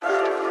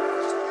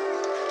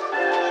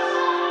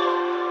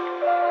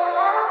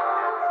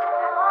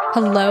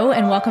Hello,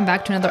 and welcome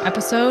back to another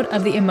episode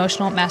of the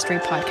Emotional Mastery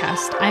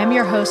Podcast. I am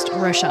your host,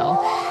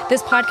 Rochelle.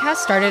 This podcast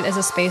started as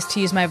a space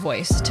to use my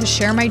voice, to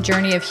share my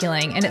journey of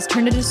healing, and it's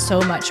turned into so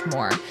much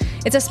more.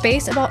 It's a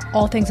space about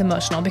all things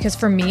emotional because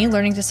for me,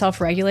 learning to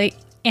self-regulate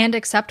and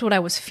accept what I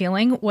was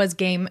feeling was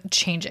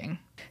game-changing.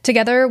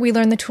 Together, we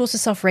learn the tools to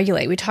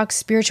self-regulate. We talk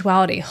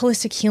spirituality,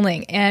 holistic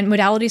healing, and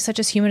modalities such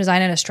as human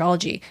design and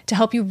astrology to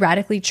help you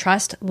radically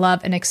trust, love,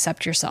 and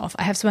accept yourself.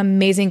 I have some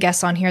amazing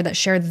guests on here that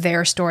share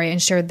their story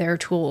and share their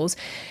tools.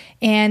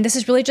 And this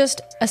is really just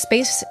a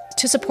space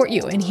to support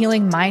you in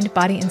healing mind,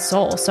 body, and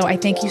soul. So I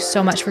thank you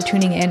so much for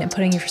tuning in and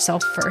putting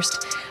yourself first.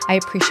 I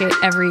appreciate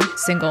every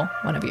single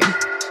one of you.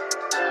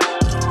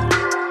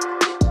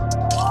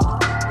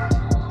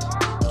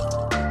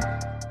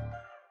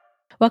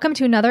 Welcome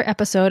to another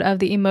episode of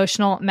the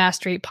Emotional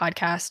Mastery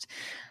Podcast.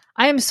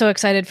 I am so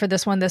excited for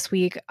this one this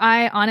week.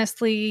 I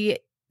honestly,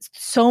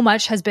 so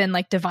much has been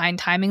like divine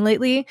timing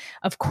lately.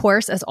 Of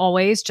course, as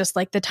always, just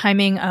like the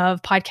timing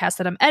of podcasts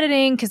that I'm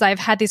editing, because I've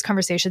had these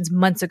conversations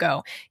months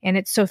ago. And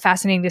it's so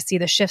fascinating to see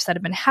the shifts that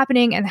have been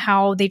happening and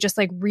how they just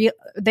like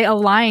they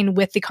align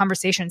with the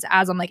conversations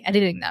as I'm like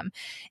editing them.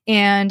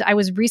 And I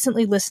was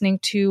recently listening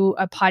to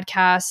a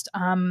podcast,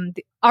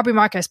 the Aubrey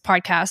Marcus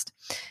podcast,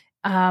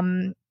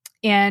 and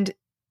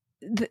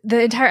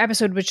the entire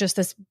episode was just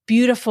this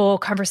beautiful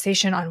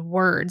conversation on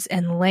words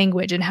and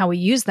language and how we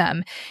use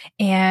them.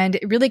 And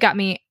it really got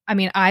me. I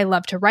mean, I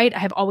love to write. I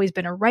have always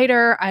been a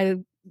writer.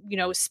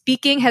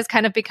 Speaking has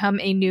kind of become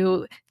a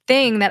new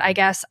thing that I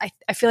guess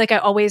I feel like I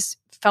always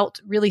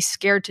felt really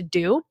scared to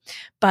do.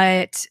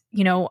 But,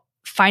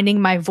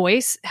 finding my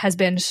voice has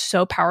been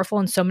so powerful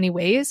in so many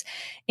ways.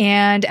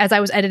 And as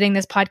I was editing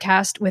this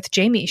podcast with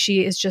Jamie,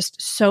 she is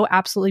just so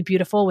absolutely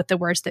beautiful with the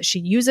words that she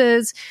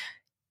uses.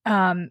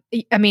 I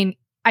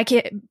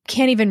can't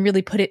even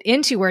really put it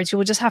into words. You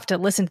will just have to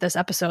listen to this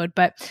episode,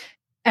 but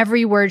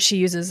every word she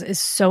uses is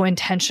so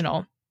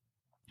intentional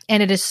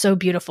and it is so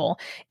beautiful.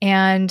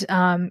 And,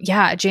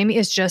 Jamie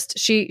is just,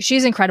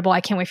 she's incredible. I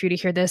can't wait for you to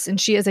hear this.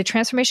 And she is a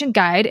transformation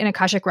guide and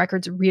Akashic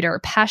Records reader,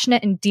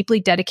 passionate and deeply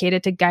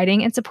dedicated to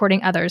guiding and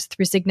supporting others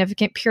through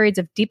significant periods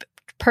of deep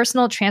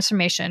personal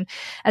transformation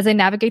as they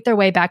navigate their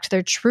way back to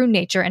their true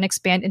nature and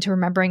expand into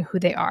remembering who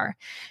they are.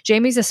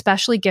 Jamie's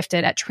especially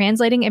gifted at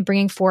translating and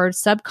bringing forward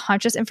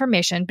subconscious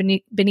information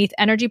beneath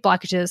energy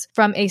blockages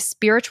from a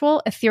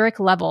spiritual, etheric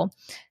level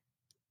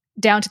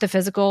down to the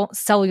physical,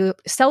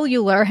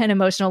 cellular, and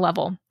emotional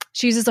level.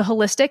 She uses a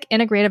holistic,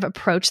 integrative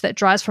approach that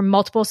draws from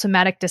multiple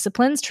somatic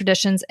disciplines,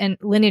 traditions, and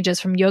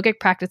lineages from yogic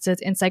practices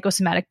and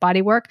psychosomatic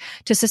bodywork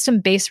to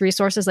system-based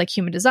resources like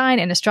human design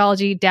and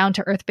astrology, down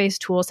to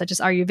earth-based tools such as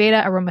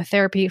Ayurveda,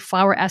 aromatherapy,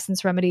 flower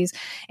essence remedies,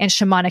 and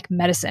shamanic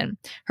medicine.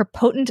 Her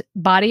potent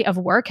body of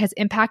work has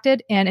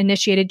impacted and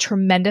initiated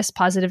tremendous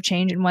positive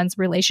change in one's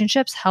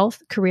relationships,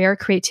 health, career,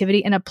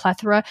 creativity, and a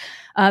plethora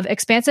of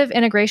expansive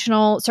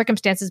integrational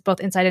circumstances both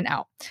inside and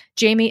out.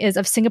 Jamie is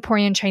of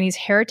Singaporean Chinese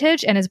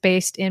heritage and is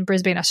based in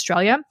Brisbane,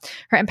 Australia.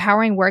 Her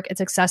empowering work is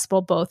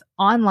accessible both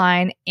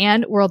online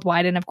and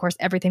worldwide. And of course,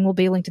 everything will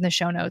be linked in the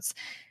show notes.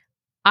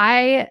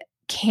 When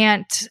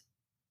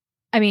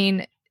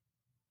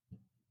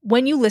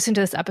you listen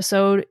to this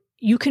episode,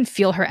 you can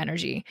feel her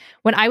energy.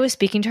 When I was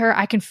speaking to her,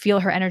 I can feel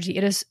her energy.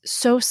 It is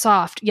so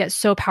soft, yet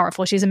so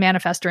powerful. She's a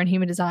manifestor in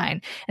human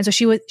design. And so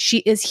she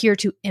is here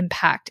to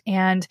impact.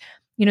 And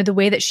the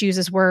way that she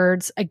uses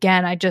words,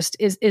 again,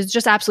 is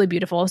just absolutely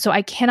beautiful. So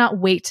I cannot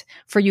wait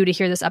for you to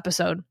hear this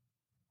episode.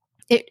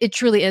 It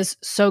truly is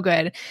so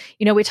good.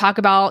 We talk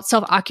about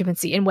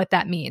self-occupancy and what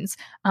that means.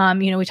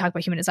 We talk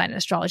about human design and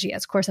astrology.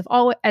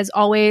 As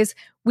always,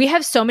 we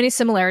have so many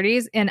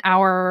similarities in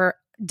our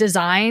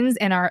designs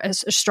and our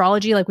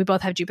astrology. Like we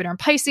both have Jupiter and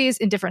Pisces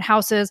in different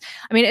houses.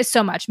 It's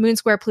so much. Moon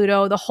square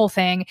Pluto, the whole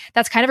thing.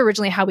 That's kind of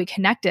originally how we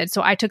connected.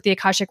 So I took the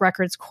Akashic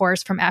Records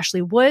course from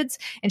Ashley Woods,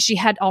 and she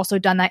had also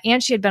done that,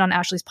 and she had been on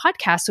Ashley's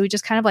podcast. So we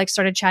just kind of like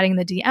started chatting in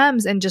the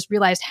DMs and just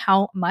realized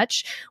how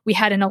much we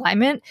had in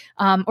alignment,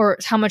 or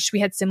how much we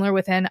had similar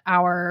within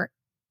our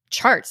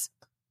charts.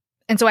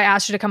 And so I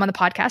asked her to come on the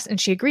podcast, and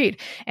she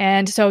agreed.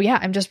 And so,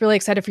 I'm just really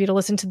excited for you to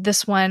listen to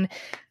this one.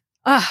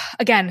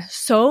 Again,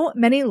 so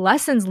many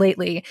lessons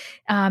lately.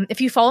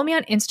 If you follow me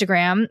on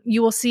Instagram, you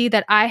will see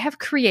that I have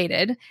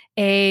created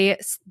a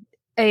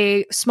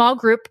small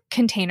group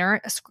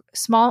container, a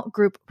small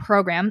group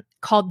program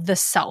called The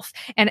Self.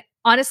 And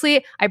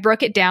honestly, I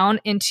broke it down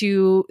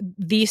into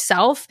The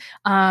Self,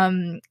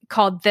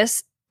 called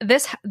this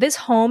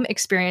home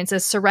experience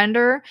as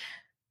surrender,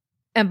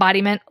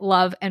 embodiment,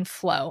 love, and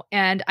flow.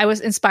 And I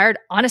was inspired,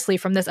 honestly,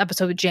 from this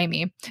episode with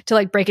Jamie to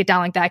like break it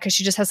down like that, because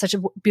she just has such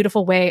a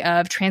beautiful way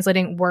of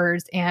translating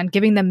words and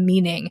giving them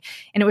meaning.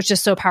 And it was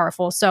just so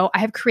powerful. So I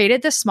have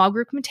created this small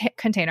group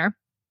container.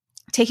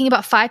 taking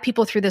about 5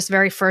 people through this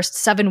very first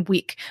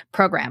 7-week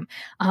program.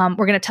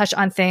 We're going to touch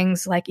on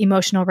things like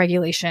emotional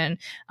regulation.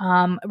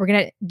 We're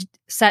going to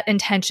set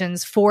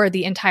intentions for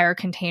the entire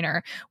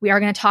container. We are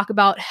going to talk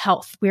about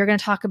health. We are going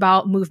to talk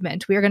about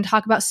movement. We are going to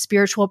talk about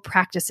spiritual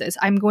practices.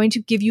 I'm going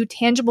to give you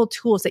tangible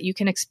tools that you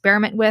can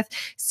experiment with,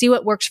 see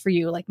what works for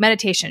you, like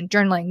meditation,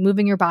 journaling,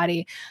 moving your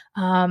body,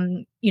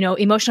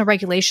 emotional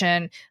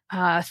regulation,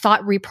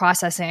 thought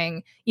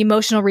reprocessing,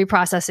 emotional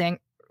reprocessing,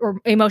 or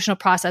emotional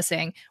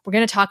processing. We're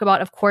going to talk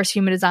about, of course,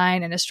 human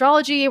design and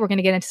astrology. We're going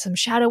to get into some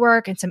shadow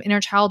work and some inner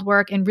child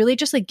work, and really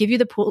just like give you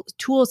the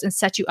tools and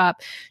set you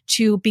up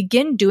to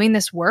begin doing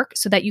this work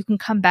so that you can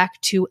come back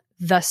to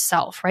the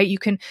self, right? You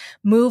can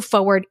move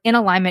forward in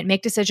alignment,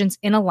 make decisions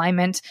in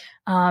alignment.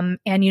 And,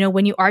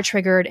 when you are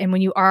triggered and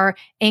when you are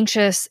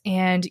anxious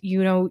and,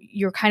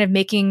 you're kind of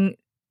making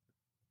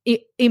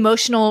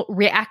emotional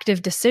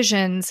reactive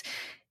decisions,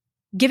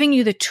 giving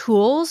you the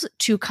tools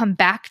to come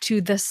back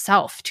to the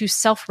self, to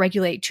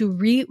self-regulate, to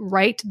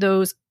rewrite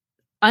those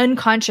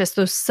unconscious,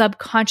 those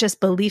subconscious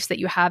beliefs that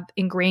you have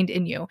ingrained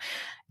in you.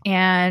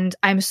 And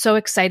I'm so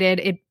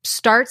excited. It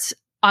starts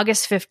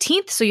August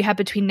 15th. So you have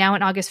between now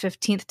and August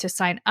 15th to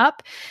sign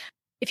up.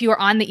 If you are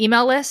on the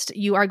email list,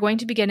 you are going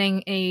to be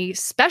getting a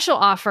special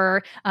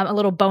offer, a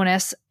little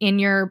bonus in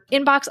your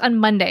inbox on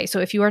Monday. So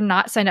if you are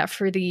not signed up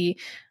for the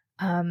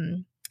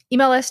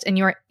email list and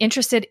you're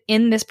interested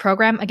in this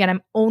program, again,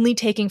 I'm only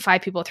taking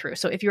 5 people through.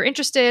 So if you're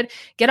interested,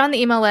 get on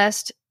the email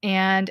list.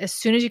 And as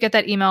soon as you get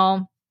that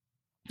email,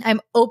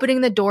 I'm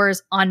opening the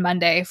doors on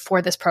Monday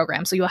for this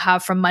program. So you'll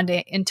have from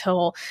Monday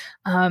until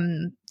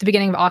the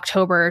beginning of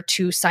October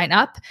to sign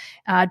up.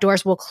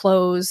 Doors will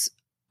close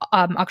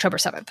October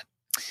 7th.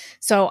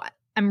 So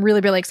I'm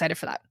really, really excited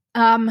for that.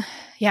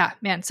 Yeah,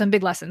 man, some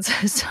big lessons.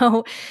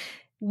 So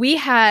we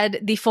had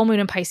the full moon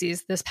in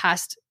Pisces this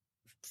past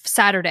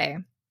Saturday.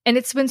 And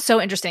it's been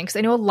so interesting because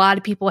I know a lot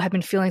of people have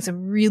been feeling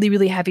some really,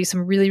 really heavy,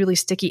 some really, really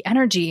sticky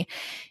energy.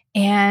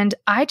 And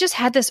I just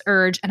had this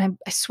urge, and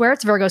I swear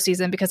it's Virgo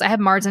season because I have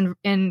Mars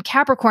in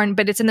Capricorn,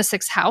 but it's in the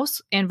 6th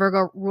house, and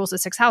Virgo rules the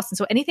 6th house. And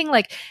so anything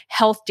like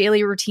health,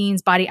 daily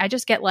routines, body, I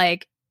just get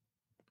like,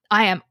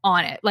 I am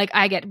on it. Like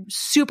I get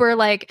super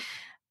like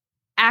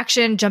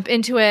action, jump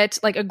into it,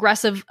 like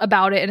aggressive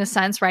about it in a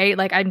sense, right?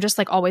 Like I'm just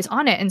like always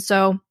on it. And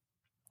so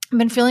I've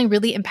been feeling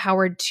really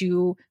empowered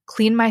to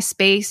clean my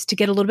space, to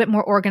get a little bit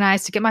more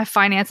organized, to get my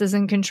finances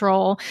in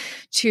control,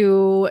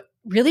 to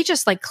really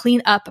just like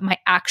clean up my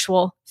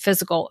actual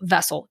physical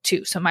vessel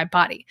too. So my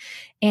body.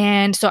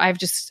 And so I've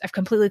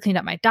completely cleaned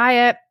up my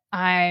diet.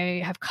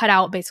 I have cut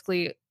out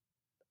basically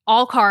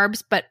all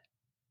carbs, but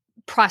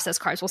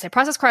processed carbs. We'll say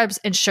processed carbs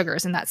and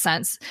sugars in that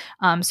sense.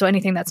 So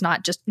anything that's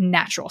not just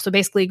natural. So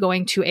basically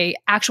going to a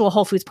actual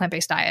whole foods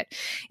plant-based diet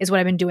is what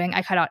I've been doing.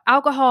 I cut out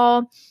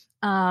alcohol.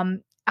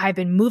 I've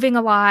been moving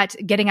a lot,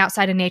 getting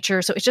outside of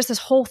nature. So it's just this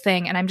whole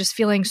thing. And I'm just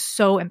feeling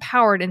so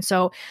empowered and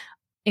so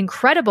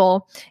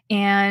incredible.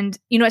 And,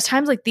 it's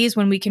times like these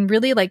when we can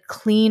really like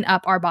clean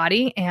up our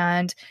body.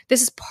 And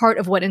this is part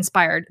of what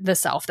inspired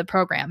the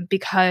program,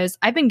 because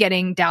I've been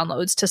getting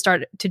downloads to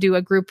start to do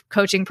a group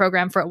coaching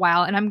program for a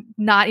while. And I'm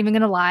not even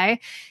going to lie,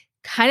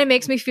 kind of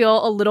makes me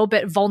feel a little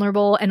bit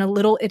vulnerable and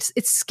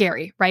it's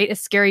scary, right?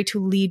 It's scary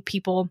to lead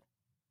people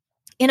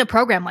in a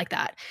program like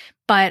that.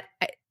 But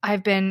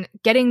I've been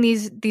getting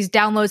these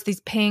downloads,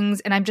 these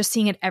pings, and I'm just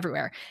seeing it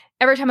everywhere.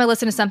 Every time I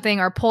listen to something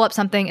or pull up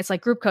something, it's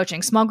like group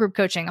coaching, small group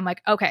coaching. I'm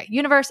like, okay,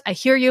 universe, I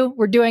hear you.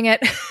 We're doing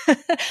it.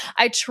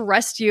 I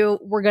trust you.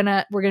 We're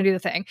gonna do the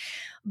thing.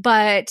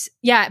 But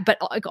yeah,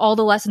 like all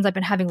the lessons I've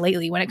been having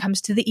lately when it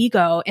comes to the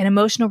ego and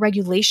emotional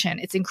regulation,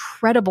 it's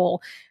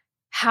incredible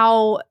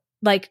how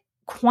like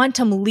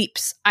quantum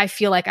leaps I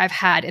feel like I've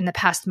had in the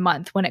past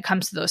month when it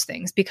comes to those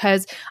things,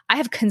 because I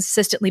have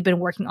consistently been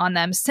working on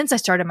them since I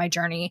started my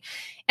journey.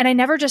 And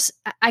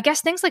I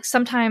guess things like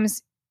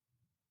sometimes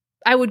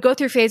I would go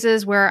through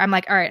phases where I'm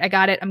like, all right, I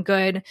got it, I'm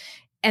good.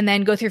 And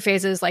then go through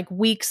phases like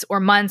weeks or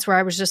months where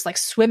I was just like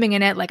swimming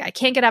in it. Like I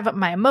can't get out of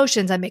my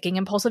emotions. I'm making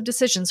impulsive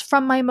decisions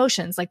from my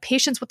emotions. Like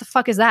patience, what the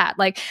fuck is that?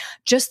 Like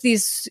just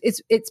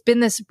it's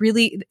been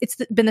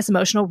this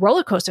emotional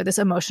roller coaster, this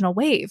emotional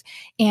wave.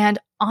 And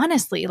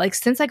honestly, like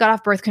since I got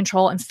off birth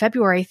control in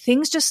February,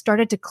 things just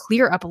started to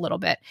clear up a little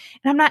bit.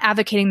 And I'm not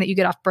advocating that you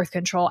get off birth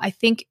control. I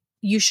think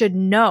you should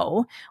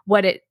know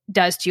what it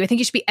does to you. I think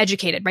you should be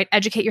educated, right?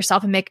 Educate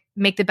yourself and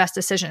make the best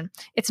decision.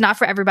 It's not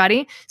for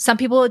everybody. Some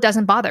people it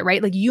doesn't bother,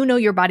 right? Like you know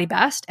your body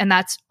best. And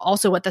that's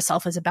also what the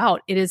self is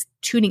about. It is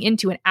tuning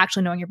into and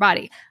actually knowing your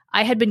body.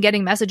 I had been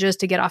getting messages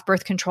to get off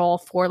birth control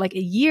for like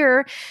a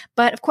year.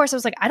 But of course I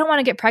was like, I don't want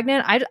to get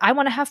pregnant. I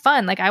want to have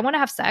fun. Like I want to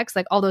have sex,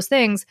 like all those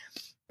things,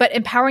 but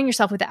empowering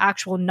yourself with the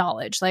actual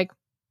knowledge, like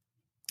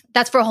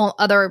that's for a whole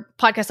other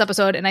podcast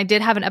episode. And I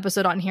did have an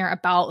episode on here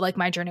about like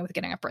my journey with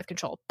getting off birth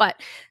control. But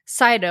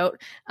side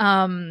note,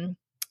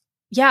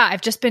 yeah, I've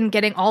just been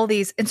getting all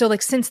these. And so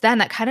like since then,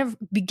 that kind of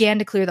began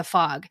to clear the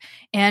fog.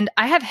 And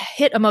I have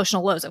hit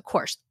emotional lows, of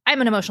course. I'm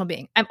an emotional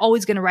being. I'm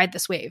always going to ride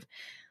this wave.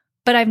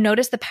 But I've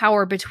noticed the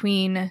power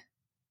between,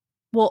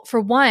 well, for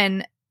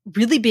one,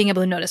 really being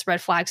able to notice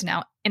red flags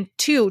now And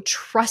two,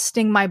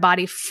 trusting my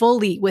body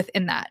fully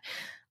within that.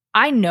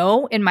 I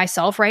know in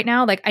myself right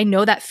now, like I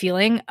know that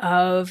feeling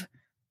of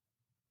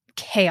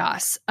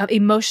chaos, of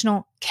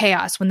emotional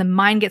chaos when the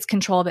mind gets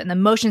control of it and the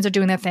emotions are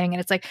doing their thing.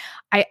 And it's like,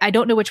 I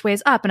don't know which way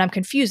is up and I'm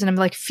confused and I'm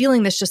like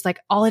feeling this just like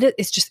all it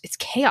is just, it's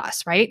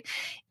chaos, right?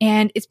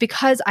 And it's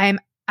because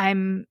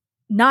I'm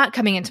not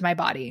coming into my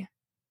body.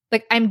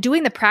 Like I'm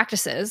doing the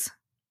practices,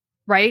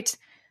 right?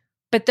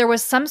 But there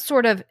was some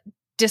sort of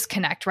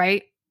disconnect,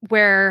 right?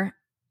 Where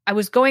I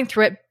was going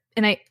through it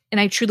and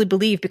I truly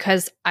believe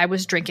because I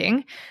was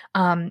drinking,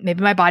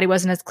 maybe my body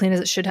wasn't as clean as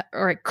it should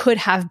or it could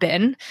have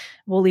been.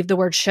 We'll leave the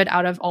word should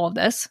out of all of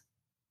this.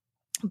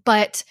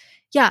 But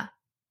yeah,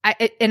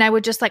 I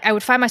would just like, I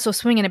would find myself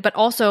swinging it, but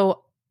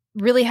also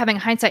really having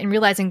hindsight and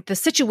realizing the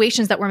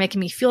situations that were making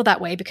me feel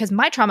that way because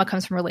my trauma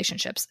comes from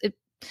relationships.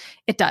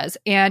 It does.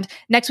 And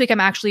next week, I'm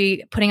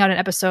actually putting out an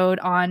episode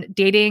on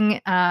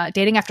dating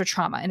after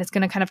trauma. And it's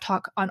going to kind of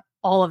talk on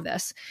all of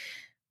this.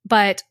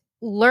 But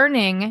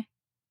learning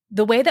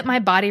the way that my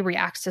body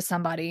reacts to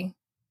somebody,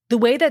 the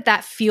way that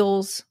that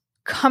feels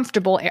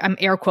comfortable, I'm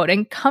air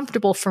quoting,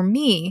 comfortable for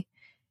me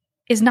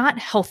is not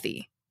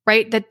healthy,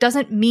 right? That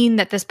doesn't mean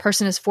that this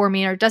person is for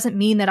me or it doesn't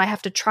mean that I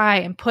have to try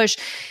and push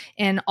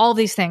and all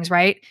these things,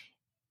 right?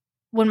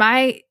 When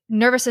my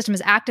nervous system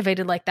is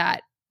activated like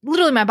that,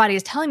 literally my body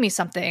is telling me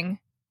something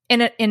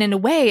and in a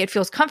way it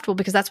feels comfortable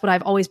because that's what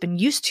I've always been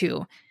used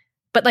to.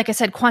 But like I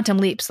said, quantum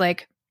leaps,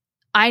 like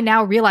I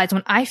now realize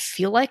when I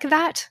feel like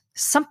that,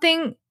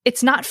 something,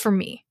 it's not for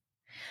me.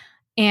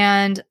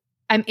 And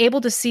I'm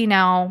able to see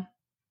now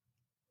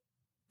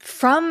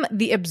from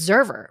the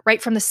observer,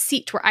 right? From the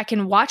seat where I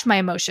can watch my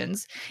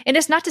emotions. And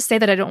it's not to say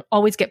that I don't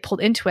always get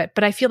pulled into it,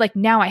 but I feel like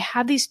now I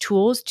have these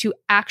tools to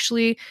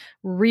actually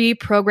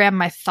reprogram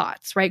my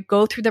thoughts, right?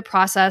 Go through the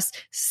process,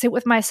 sit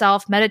with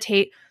myself,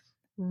 meditate,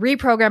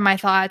 reprogram my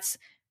thoughts,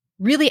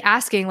 really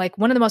asking, like,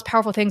 one of the most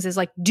powerful things is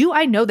like, do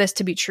I know this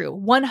to be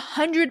true?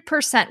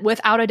 100%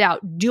 without a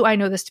doubt, do I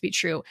know this to be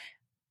true?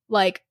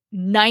 Like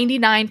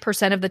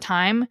 99% of the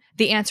time,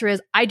 the answer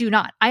is I do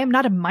not. I am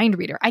not a mind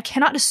reader. I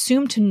cannot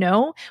assume to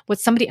know what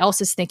somebody else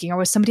is thinking or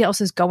what somebody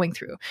else is going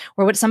through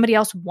or what somebody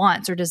else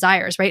wants or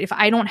desires, right? If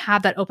I don't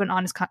have that open,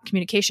 honest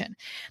communication.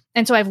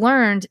 And so I've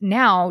learned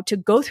now to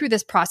go through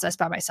this process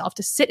by myself,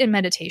 to sit in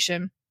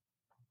meditation,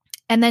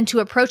 and then to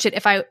approach it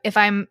if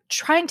I'm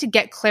trying to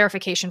get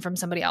clarification from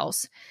somebody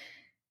else,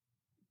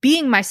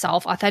 being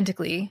myself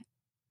authentically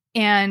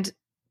and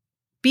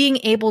being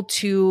able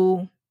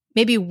to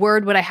maybe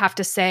word what I have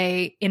to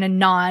say in a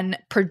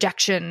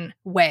non-projection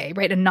way,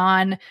 right? A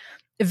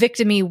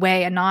non-victim-y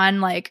way,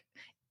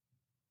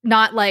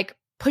 not like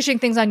pushing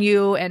things on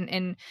you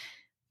and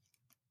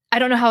I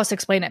don't know how else to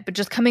explain it, but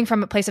just coming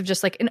from a place of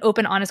just like an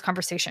open, honest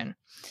conversation.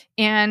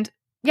 And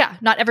yeah,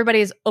 not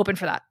everybody is open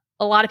for that.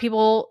 A lot of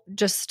people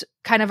just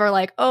kind of are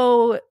like,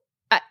 oh,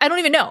 I don't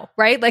even know,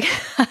 right? Like,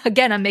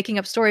 again, I'm making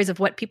up stories of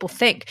what people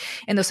think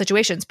in those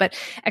situations. But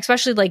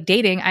especially like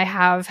dating, I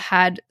have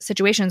had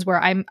situations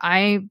where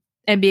I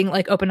am being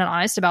like open and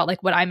honest about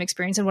like what I'm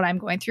experiencing, what I'm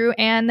going through,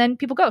 and then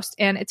people ghost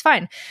and it's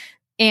fine.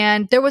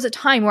 And there was a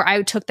time where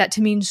I took that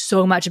to mean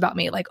so much about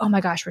me. Like, oh my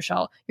gosh,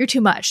 Rochelle, you're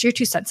too much. You're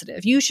too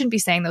sensitive. You shouldn't be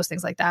saying those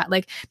things like that.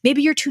 Like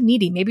maybe you're too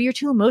needy. Maybe you're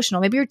too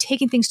emotional. Maybe you're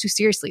taking things too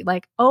seriously.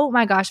 Like, oh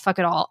my gosh, fuck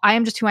it all. I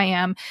am just who I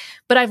am.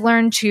 But I've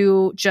learned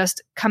to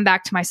just come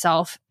back to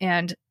myself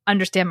and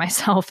understand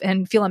myself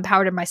and feel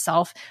empowered in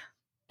myself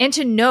and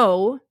to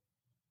know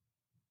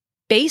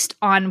based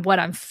on what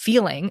I'm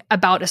feeling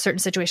about a certain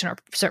situation or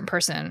a certain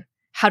person,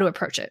 how to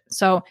approach it.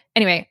 So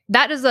anyway,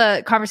 that is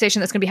a conversation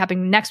that's going to be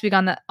happening next week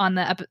on the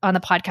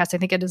podcast. I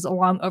think it is a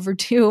long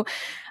overdue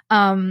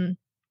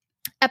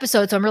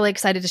episode. So I'm really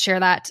excited to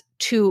share that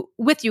too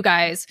with you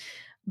guys.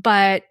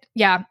 But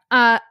yeah,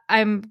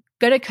 I'm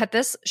going to cut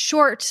this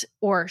short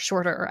or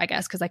shorter, I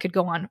guess, because I could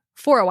go on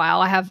for a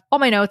while. I have all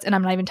my notes and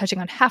I'm not even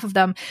touching on half of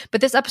them, but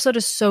this episode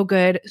is so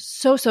good.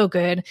 So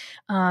good.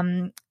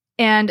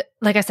 And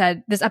like I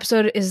said, this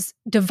episode is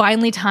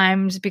divinely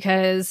timed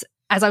because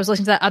as I was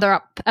listening to that other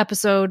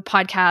episode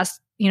podcast,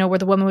 you know, where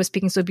the woman was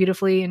speaking so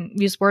beautifully and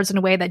used words in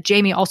a way that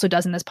Jamie also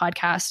does in this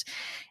podcast.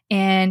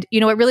 And,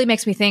 you know, it really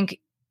makes me think,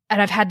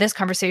 and I've had this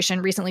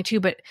conversation recently too,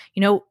 but,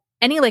 you know,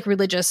 any like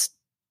religious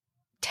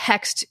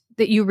text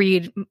that you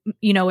read,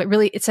 you know,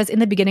 it says in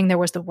the beginning, there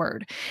was the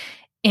word.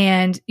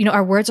 And, you know,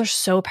 our words are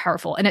so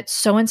powerful and it's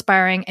so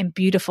inspiring and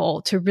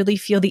beautiful to really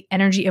feel the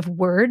energy of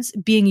words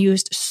being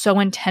used so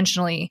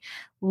intentionally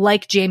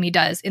like Jamie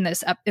does in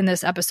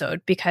this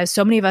episode, because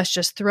so many of us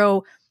just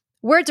throw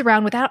words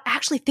around without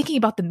actually thinking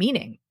about the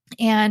meaning.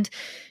 And,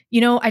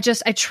 you know, I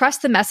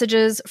trust the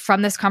messages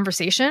from this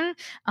conversation.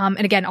 And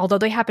again, although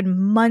they happened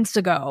months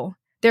ago,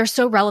 they're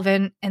so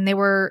relevant and they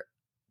were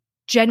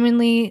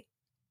genuinely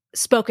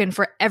spoken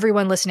for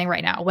everyone listening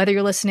right now, whether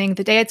you're listening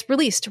the day it's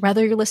released,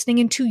 whether you're listening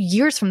in 2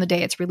 years from the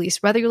day it's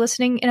released, whether you're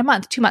listening in a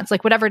month, 2 months,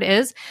 like whatever it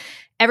is.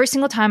 Every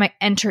single time I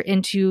enter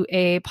into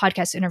a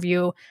podcast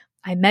interview,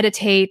 I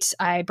meditate,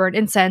 I burn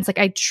incense, like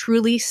I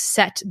truly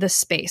set the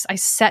space. I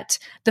set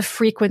the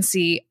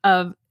frequency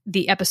of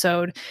the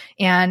episode.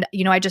 And,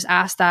 I just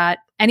ask that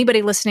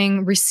anybody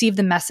listening receive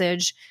the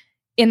message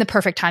in the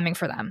perfect timing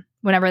for them,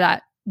 whenever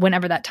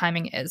that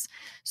timing is.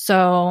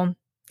 So,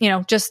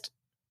 just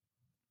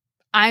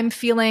I'm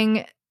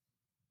feeling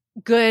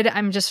good.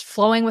 I'm just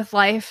flowing with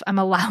life. I'm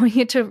allowing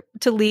it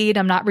to lead.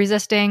 I'm not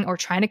resisting or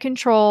trying to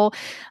control,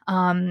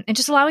 and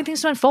just allowing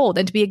things to unfold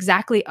and to be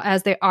exactly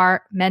as they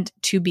are meant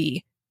to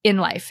be in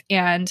life.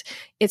 And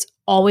it's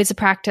always a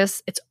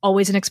practice. It's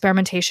always an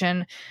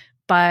experimentation.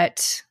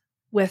 But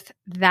with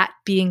that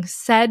being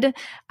said,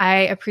 I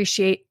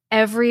appreciate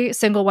every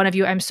single one of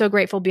you. I'm so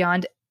grateful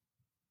beyond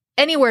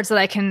any words that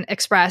I can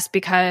express,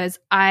 because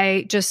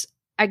I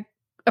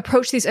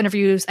approach these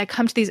interviews, I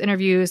come to these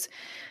interviews,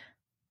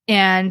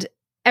 and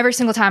every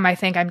single time I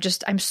think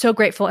I'm so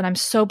grateful and I'm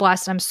so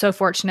blessed and I'm so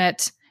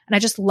fortunate. And I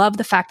just love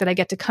the fact that I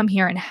get to come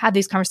here and have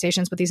these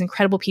conversations with these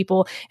incredible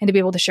people, and to be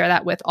able to share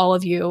that with all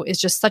of you is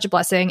just such a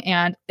blessing.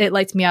 And it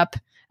lights me up,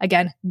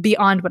 again,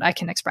 beyond what I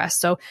can express.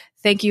 So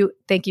thank you.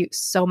 Thank you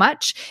so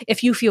much.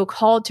 If you feel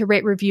called to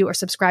rate, review, or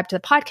subscribe to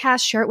the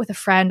podcast, share it with a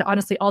friend.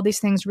 Honestly, all these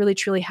things really,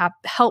 truly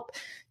help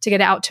to get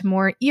out to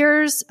more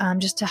ears,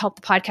 just to help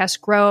the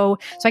podcast grow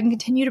so I can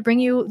continue to bring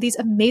you these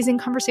amazing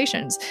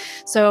conversations.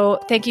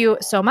 So thank you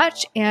so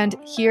much. And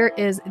here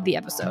is the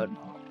episode.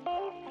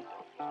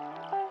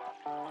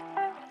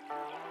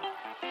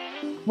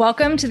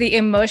 Welcome to the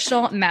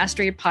Emotional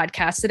Mastery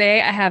Podcast.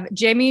 Today, I have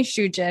Jamie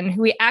Shujin,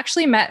 who we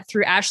actually met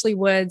through Ashley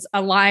Wood's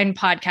Align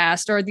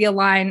podcast, or the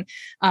Align,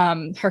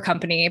 her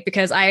company,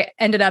 because I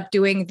ended up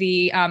doing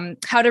the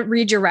How to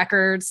Read Your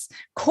Records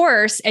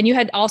course, and you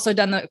had also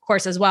done the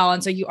course as well.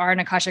 And so you are an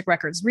Akashic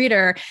Records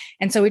reader.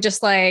 And so we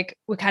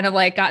kind of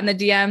got in the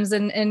DMs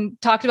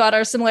and talked about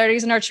our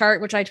similarities in our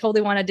chart, which I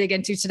totally want to dig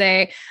into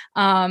today.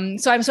 So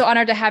I'm so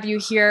honored to have you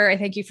here. I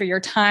thank you for your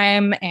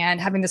time and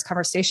having this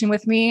conversation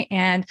with me.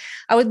 And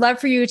I would love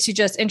for you to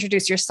just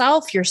introduce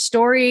yourself, your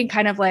story,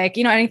 kind of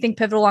anything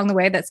pivotal along the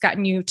way that's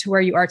gotten you to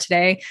where you are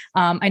today.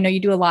 I know you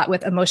do a lot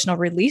with emotional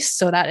release,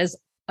 so that is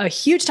a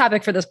huge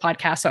topic for this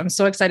podcast. So I'm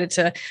so excited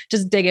to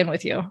just dig in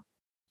with you.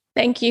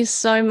 Thank you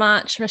so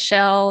much,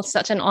 Rochelle.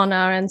 Such an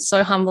honor and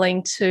so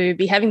humbling to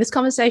be having this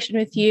conversation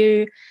with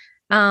you.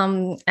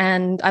 And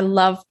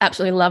I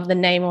absolutely love the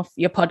name of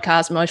your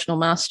podcast, Emotional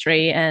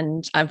Mastery.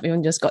 And I've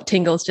even just got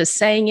tingles just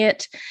saying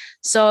it.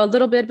 So a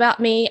little bit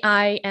about me.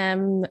 I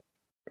am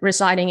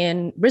residing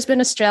in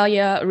Brisbane,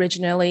 Australia,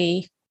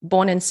 originally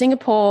born in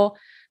Singapore,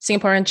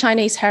 Singaporean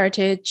Chinese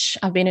heritage.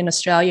 I've been in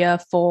Australia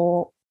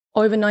for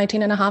over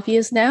 19 and a half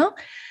years now,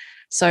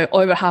 so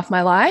over half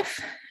my life.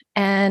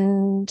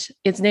 And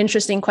it's an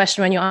interesting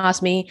question when you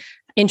ask me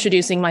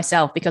introducing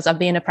myself, because I've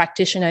been a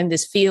practitioner in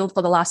this field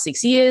for the last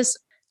 6 years.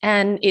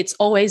 And it's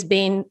always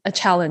been a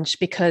challenge,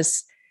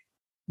 because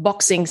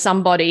boxing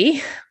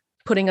somebody,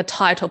 putting a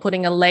title,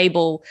 putting a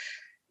label,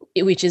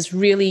 which is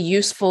really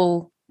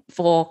useful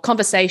for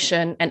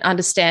conversation and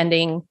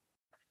understanding,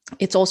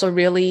 it's also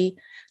really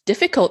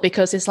difficult,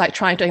 because it's like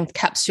trying to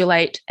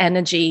encapsulate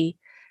energy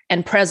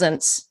and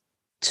presence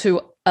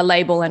to a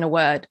label and a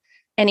word.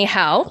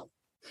 Anyhow,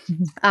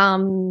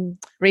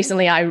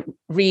 recently I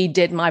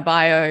redid my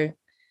bio,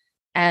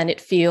 and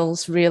it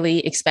feels really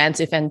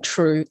expansive and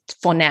true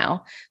for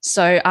now.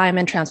 So I'm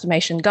a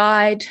transformation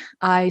guide.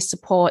 I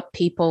support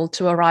people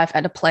to arrive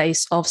at a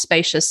place of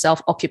spacious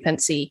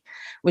self-occupancy,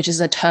 which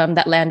is a term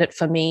that landed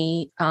for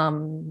me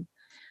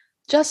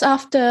just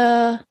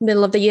after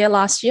middle of the year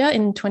last year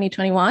in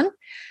 2021.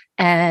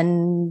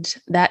 And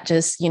that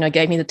just,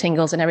 gave me the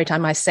tingles. And every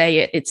time I say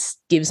it, it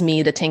gives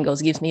me the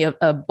tingles, gives me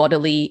a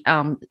bodily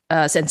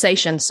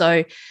sensation.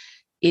 So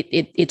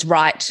it's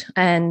right.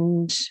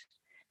 And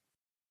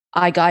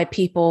I guide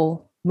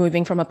people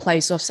moving from a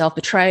place of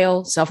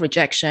self-betrayal,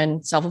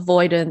 self-rejection,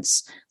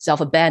 self-avoidance,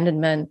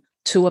 self-abandonment,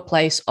 to a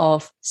place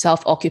of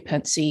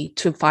self-occupancy,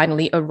 to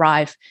finally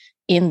arrive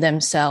in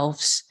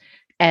themselves.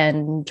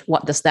 And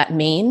what does that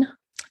mean?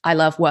 I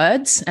love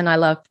words, and I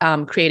love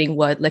creating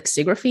word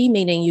lexicography,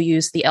 meaning you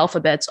use the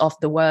alphabets of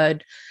the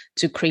word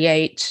to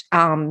create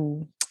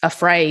a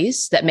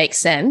phrase that makes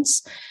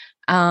sense.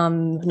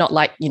 Not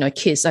like,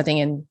 kiss. I think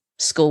in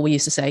school we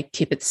used to say,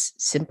 keep it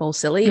simple,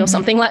 silly, or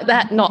something like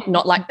that.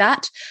 Not like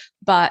that.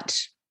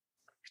 But,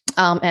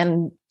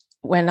 and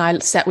when I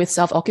sat with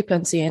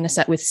self-occupancy and I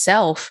sat with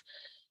self,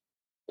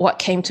 what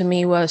came to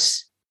me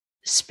was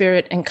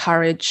spirit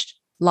encouraged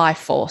life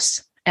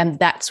force. And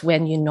that's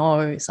when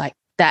it's like,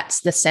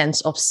 that's the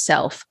sense of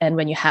self. And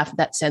when you have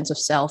that sense of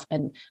self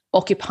and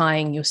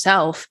occupying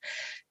yourself,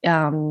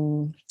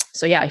 so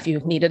yeah, if you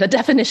needed a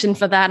definition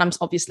for that, I'm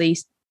obviously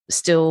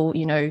still,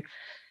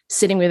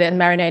 sitting with it and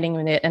marinating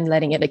with it and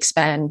letting it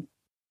expand.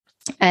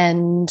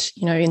 And,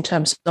 in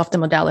terms of the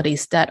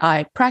modalities that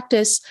I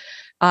practice,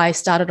 I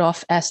started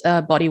off as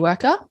a body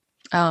worker,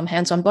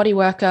 hands-on body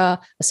worker,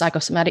 a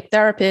psychosomatic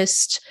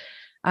therapist,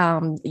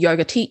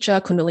 yoga teacher,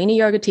 Kundalini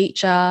yoga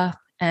teacher.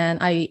 And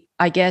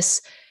I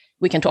guess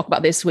we can talk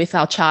about this with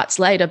our charts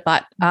later,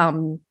 but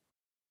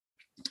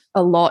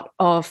a lot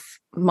of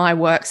my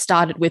work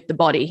started with the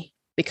body,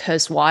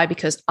 Because why?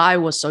 Because I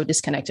was so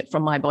disconnected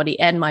from my body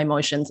and my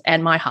emotions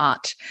and my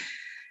heart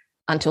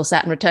until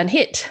Saturn return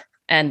hit,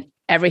 and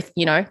I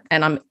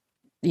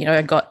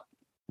got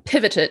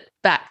pivoted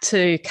back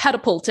to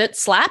catapulted,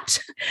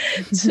 slapped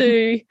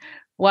to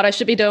what I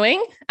should be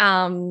doing.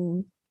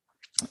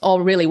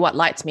 Or really what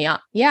lights me up.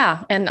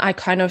 Yeah. And I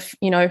kind of,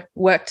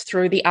 worked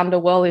through the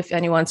underworld. If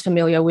anyone's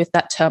familiar with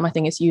that term, I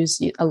think it's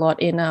used a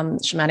lot in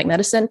shamanic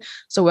medicine.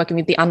 So working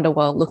with the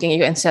underworld, looking at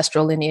your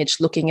ancestral lineage,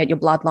 looking at your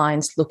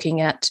bloodlines,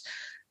 looking at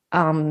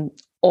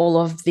all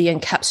of the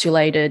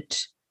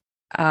encapsulated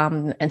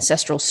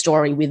ancestral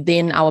story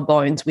within our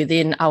bones,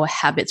 within our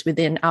habits,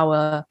 within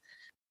our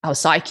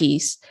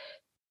psyches,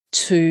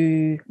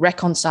 to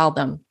reconcile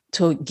them,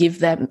 to give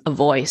them a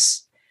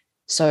voice.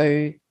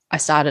 So I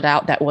started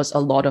out, that was a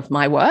lot of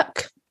my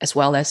work, as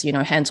well as,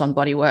 hands-on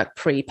body work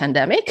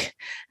pre-pandemic.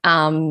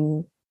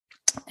 And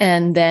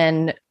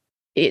then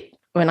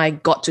when I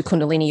got to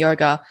Kundalini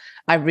yoga,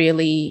 that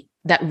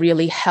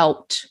really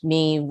helped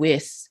me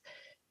with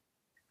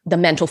the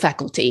mental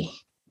faculty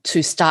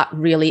to start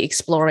really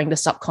exploring the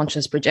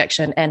subconscious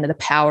projection and the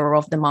power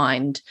of the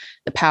mind,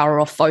 the power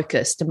of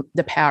focus,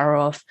 the power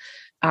of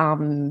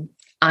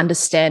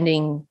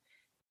understanding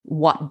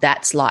what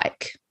that's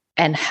like,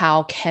 and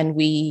how can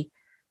we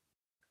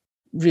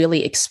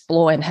really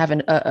explore and have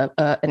an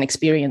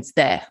experience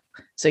there.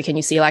 So can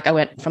you see, like, I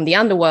went from the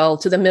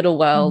underworld to the middle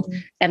world,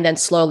 and then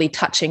slowly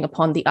touching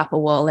upon the upper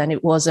world. And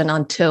it wasn't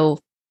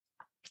until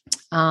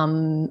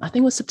I think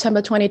it was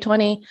September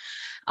 2020,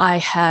 I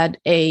had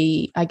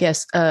a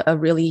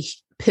really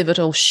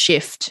pivotal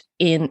shift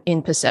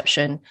in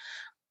perception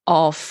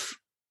of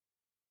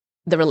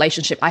the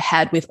relationship I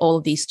had with all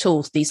of these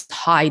tools, these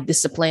high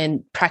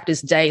discipline,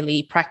 practice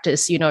daily,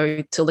 practice,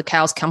 till the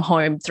cows come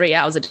home, 3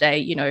 hours a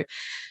day,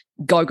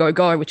 go, go,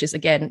 go, which is,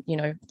 again,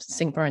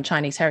 Singapore and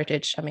Chinese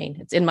heritage. I mean,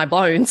 it's in my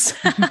bones.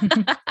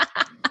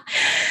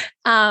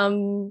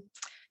 I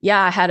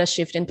had a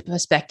shift in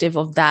perspective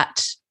of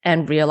that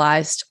and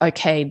realized,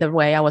 okay, the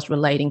way I was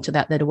relating to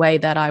that, the way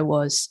that I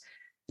was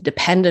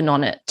dependent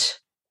on it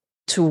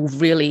to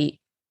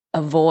really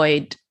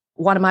avoid,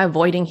 what am I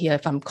avoiding here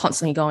if I'm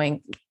constantly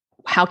going,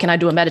 how can I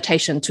do a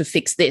meditation to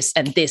fix this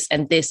and this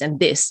and this and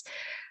this?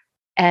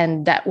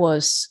 And that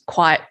was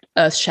quite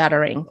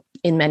earth-shattering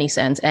in many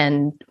sense.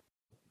 And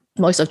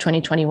most of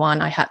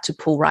 2021, I had to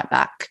pull right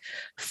back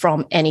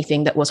from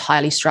anything that was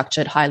highly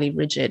structured, highly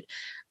rigid.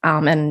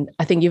 And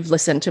I think you've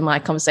listened to my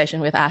conversation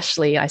with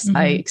Ashley. I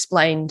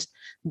explained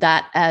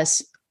that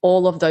as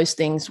all of those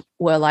things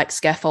were like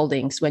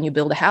scaffoldings. When you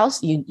build a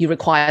house, you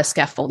require a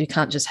scaffold. You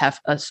can't just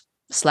have a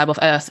slab of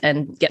earth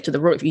and get to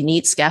the roof. You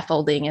need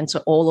scaffolding. And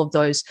so all of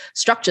those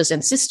structures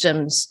and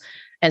systems,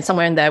 and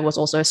somewhere in there was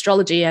also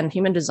astrology and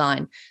human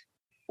design,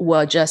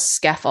 were just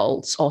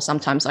scaffolds, or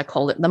sometimes I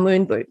call it the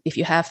moon boot. If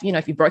you have,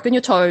 if you've broken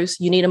your toes,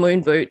 you need a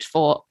moon boot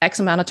for X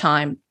amount of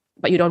time,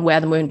 but you don't wear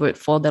the moon boot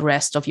for the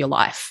rest of your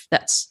life.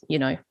 That's,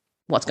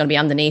 what's going to be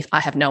underneath. I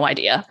have no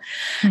idea.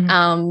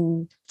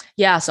 So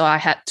I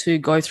had to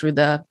go through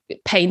the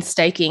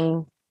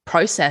painstaking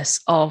process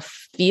of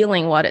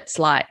feeling what it's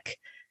like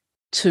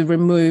to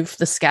remove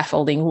the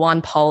scaffolding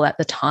one pole at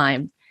a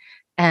time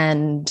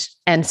and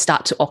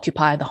start to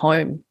occupy the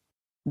home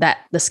that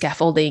the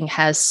scaffolding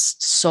has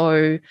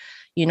so,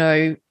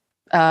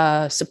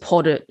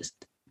 supported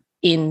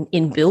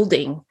in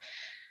building.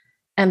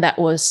 And that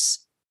was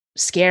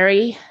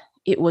scary.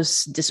 It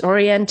was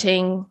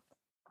disorienting,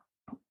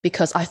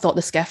 because I thought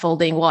the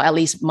scaffolding, well, at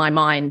least my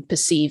mind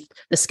perceived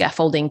the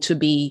scaffolding to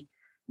be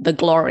the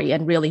glory,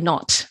 and really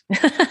not.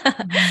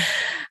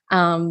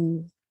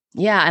 And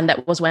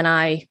that was when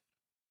I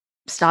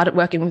started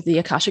working with the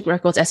Akashic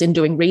Records, as in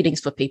doing readings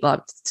for people.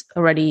 I've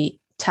already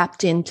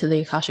tapped into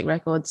the Akashic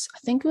Records. I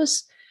think it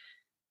was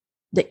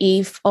the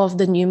eve of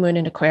the new moon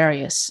in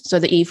Aquarius. So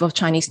the eve of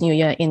Chinese New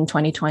Year in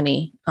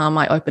 2020,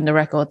 I opened the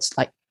records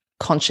like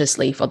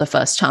consciously for the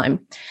first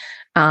time.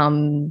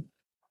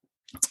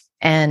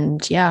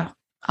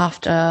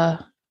 After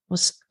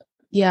was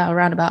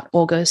around about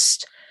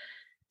August,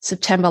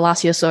 September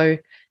last year. So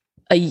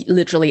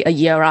literally a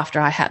year after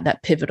I had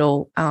that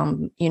pivotal,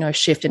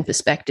 shift in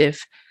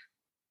perspective,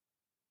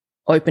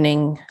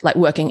 opening, like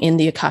working in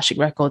the Akashic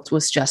Records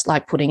was just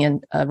like putting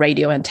in a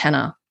radio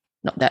antenna.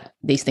 Not that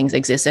these things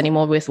exist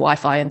anymore with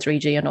Wi-Fi and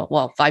 3G and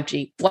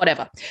 5G,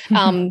 whatever.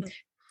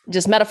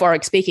 Just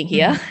metaphoric speaking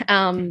here,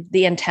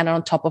 the antenna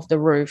on top of the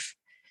roof.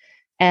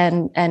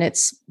 And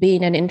it's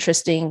been an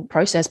interesting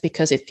process,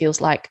 because it feels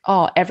like,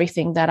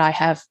 everything that I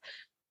have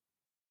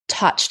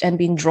touched and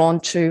been drawn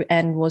to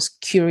and was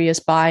curious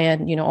by,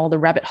 and, all the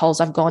rabbit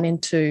holes I've gone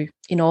into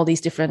in all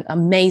these different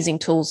amazing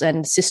tools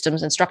and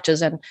systems and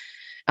structures and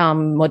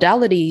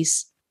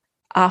modalities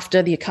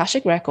after the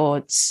Akashic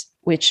Records,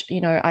 which,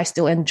 I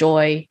still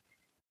enjoy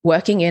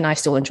working in. I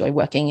still enjoy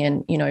working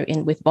in,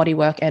 with body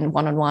work and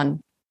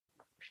one-on-one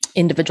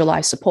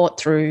individualized support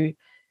through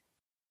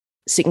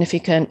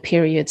significant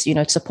periods,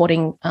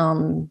 supporting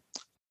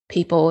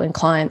people and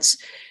clients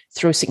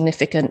through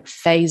significant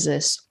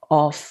phases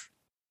of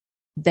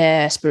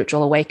their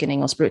spiritual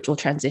awakening or spiritual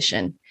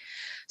transition.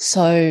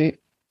 So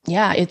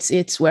yeah,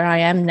 it's where I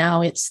am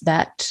now. It's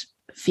that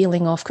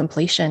feeling of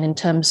completion in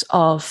terms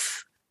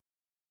of,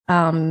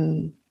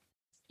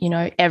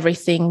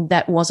 everything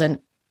that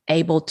wasn't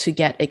able to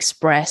get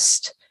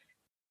expressed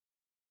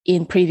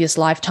in previous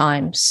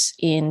lifetimes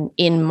in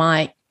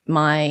my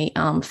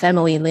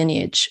family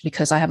lineage,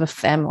 because I have a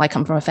family. I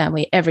come from a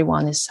family.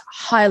 Everyone is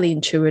highly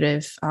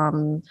intuitive.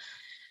 I'm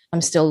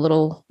still a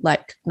little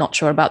not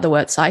sure about the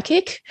word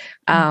psychic.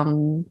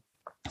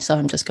 So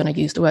I'm just going to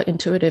use the word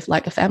intuitive,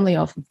 like a family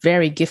of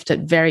very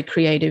gifted, very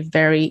creative,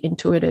 very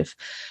intuitive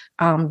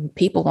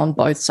people on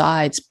both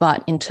sides.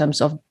 But in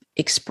terms of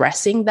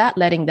expressing that,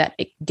 letting that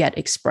get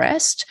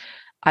expressed,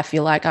 I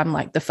feel like I'm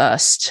like the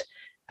first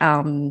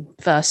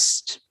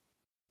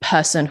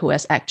person who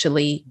has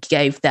actually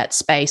gave that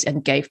space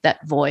and gave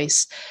that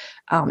voice,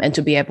 and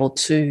to be able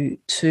to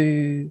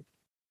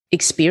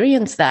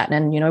experience that.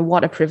 And,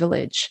 what a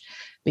privilege.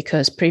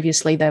 Because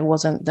previously there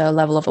wasn't the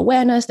level of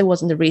awareness, there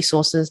wasn't the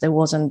resources, there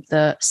wasn't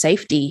the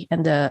safety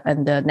and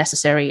the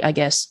necessary, I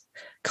guess,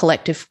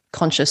 collective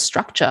conscious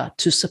structure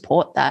to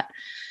support that.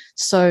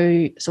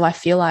 So I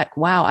feel like,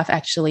 wow, I've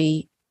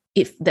actually,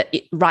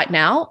 right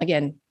now,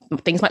 again,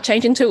 things might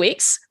change in 2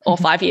 weeks or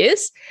 5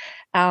 years.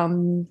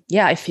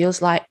 It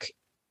feels like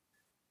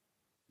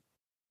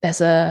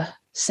there's a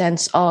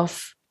sense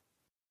of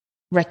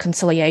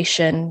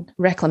reconciliation,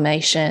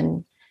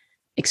 reclamation,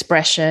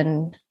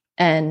 expression,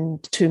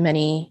 and in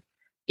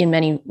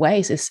many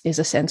ways is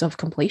a sense of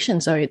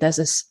completion. So there's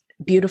this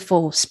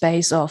beautiful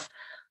space of,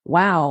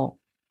 wow,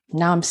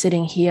 now I'm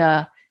sitting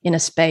here in a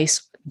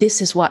space.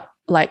 This is what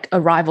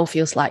arrival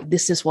feels like.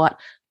 This is what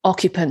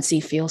occupancy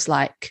feels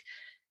like.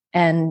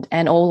 And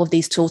all of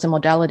these tools and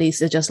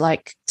modalities are just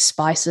like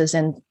spices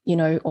and,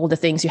 all the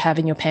things you have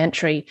in your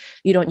pantry.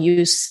 You don't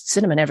use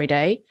cinnamon every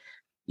day.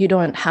 You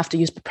don't have to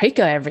use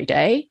paprika every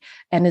day.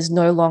 And there's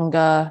no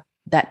longer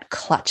that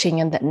clutching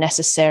and that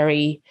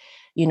necessary,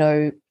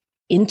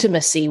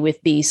 intimacy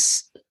with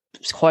these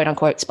quote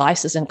unquote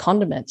spices and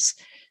condiments.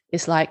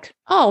 It's like,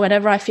 oh,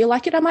 whenever I feel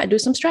like it, I might do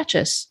some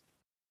stretches.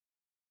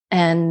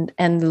 And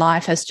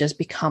life has just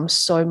become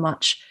so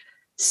much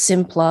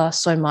simpler,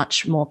 so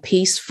much more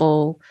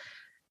peaceful,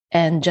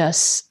 and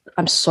just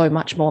I'm so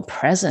much more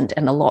present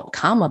and a lot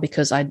calmer,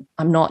 because I'm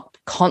not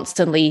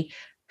constantly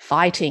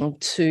fighting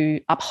to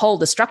uphold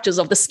the structures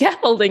of the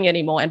scaffolding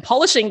anymore and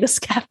polishing the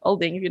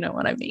scaffolding, if you know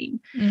what I mean.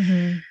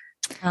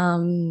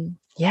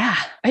 Yeah.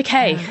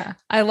 Okay. Yeah.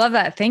 I love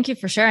that. Thank you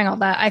for sharing all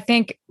that. I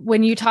think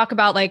when you talk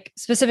about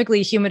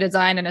specifically human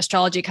design and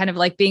astrology, kind of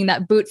like being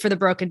that boot for the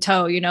broken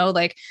toe,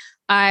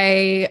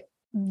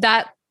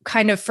 that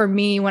kind of for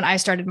me, when I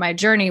started my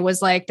journey,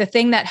 was like the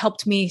thing that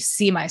helped me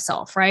see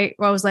myself, right?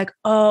 Where I was like,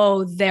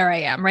 oh, there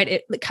I am, right?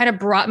 It kind of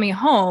brought me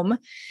home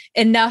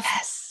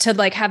enough to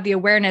have the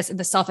awareness and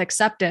the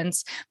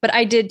self-acceptance. But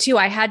I did too.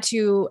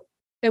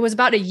 It was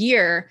about a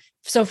year.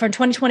 So from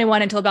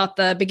 2021 until about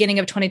the beginning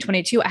of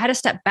 2022, I had to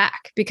step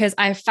back because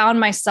I found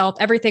myself,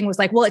 everything was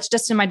like, well, it's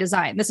just in my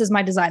design. This is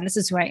my design. This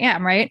is who I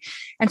am. Right.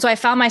 And so I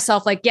found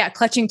myself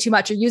clutching too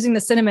much or using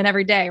the cinnamon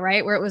every day.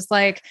 Right. Where it was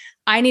like,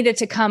 I needed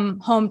to come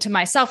home to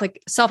myself,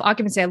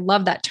 self-occupancy. I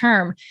love that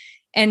term.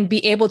 And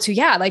be able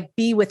to,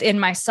 be within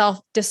myself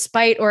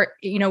despite, or,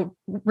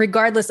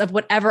 regardless of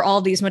whatever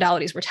all these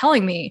modalities were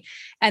telling me.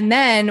 And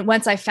then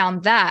once I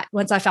found that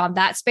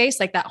space,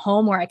 that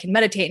home where I can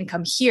meditate and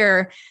come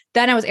here,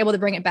 then I was able to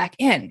bring it back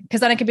in.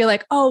 Cause then I could be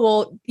like, oh,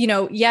 well,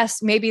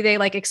 yes, maybe they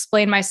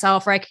explain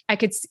myself, or I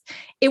could,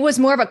 it was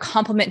more of a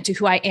compliment to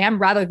who I am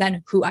rather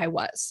than who I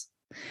was.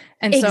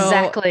 And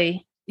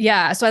exactly.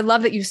 Yeah. So I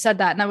love that you said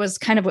that. And that was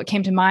kind of what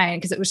came to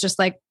mind, because it was just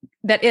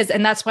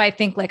and that's why I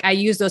think I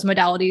use those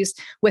modalities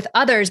with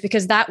others,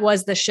 because that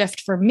was the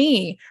shift for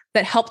me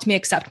that helped me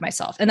accept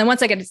myself. And then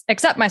once I could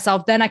accept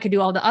myself, then I could do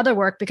all the other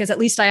work, because at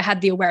least I had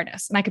the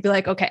awareness and I could be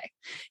like, okay,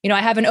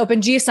 I have an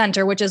open G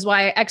center, which is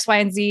why X, Y,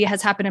 and Z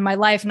has happened in my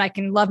life. And I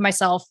can love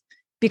myself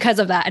because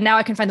of that. And now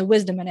I can find the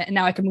wisdom in it. And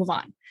now I can move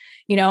on,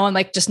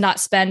 and just not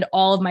spend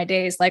all of my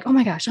days oh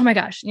my gosh,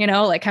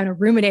 kind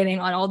of ruminating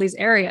on all these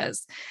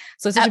areas.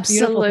 So it's such a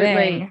beautiful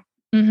thing.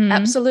 Mm-hmm.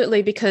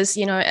 Absolutely. Because,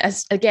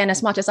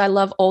 as much as I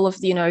love all of,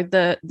 the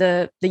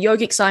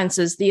yogic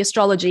sciences, the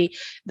astrology,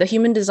 the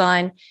human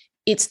design,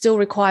 it still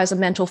requires a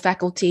mental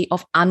faculty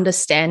of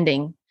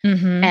understanding.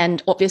 Mm-hmm.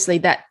 And obviously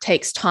that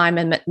takes time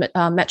and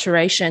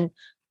maturation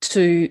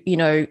to,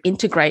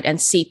 integrate and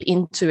seep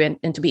into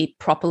and to be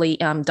properly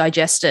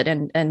digested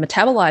and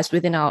metabolized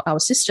within our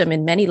system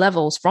in many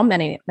levels, from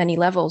many, many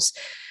levels.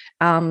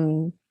 I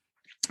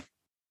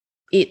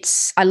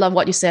love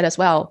what you said as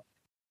well.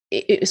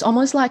 It's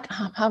almost like,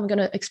 how am I going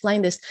to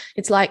explain this?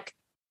 It's like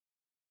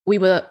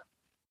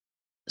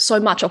so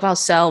much of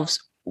ourselves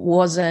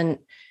wasn't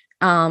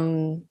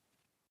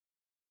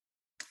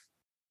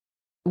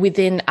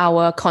within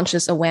our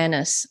conscious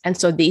awareness. And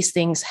so these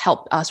things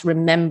help us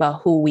remember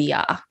who we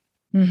are,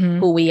 mm-hmm.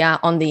 who we are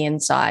on the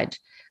inside.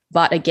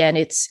 But again,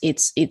 it's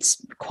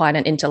quite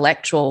an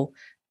intellectual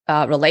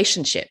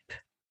relationship,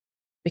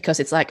 because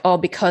it's like, oh,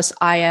 because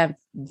I have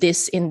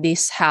this in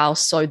this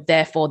house, so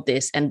therefore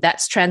this, and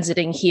that's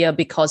transiting here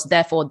because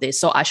therefore this,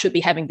 so I should be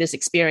having this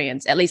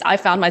experience. At least I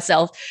found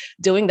myself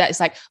doing that. It's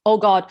like, oh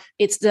God,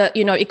 it's the,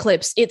 you know,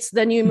 eclipse, it's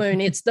the new moon,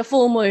 it's the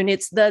full moon,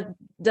 it's the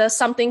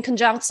something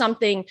conjunct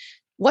something.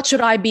 What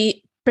should I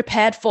be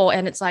prepared for?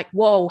 And it's like,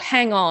 whoa,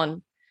 hang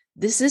on.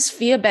 This is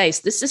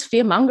fear-based. This is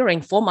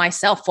fear-mongering for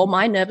myself, for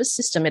my nervous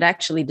system. It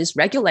actually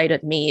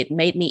dysregulated me. It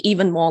made me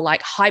even more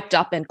like hyped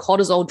up and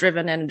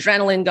cortisol-driven and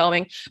adrenaline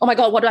going. Oh my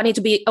God, what do I need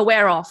to be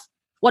aware of?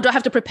 What do I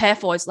have to prepare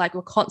for? It's like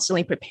we're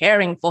constantly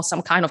preparing for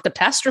some kind of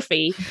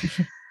catastrophe.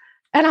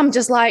 And I'm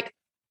just like,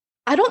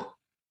 I don't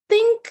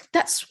think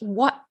that's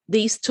what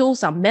these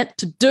tools are meant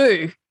to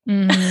do.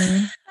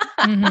 Mm-hmm.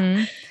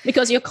 Mm-hmm.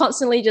 Because you're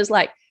constantly just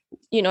like,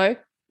 you know,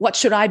 what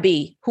should I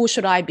be? Who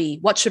should I be?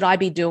 What should I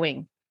be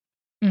doing?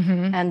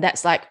 Mm-hmm. And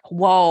that's like,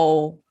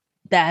 whoa,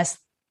 that's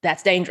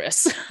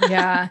dangerous.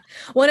 Yeah.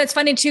 Well, and it's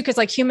funny too, because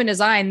like human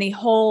design, the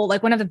whole,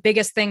 like one of the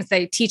biggest things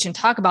they teach and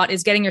talk about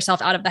is getting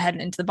yourself out of the head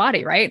and into the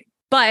body, right?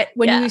 But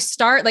when you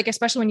start, like,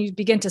 especially when you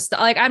begin to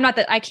like, I'm not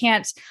that I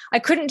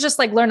couldn't just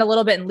like learn a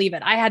little bit and leave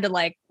it. I had to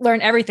like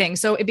learn everything.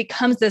 So it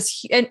becomes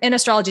this in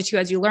astrology too,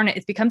 as you learn it,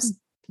 it becomes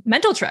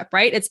mental trip,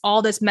 right? It's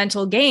all this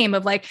mental game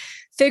of like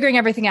figuring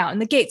everything out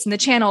and the gates and the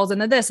channels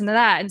and the this and the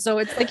that. And so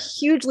it's like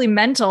hugely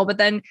mental, but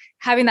then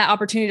having that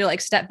opportunity to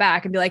like step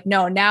back and be like,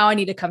 no, now I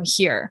need to come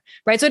here.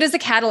 Right. So it is a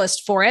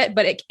catalyst for it,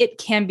 but it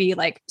can be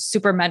like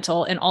super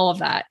mental in all of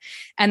that.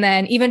 And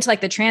then even to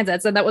like the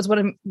transits. And that was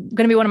going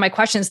to be one of my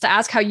questions, to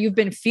ask how you've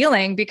been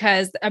feeling,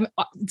 because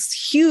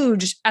it's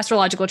huge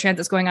astrological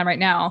transits going on right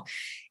now.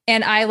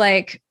 And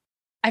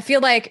I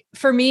feel like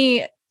for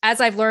me, as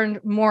I've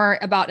learned more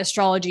about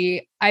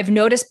astrology, I've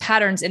noticed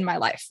patterns in my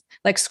life.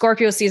 Like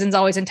Scorpio season's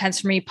always intense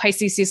for me.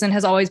 Pisces season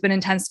has always been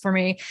intense for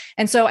me.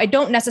 And so I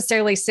don't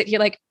necessarily sit here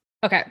like,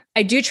 okay,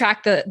 I do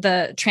track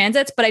the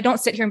transits, but I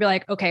don't sit here and be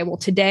like, okay, well,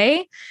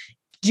 today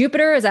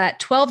Jupiter is at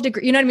 12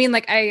 degrees. You know what I mean?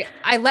 Like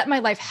I let my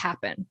life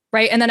happen.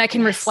 Right. And then I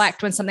can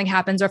reflect when something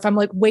happens, or if I'm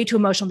like way too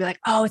emotional, be like,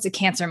 oh, it's a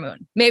Cancer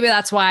moon. Maybe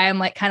that's why I'm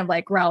like kind of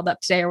like riled up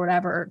today or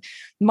whatever.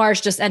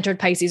 Mars just entered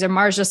Pisces, or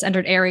Mars just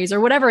entered Aries, or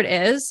whatever it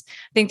is.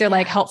 I think they're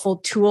like helpful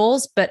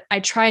tools, but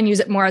I try and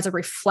use it more as a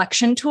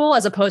reflection tool,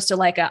 as opposed to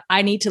like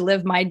I need to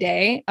live my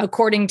day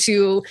according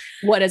to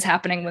what is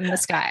happening in the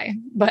sky.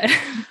 But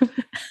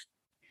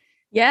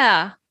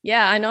yeah,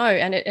 I know.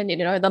 And you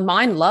know, the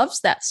mind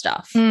loves that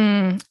stuff.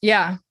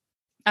 Yeah.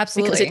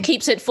 Absolutely. Because it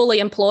keeps it fully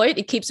employed.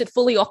 It keeps it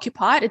fully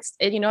occupied.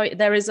 You know,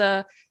 there's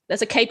a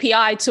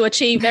KPI to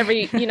achieve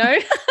every, you know,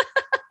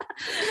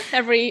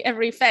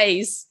 every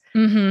phase.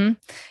 Mm-hmm.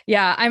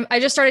 Yeah. I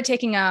just started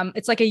taking,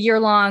 it's like a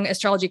year-long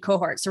astrology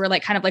cohort. So we're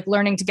like kind of like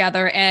learning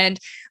together. And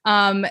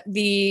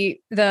the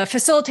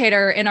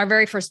facilitator in our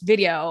very first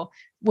video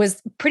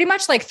was pretty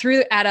much like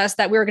threw at us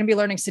that we were going to be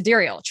learning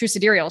true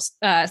sidereal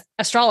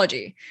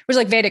astrology, which is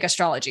like Vedic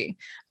astrology.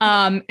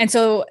 And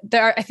so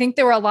I think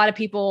there were a lot of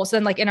people. So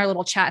then like in our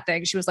little chat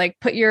thing, she was like,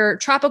 put your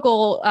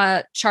tropical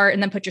chart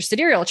and then put your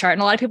sidereal chart.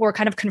 And a lot of people were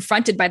kind of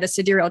confronted by the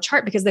sidereal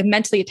chart because they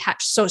mentally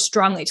attached so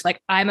strongly to like,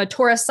 I'm a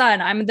Taurus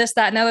sun, I'm this,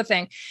 that, and the other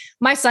thing.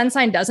 My sun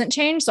sign doesn't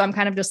change. So I'm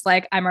kind of just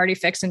like, I'm already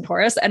fixed in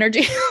Taurus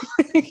energy.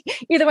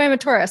 Either way, I'm a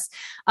Taurus.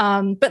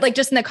 But like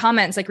just in the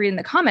comments, like reading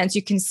the comments,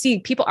 you can see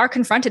people are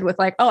confronted with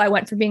like, oh, I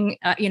went from being,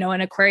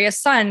 an Aquarius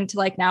sun to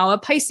like now a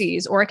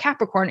Pisces or a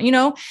Capricorn,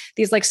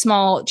 these like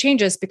small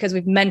changes because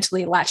we've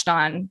mentally latched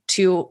on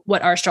to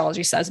what our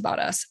astrology says about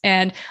us.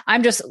 And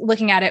I'm just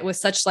looking at it with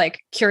such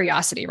like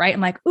curiosity, right? I'm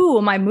like,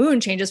 ooh, my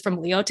moon changes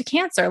from Leo to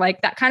Cancer.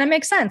 Like that kind of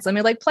makes sense. Let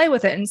me like play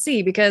with it and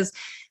see, because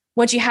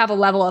once you have a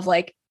level of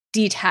like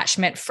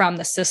detachment from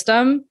the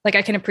system, like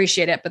I can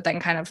appreciate it, but then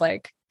kind of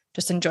like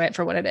just enjoy it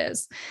for what it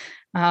is.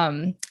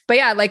 But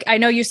yeah, like I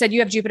know you said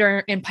you have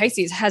Jupiter in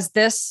Pisces.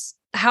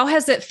 How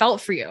has it felt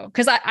for you?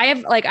 Because I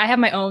have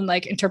my own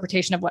like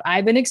interpretation of what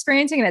I've been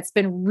experiencing, and it's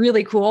been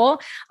really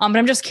cool. But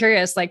I'm just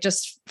curious, like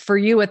just for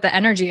you with the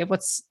energy of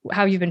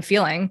how you've been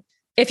feeling,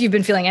 if you've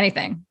been feeling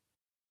anything.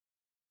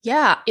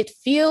 Yeah, it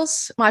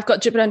feels, I've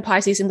got Jupiter and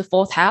Pisces in the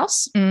 4th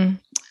house.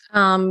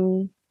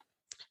 And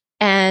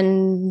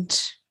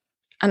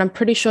I'm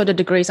pretty sure the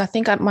degrees, I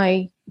think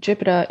my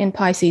Jupiter in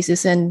Pisces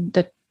is in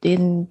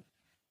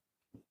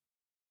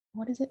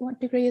what is it? What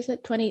degree is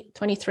it?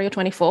 23 or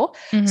 24.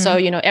 Mm-hmm. So,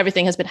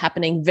 everything has been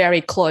happening very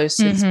close.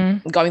 Mm-hmm.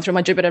 It's going through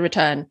my Jupiter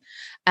return.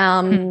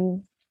 How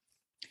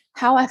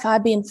have I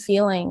been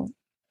feeling?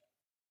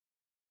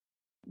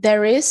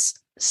 There is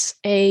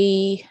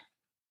because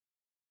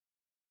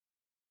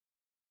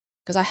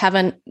I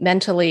haven't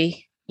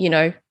mentally,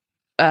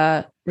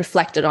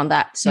 reflected on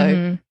that.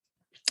 So,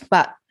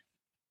 but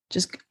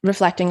just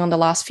reflecting on the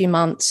last few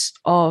months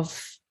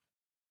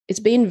it's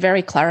been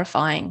very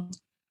clarifying,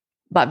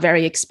 but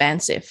very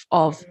expansive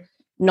of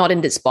not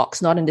in this box.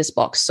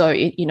 So,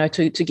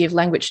 to give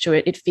language to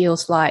it, it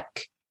feels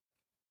like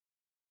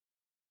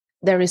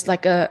there is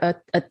like a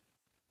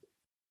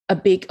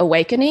big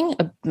awakening,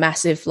 a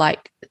massive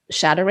like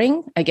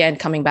shattering. Again,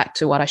 coming back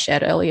to what I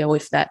shared earlier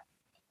with that,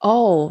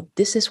 oh,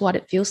 this is what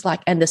it feels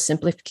like, and the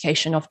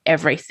simplification of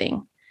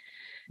everything.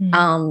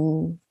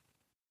 and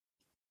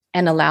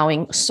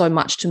allowing so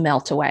much to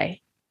melt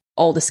away,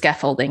 all the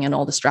scaffolding and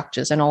all the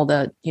structures and all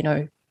the,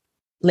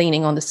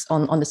 leaning on this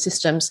on the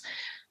systems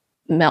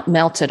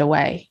melted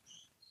away.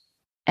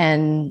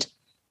 And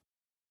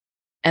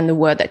the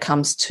word that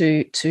comes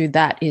to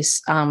that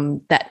is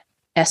that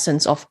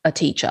essence of a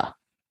teacher,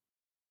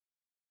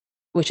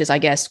 which is, I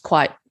guess,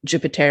 quite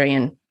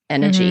Jupiterian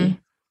energy.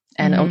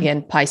 And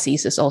again,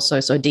 Pisces is also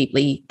so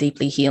deeply,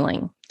 deeply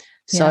healing.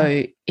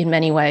 So in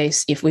many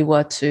ways, if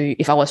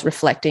I was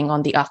reflecting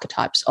on the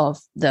archetypes of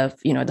the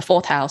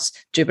fourth house,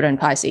 Jupiter and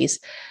Pisces,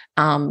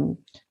 the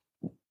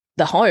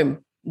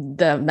home,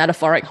 the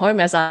metaphoric home,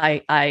 as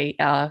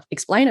I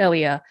explained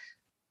earlier,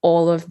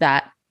 all of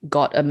that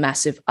got a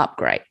massive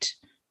upgrade.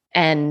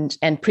 And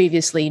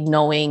previously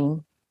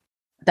knowing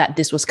that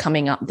this was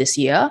coming up this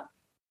year,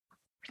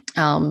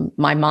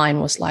 my mind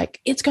was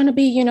like, it's going to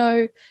be,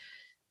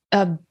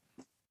 a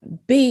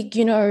big,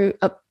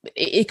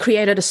 it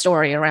created a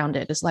story around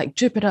it. It's like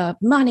Jupiter,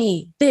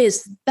 money,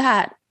 this,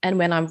 that. And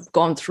when I've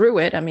gone through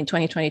it,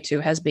 2022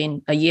 has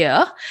been a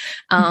year.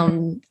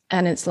 And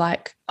it's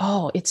like,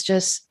 it's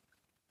just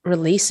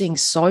releasing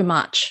so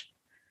much.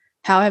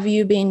 How have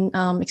you been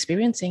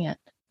experiencing it?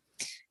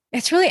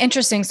 It's really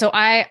interesting. So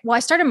I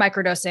started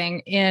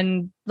microdosing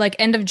in like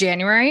end of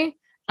January.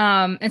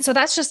 And so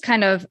that's just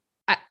kind of,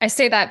 I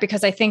say that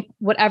because I think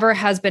whatever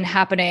has been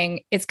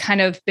happening, it's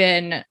kind of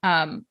been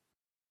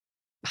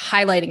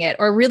highlighting it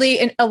or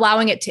really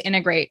allowing it to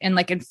integrate and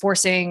like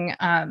enforcing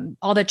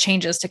all the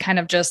changes to kind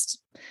of just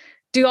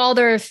do all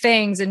their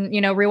things and,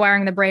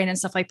 rewiring the brain and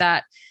stuff like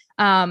that.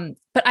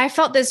 But I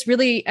felt this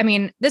really,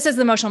 this is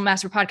the Emotional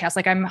Master Podcast.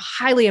 Like I'm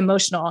highly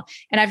emotional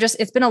and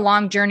it's been a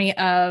long journey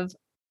of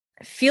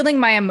feeling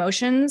my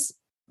emotions,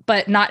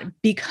 but not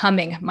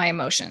becoming my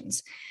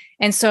emotions.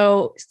 And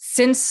so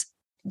since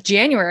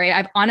January,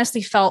 I've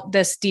honestly felt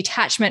this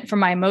detachment from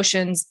my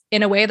emotions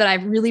in a way that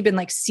I've really been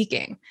like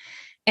seeking.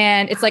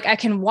 And it's like, I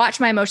can watch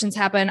my emotions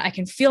happen. I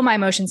can feel my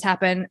emotions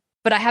happen,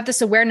 but I have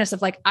this awareness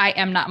of like, I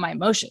am not my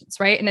emotions.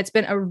 Right. And it's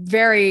been a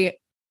very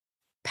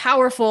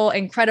powerful,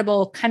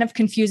 incredible, kind of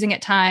confusing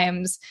at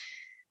times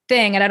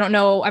thing. And I don't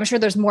know, I'm sure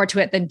there's more to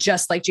it than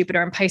just like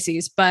Jupiter and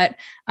Pisces, but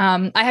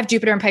I have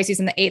Jupiter and Pisces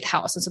in the 8th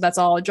house. And so that's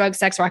all drug,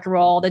 sex, rock and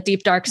roll, the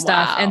deep, dark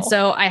stuff. Wow. And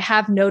so I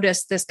have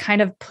noticed this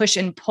kind of push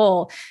and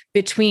pull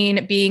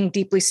between being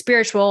deeply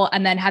spiritual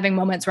and then having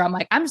moments where I'm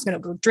like, I'm just going to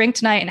go drink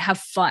tonight and have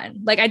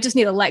fun. Like, I just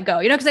need to let go,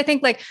 because I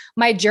think like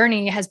my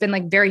journey has been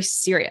like very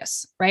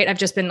serious, right? I've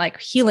just been like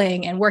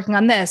healing and working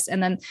on this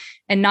and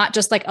not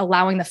just like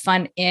allowing the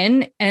fun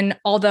in. And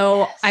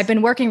although I've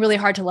been working really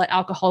hard to let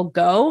alcohol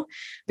go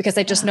because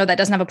I just know that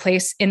doesn't have a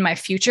place in my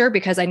future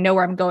because I know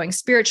where I'm going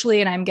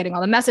spiritually and I'm getting all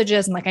the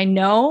messages and like, I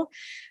know,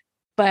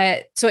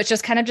 but so it's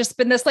just kind of just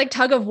been this like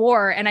tug of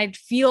war. And I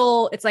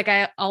feel it's like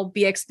I'll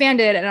be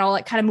expanded and I'll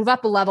like kind of move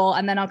up a level.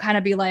 And then I'll kind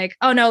of be like,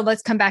 oh no,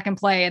 let's come back and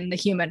play in the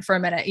human for a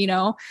minute,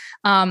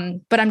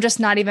 but I'm just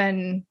not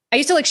even, I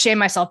used to like shame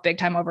myself big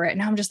time over it.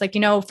 Now I'm just like,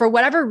 for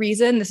whatever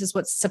reason, this is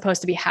what's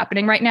supposed to be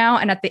happening right now.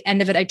 And at the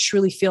end of it, I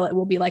truly feel it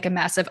will be like a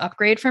massive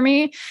upgrade for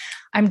me.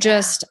 I'm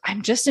just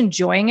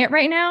enjoying it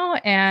right now.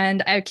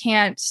 And I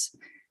can't,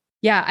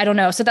 I don't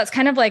know. So that's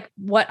kind of like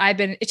what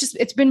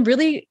it's been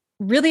really,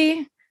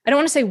 really, I don't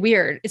want to say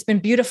weird. It's been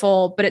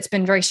beautiful, but it's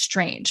been very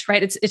strange,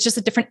 right? It's just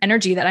a different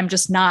energy that I'm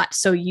just not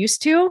so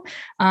used to.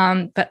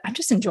 But I'm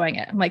just enjoying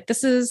it. I'm like,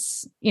 this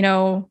is,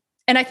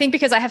 and I think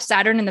because I have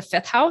Saturn in the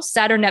 5th house,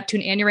 Saturn,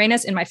 Neptune, and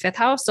Uranus in my 5th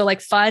house. So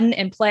like fun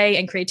and play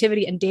and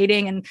creativity and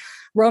dating and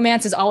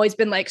romance has always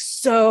been like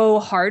so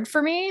hard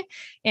for me.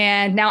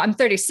 And now I'm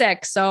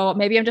 36. So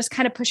maybe I'm just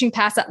kind of pushing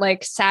past that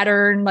like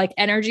Saturn, like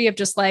energy of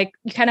just like,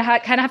 you kind of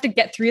have to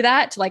get through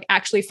that to like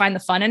actually find the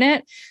fun in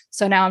it.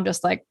 So now I'm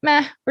just like,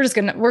 we're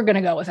going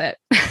to go with it.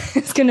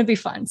 It's going to be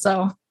fun.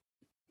 So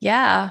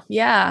yeah,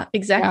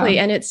 exactly.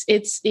 Yeah. And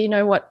it's,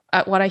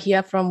 what I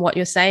hear from what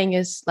you're saying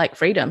is like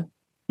freedom.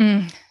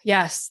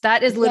 Yes,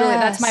 that is literally,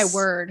 that's my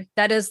word.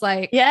 That is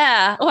like,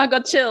 yeah. Oh, I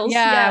got chills.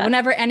 Yeah.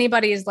 Whenever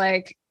anybody's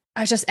like,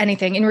 just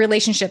anything in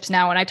relationships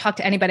now, when I talk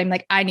to anybody, I'm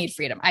like, I need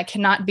freedom. I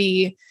cannot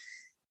be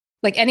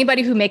like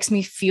anybody who makes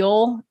me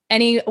feel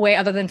any way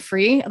other than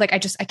free. Like, I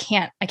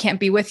can't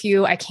be with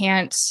you. I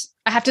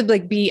have to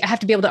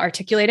be able to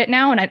articulate it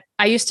now. And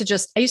I used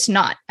to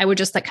not, I would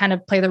just like kind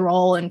of play the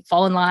role and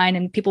fall in line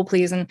and people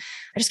please. And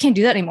I just can't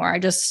do that anymore.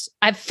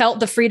 I've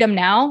felt the freedom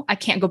now. I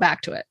can't go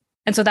back to it.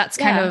 And so that's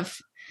kind of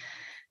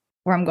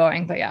where I'm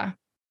going, but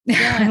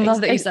I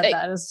love that you said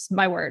that is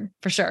my word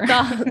for sure.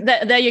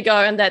 There you go.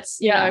 And that's,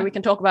 we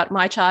can talk about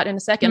my chart in a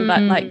second,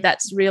 but like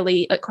that's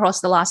really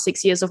across the last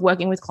 6 years of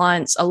working with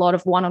clients, a lot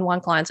of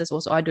one-on-one clients as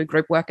also I do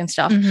group work and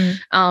stuff.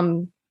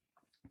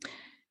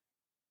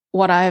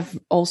 What I've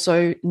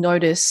also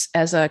noticed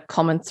as a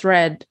common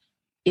thread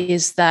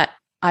is that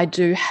I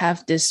do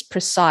have this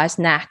precise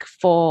knack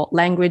for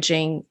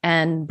languaging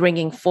and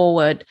bringing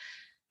forward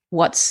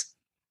what's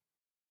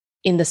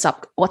in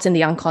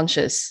the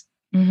unconscious.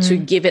 To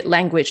give it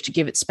language, to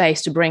give it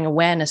space, to bring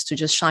awareness, to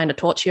just shine a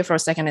torch here for a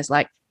second is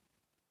like,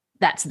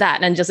 that's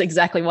that. And just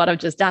exactly what I've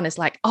just done is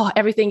like, oh,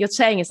 everything you're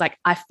saying is like,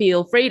 I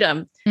feel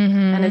freedom.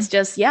 And it's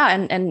just, yeah.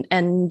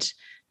 And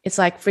it's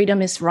like,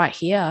 freedom is right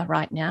here,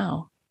 right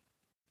now.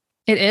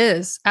 It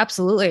is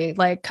absolutely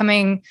like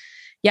coming.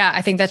 Yeah.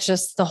 I think that's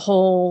just the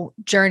whole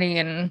journey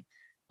and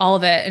all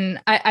of it. And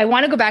I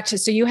want to go back to,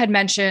 so you had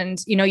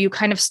mentioned, you know, you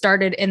kind of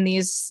started in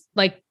these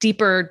like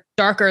deeper,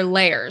 darker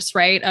layers,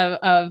 right?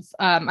 Well,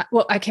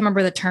 I can't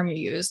remember the term you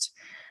used.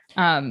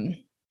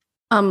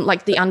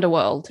 Like the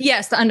underworld.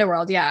 Yes, the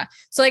underworld. Yeah.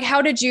 So like,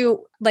 how did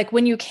you, like,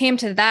 when you came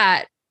to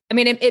that, I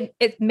mean,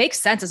 it makes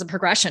sense as a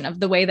progression of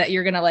the way that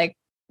you're going to like,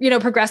 you know,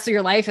 progress through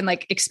your life and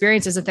like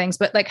experiences and things,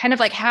 but like, kind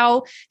of like,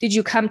 how did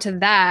you come to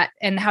that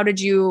and how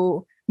did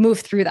you move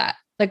through that?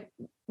 Like,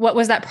 what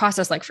was that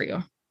process like for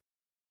you?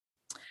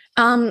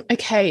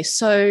 Okay.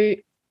 So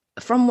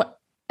from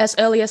as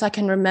early as I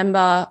can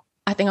remember,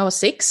 I think I was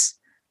 6.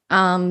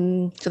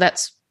 So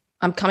that's,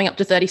 I'm coming up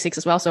to 36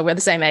 as well. So we're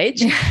the same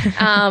age.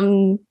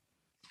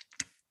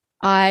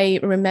 I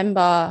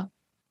remember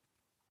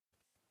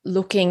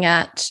looking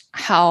at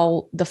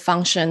how the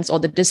functions or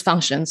the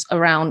dysfunctions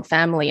around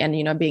family and,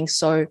 you know, being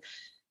so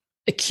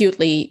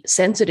acutely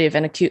sensitive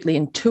and acutely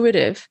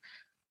intuitive,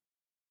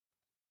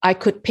 I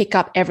could pick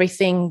up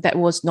everything that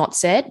was not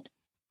said,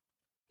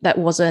 that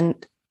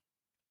wasn't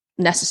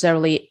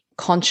necessarily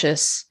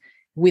conscious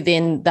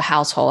within the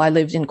household. I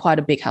lived in quite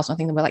a big house. I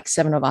think there were like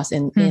 7 of us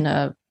in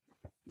a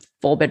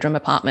 4-bedroom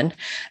apartment.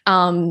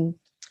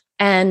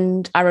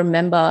 And I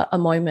remember a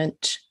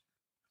moment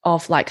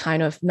of like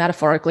kind of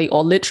metaphorically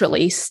or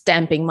literally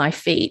stomping my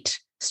feet,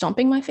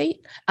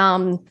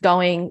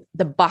 going,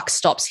 the buck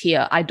stops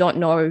here. I don't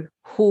know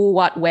who,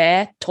 what,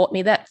 where taught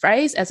me that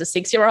phrase as a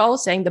 6-year-old,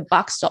 saying the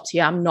buck stops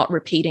here. I'm not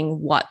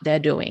repeating what they're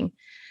doing.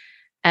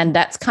 And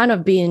that's kind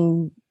of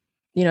been,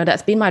 you know,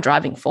 that's been my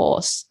driving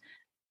force.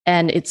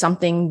 And it's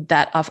something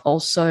that I've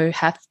also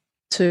had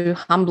to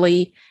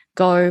humbly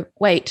go,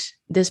 wait,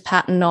 this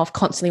pattern of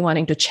constantly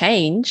wanting to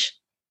change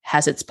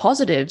has its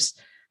positives,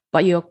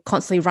 but you're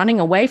constantly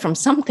running away from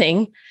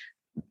something.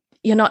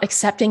 You're not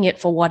accepting it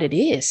for what it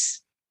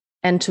is.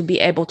 And to be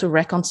able to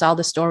reconcile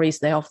the stories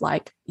there of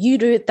like, you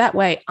do it that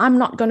way, I'm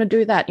not going to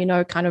do that, you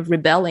know, kind of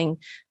rebelling.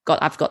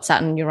 I've got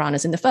Saturn and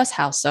Uranus in the first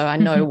house, so I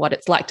know what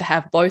it's like to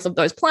have both of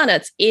those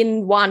planets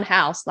in one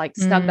house, like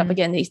stuck up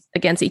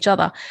against each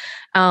other.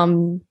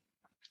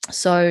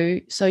 So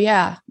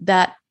yeah,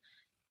 that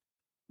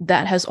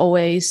has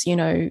always, you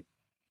know,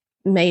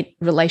 made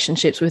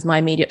relationships with my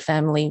immediate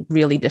family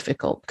really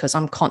difficult because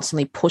I'm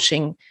constantly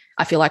pushing.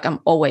 I feel like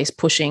I'm always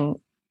pushing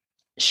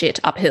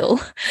shit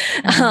uphill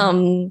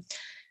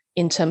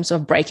in terms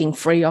of breaking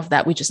free of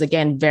that, which is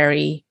again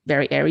very,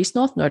 very Aries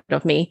North Node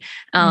of me.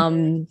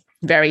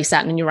 Very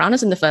Saturn and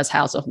Uranus in the first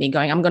house of me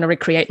going, I'm going to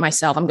recreate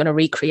myself. I'm going to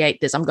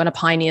recreate this. I'm going to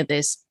pioneer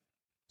this.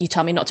 You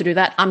tell me not to do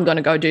that, I'm going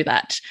to go do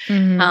that.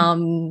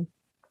 And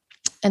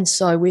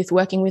so with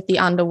working with the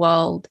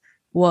underworld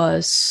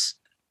was,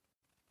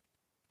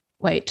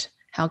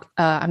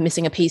 I'm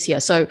missing a piece here.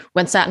 So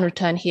when Saturn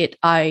return hit,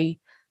 I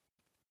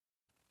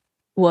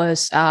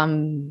was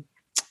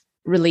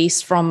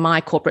released from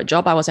my corporate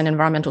job. I was an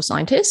environmental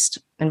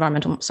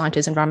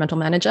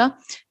manager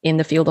in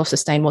the field of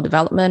sustainable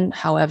development.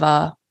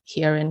 However,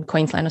 here in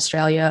Queensland,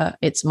 Australia,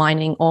 it's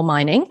mining.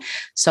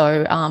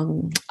 So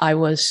I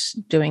was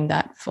doing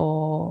that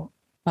for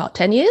about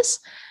 10 years.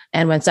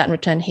 And when Saturn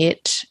return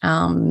hit,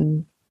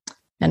 and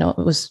I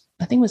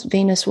think it was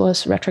Venus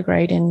was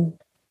retrograde in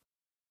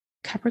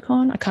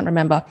Capricorn. I can't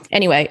remember.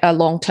 Anyway, a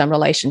long-term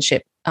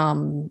relationship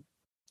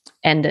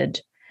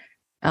ended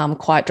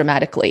quite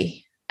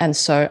dramatically. And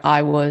so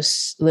I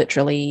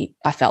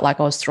felt like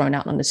I was thrown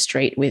out on the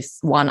street with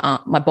one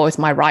arm, both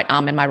my right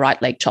arm and my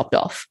right leg chopped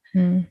off.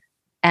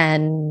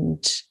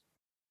 And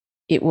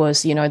it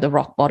was, you know, the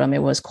rock bottom.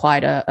 It was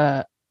quite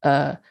a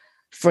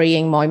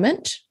freeing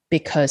moment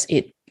because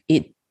it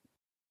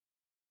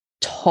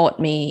taught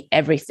me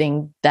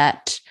everything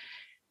that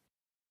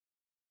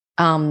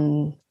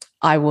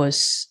I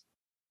was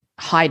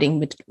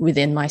hiding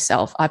within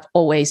myself. I've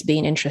always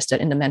been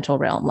interested in the mental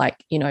realm.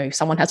 Like, you know, if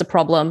someone has a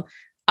problem,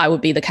 I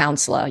would be the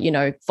counselor, you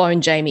know,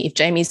 phone Jamie. If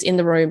Jamie's in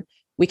the room,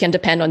 we can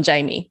depend on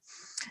Jamie.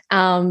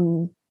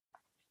 And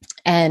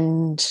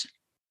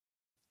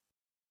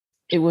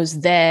it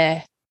was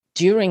there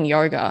during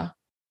yoga,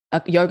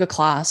 a yoga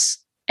class.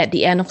 At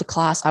the end of the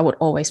class, I would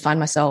always find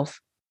myself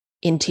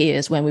in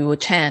tears when we would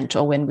chant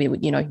or when we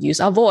would, you know, use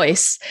our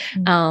voice.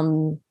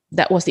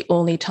 That was the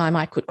only time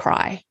I could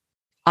cry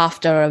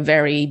after a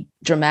very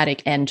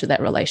dramatic end to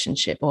that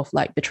relationship of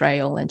like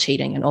betrayal and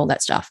cheating and all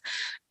that stuff.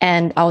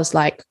 And I was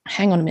like,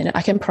 hang on a minute,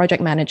 I can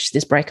project manage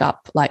this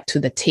breakup like to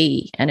the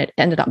T. And it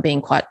ended up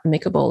being quite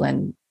amicable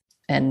and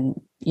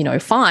you know,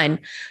 fine.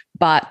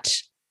 But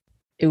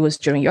it was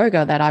during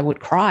yoga that I would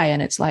cry.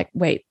 And it's like,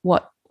 wait,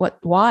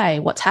 why?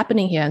 What's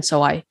happening here? And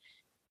so I,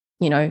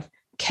 you know,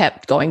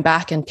 kept going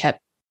back and kept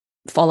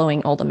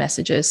following all the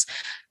messages.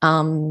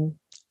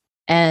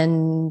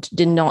 And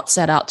did not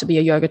set out to be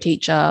a yoga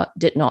teacher,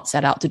 did not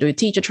set out to do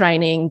teacher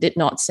training, did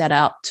not set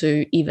out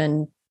to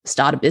even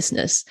start a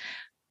business.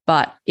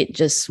 but it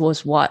just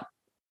was what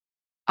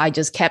I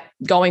just kept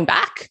going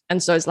back.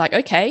 And so it's like,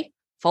 okay,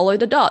 follow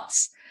the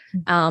dots.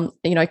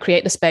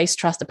 Create the space,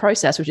 trust the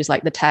process, which is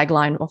like the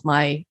tagline of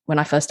when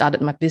I first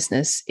started my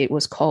business, it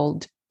was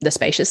called The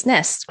Spacious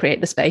Nest, create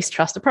the space,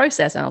 trust the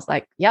process. And I was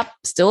like, yep,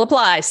 still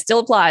applies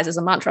as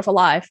a mantra for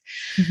life.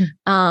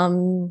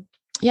 And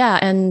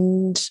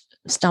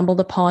stumbled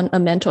upon a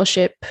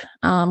mentorship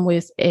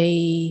with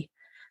a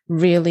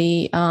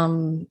really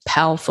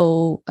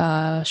powerful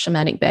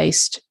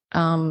shamanic-based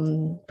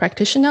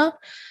practitioner.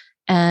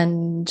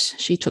 And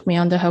she took me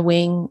under her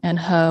wing, and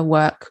her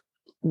work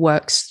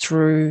works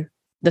through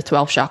the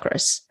 12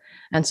 chakras.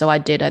 And so I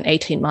did an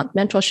 18-month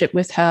mentorship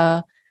with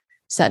her,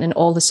 sat in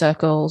all the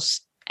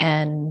circles,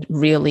 and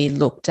really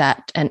looked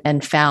at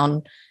and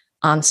found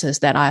answers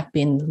that I've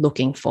been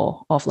looking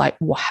for, of like,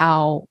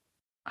 how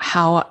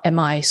am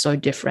I so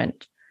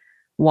different?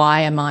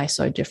 Why am I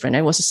so different?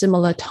 It was a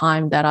similar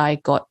time that I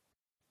got,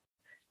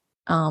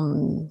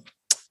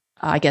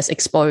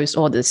 exposed,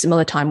 or the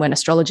similar time when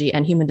astrology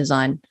and human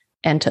design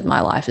entered my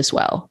life as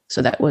well.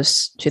 So that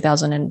was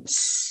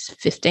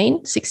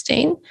 2015,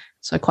 16.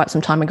 So quite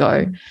some time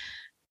ago.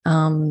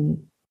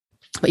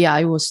 But yeah,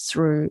 it was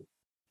through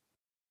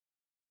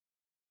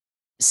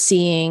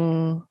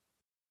seeing,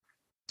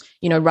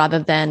 rather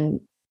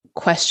than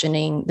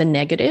questioning the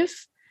negative,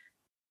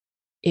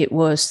 it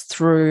was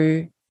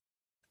through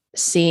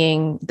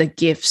seeing the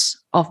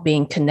gifts of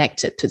being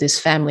connected to this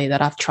family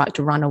that I've tried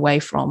to run away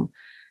from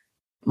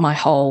my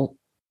whole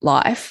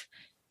life,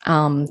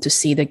 to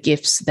see the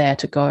gifts there,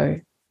 to go,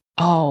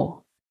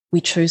 oh, we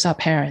choose our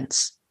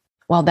parents.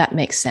 Well, that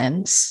makes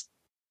sense.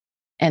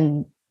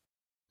 And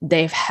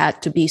they've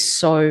had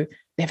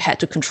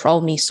to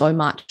control me so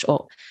much,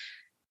 or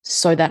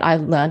so that I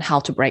learn how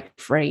to break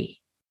free.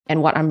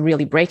 And what I'm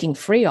really breaking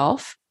free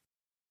of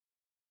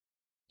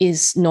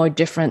is no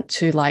different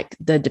to like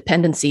the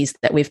dependencies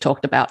that we've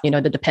talked about,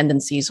 the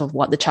dependencies of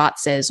what the chart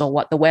says, or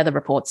what the weather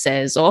report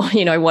says, or,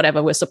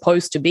 whatever we're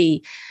supposed to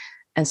be.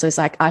 And so it's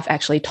like, I've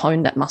actually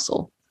toned that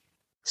muscle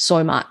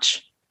so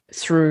much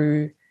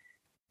through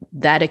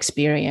that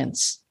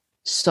experience,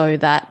 so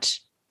that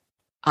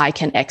I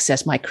can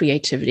access my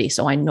creativity.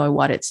 So I know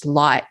what it's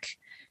like,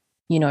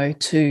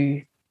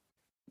 so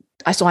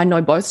I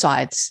know both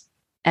sides.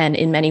 And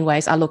in many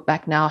ways, I look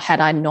back now, had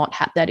I not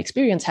had that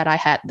experience, had I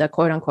had the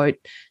quote unquote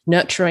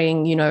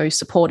nurturing,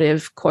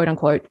 supportive, quote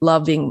unquote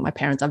loving, my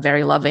parents are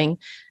very loving,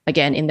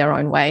 again, in their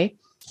own way,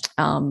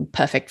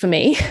 perfect for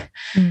me.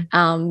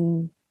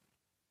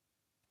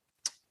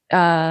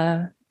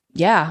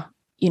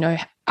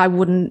 I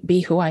wouldn't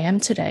be who I am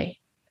today.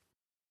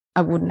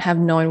 I wouldn't have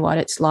known what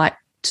it's like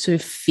to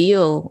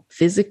feel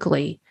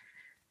physically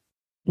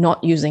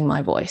not using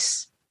my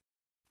voice.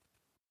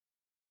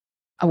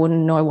 I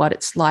wouldn't know what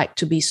it's like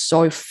to be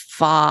so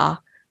far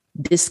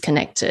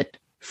disconnected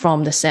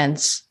from the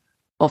sense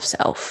of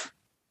self.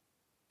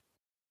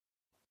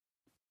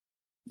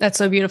 That's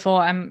so beautiful.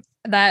 I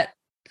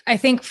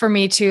think for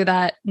me too,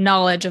 that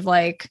knowledge of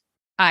like,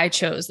 I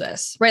chose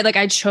this, right? Like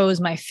I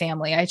chose my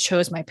family. I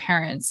chose my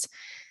parents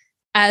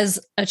as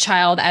a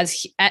child,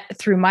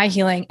 through my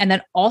healing. And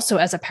then also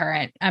as a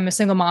parent, I'm a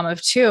single mom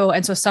of two.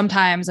 And so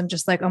sometimes I'm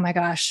just like, oh my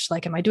gosh,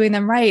 like, am I doing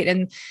them right?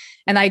 And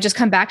I just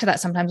come back to that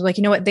sometimes, like,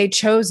 you know what? They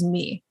chose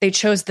me. They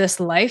chose this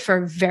life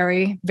for a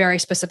very, very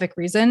specific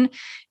reason.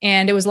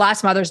 And it was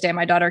last Mother's Day.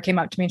 My daughter came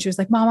up to me and she was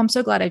like, Mom, I'm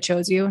so glad I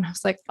chose you. And I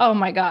was like, oh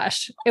my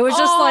gosh. It was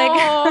just like,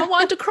 I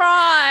want to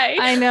cry.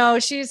 I know.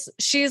 She's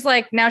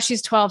like, now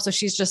she's 12. So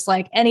she's just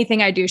like,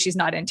 anything I do, she's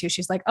not into.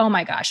 She's like, oh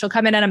my gosh. She'll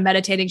come in and I'm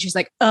meditating. She's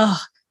like, ugh.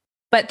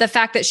 But the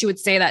fact that she would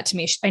say that to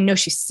me, I know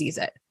she sees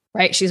it,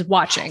 right? She's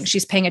watching,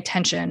 she's paying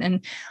attention.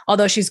 And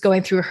although she's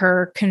going through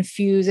her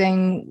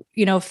confusing,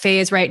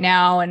 phase right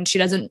now, and she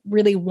doesn't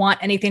really want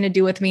anything to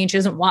do with me, and she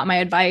doesn't want my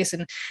advice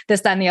and this,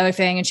 that, and the other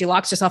thing. And she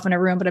locks herself in a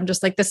room, but I'm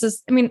just like,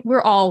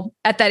 we're all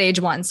at that age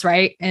once.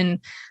 Right.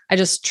 And I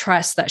just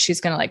trust that she's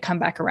going to like come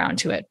back around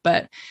to it.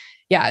 But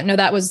yeah, no,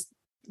 that was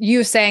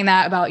you saying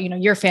that about,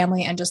 your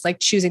family, and just like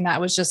choosing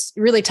that was just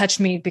really touched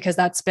me, because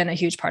that's been a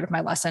huge part of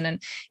my lesson.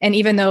 And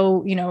even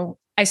though,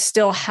 I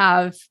still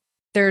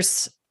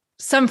there's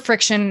some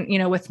friction,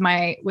 with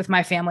my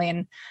family.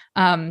 And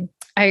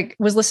I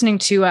was listening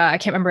to, I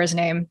can't remember his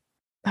name.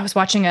 I was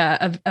watching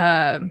a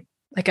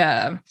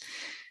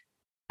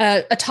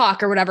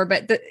talk or whatever,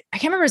 but I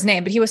can't remember his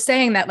name, but he was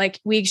saying that like,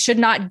 we should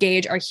not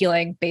gauge our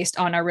healing based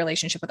on our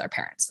relationship with our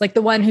parents. Like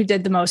the one who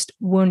did the most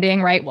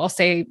wounding, right, will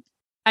say,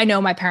 I know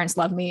my parents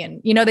love me,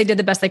 and, they did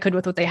the best they could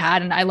with what they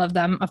had. And I love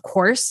them, of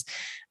course.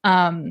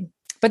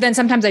 But then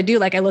sometimes I do,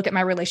 like, I look at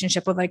my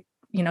relationship with like,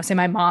 say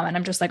my mom, and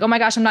I'm just like, oh my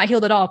gosh, I'm not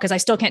healed at all, because I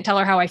still can't tell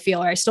her how I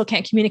feel, or I still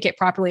can't communicate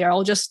properly, or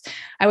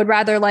I would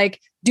rather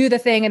like do the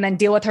thing and then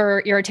deal with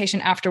her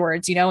irritation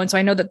afterwards, And so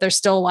I know that there's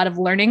still a lot of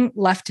learning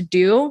left to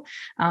do.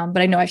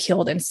 But I know I've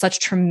healed in such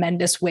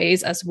tremendous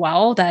ways as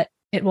well, that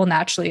it will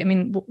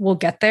naturally, we'll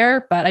get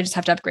there, but I just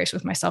have to have grace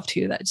with myself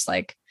too. That it's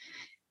like,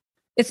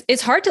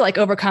 it's hard to like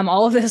overcome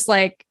all of this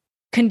like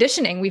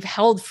conditioning we've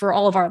held for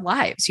all of our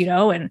lives,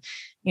 and,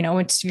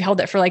 you've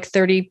held it for like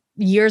 30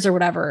 years or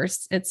whatever.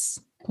 It's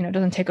it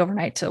doesn't take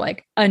overnight to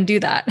like undo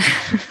that.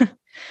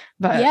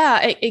 But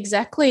yeah,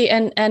 exactly.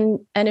 And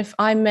if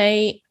I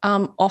may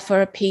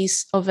offer a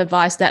piece of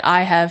advice that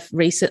I have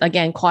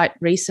quite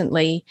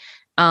recently,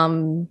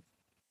 I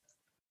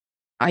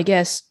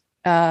guess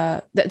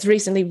that's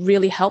recently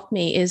really helped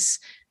me is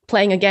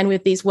playing again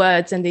with these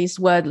words and these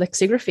word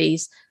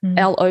lexicographies.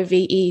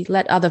 LOVE,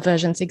 let other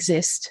versions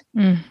exist.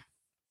 I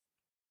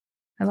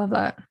love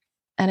that.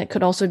 And it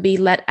could also be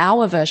let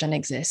our version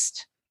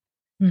exist.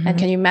 And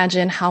can you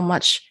imagine how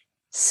much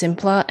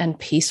simpler and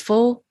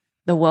peaceful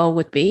the world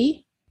would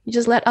be? You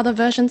just let other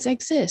versions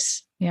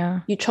exist.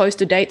 Yeah. You chose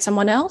to date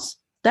someone else.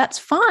 That's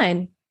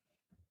fine.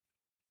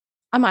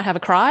 I might have a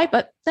cry,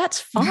 but that's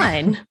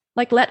fine.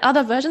 Like, let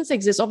other versions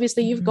exist.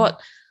 Obviously, you've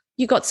got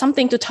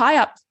something to tie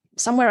up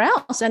somewhere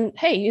else. And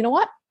hey, you know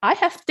what? I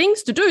have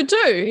things to do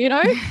too,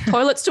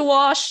 toilets to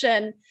wash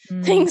and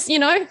things,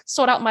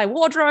 sort out my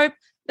wardrobe.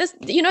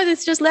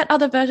 There's just let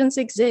other versions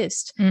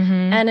exist.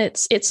 And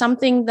it's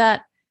something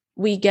that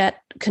we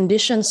get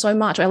conditioned so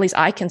much, or at least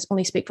I can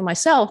only speak for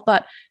myself,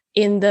 but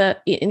in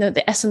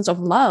the essence of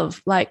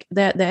love, like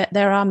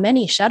there are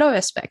many shadow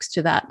aspects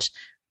to that,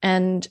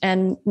 and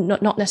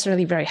not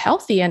necessarily very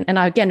healthy. And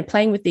again,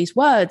 playing with these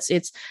words,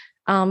 it's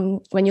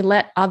when you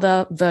let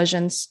other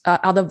versions,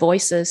 other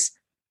voices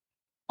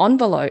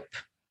envelope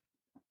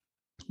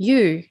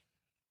you've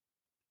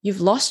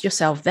lost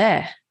yourself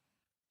there.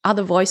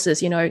 Other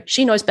voices,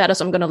 she knows better,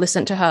 so I'm going to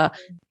listen to her,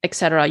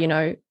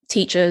 etc.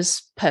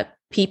 Teachers,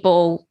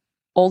 people,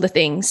 all the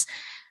things,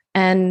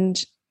 and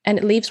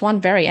it leaves one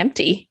very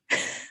empty.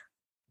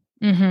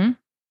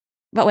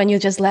 But when you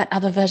just let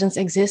other versions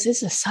exist,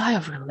 it's a sigh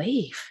of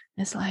relief.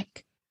 It's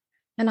like,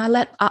 and I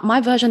let my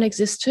version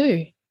exist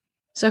too.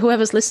 So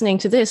whoever's listening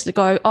to this to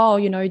go,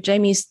 oh,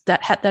 Jamie's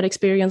that had that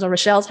experience, or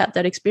Rochelle's had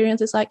that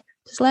experience. It's like,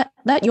 just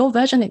let your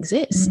version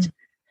exist.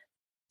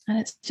 And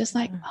it's just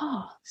like,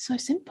 oh, so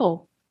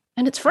simple.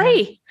 And it's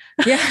free.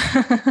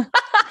 Yeah.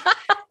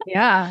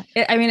 Yeah.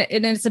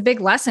 It's a big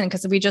lesson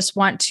because we just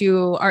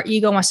our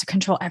ego wants to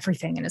control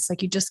everything. And it's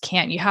like, you just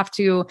can't. You have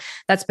to,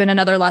 that's been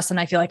another lesson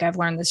I feel like I've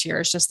learned this year.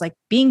 It's just like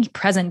being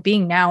present,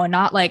 being now, and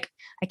not like,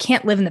 I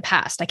can't live in the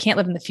past. I can't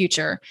live in the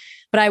future.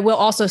 But I will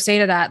also say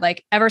to that,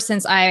 like, ever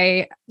since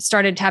I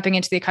started tapping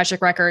into the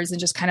Akashic records and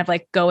just kind of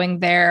like going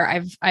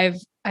there,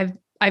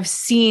 I've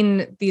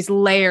seen these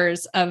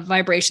layers of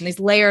vibration, these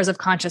layers of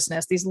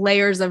consciousness, these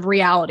layers of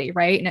reality.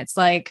 Right. And it's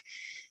like,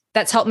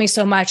 that's helped me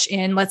so much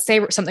in, let's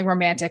say, something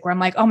romantic where I'm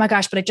like, oh my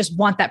gosh, but I just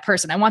want that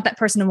person. I want that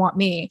person to want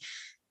me.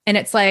 And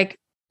it's like,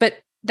 but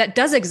that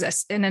does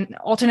exist in an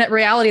alternate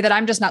reality that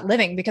I'm just not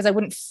living, because I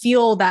wouldn't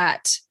feel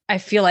that. I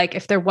feel like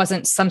if there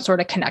wasn't some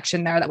sort of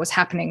connection there that was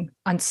happening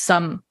on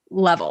some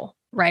level.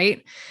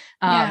 Right.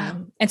 Yeah.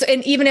 And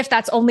even if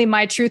that's only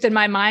my truth in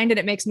my mind and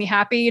it makes me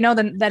happy,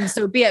 then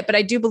so be it. But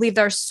I do believe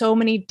there are so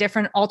many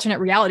different alternate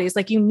realities.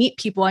 Like, you meet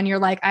people and you're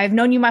like, I've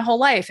known you my whole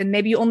life, and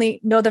maybe you only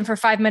know them for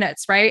 5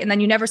 minutes. Right. And then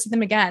you never see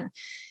them again.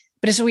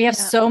 But it's, we have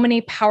so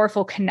many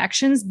powerful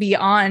connections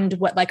beyond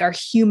what like our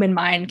human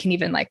mind can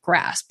even like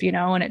grasp,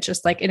 and it's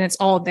just like, and it's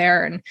all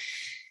there. And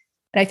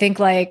I think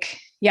like,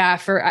 yeah,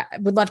 I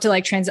would love to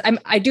like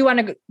I do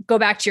want to go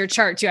back to your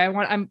chart too.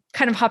 I'm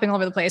kind of hopping all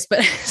over the place,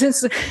 but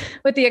since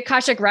with the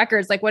Akashic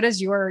records, like, what has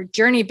your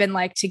journey been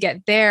like to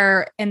get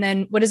there? And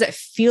then what does it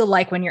feel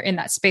like when you're in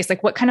that space?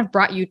 Like, what kind of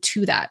brought you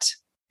to that?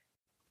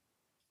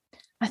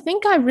 I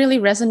think I really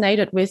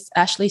resonated with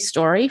Ashley's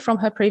story from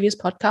her previous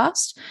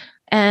podcast,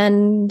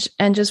 and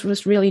just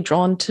was really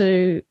drawn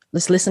to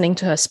this, listening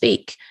to her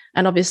speak.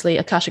 And obviously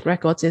Akashic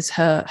records is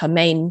her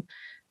main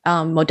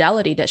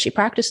modality that she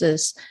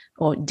practices,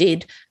 or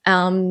did,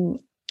 or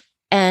no,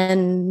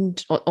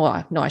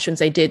 I shouldn't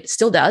say did,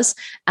 still does,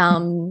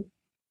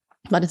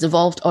 but it's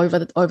evolved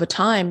over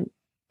time.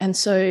 And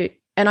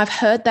I've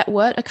heard that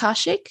word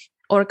Akashic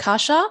or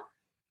Akasha,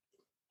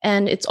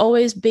 and it's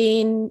always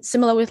been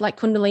similar with like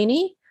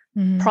Kundalini.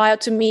 Prior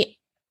to me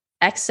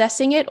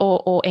accessing it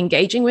or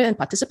engaging with it and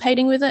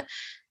participating with it,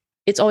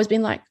 it's always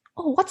been like,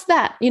 oh, what's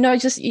that? It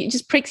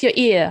just pricks your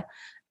ear.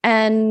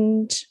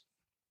 And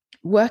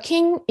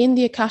working in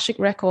the Akashic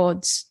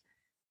records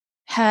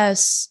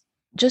has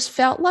just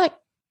felt like,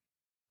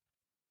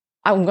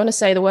 I'm going to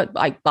say the word,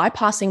 like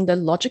bypassing the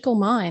logical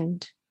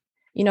mind,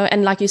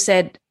 and like you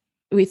said,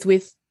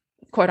 with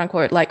quote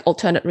unquote, like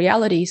alternate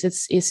realities,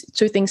 it's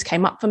two things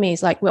came up for me.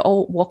 It's like, we're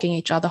all walking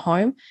each other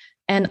home,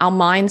 and our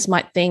minds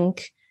might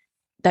think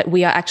that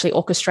we are actually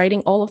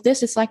orchestrating all of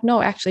this. It's like,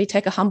 no, actually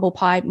take a humble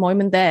pie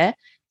moment there.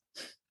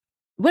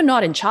 We're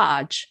not in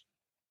charge.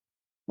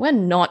 We're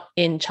not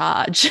in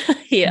charge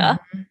here.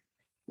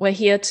 We're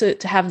here to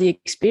have the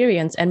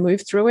experience and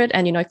move through it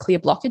and, clear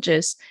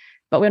blockages,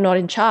 but we're not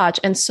in charge.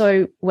 And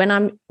so when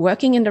I'm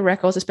working in the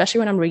records, especially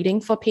when I'm reading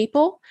for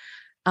people,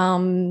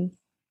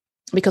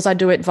 because I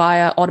do it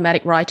via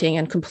automatic writing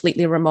and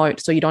completely remote,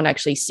 so you don't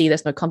actually see,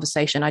 there's no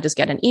conversation. I just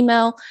get an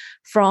email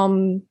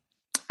from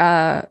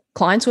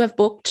clients who have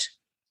booked,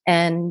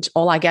 and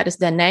all I get is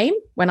their name.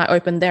 When I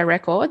open their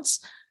records,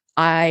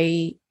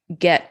 I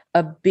get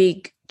a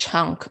big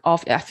chunk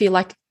of, I feel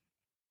like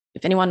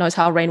if anyone knows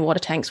how rainwater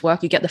tanks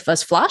work, you get the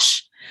first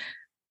flush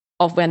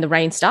of when the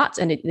rain starts,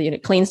 and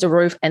it cleans the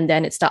roof, and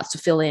then it starts to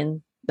fill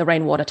in the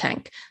rainwater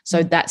tank.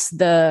 So that's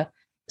the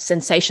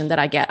sensation that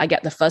I get. I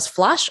get the first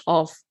flush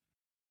of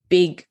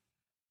big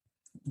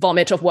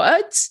vomit of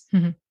words.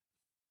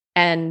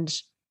 And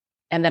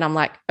then I'm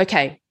like,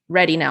 okay,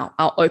 ready now.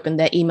 I'll open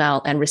their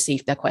email and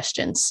receive their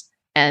questions.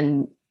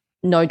 And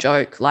no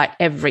joke, like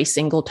every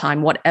single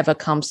time, whatever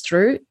comes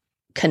through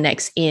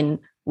connects in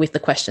with the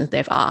questions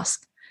they've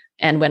asked.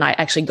 And when I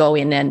actually go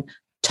in and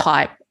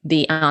type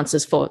the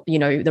answers for,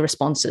 the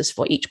responses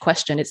for each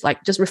question, it's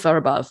like, just refer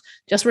above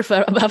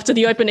to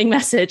the opening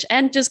message,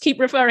 and just keep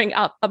referring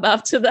up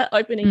above to the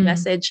opening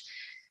message.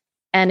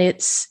 And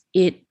it's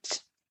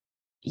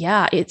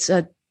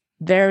a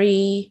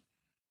very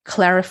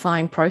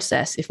clarifying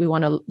process if we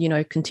want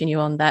to, continue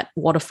on that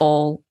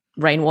waterfall,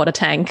 rainwater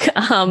tank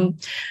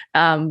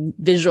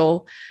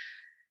visual.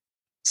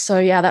 So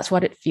yeah, that's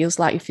what it feels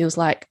like. It feels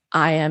like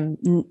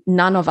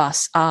none of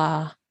us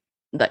are,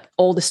 like,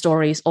 all the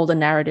stories, all the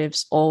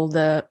narratives,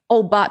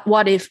 but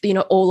what if,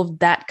 all of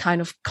that kind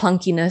of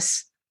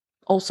clunkiness,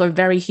 also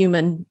very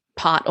human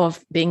part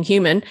of being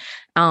human,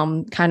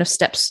 kind of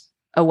steps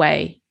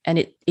away.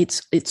 And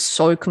it's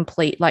so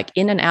complete. Like,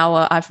 in an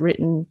hour, I've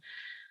written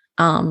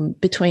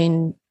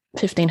between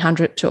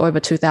 1,500 to over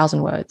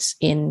 2,000 words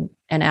in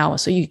an hour.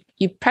 So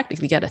you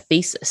practically get a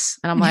thesis.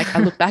 And I'm like, I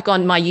look back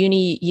on my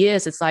uni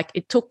years, it's like,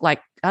 it took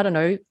like, I don't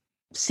know,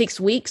 6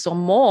 weeks or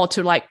more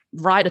to like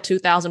write a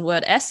 2,000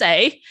 word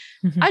essay.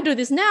 I do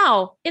this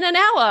now in an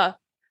hour.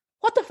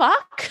 What the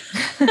fuck?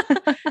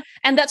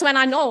 And that's when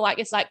I know, like,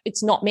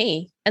 it's not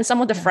me. And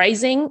some of the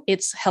phrasing,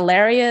 it's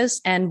hilarious.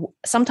 And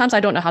sometimes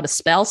I don't know how to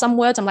spell some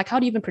words. I'm like, how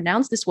do you even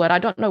pronounce this word? I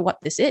don't know what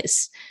this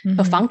is.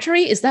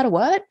 Perfunctory, is that a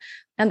word?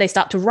 And they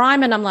start to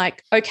rhyme. And I'm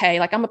like, okay,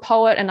 like, I'm a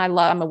poet and I'm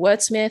a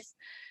wordsmith,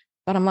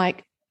 but I'm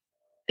like,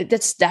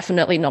 that's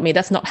definitely not me.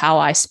 That's not how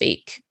I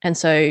speak. And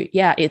so,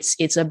 yeah,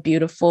 it's a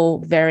beautiful,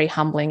 very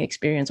humbling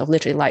experience of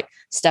literally like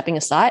stepping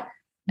aside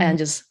and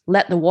just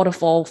let the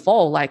waterfall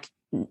fall. Like,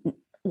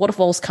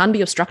 waterfalls can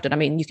be obstructed. I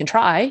mean, you can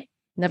try,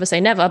 never say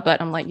never,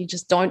 but I'm like, you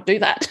just don't do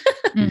that.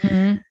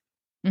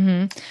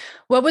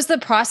 What was the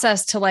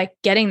process to like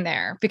getting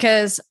there?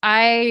 Because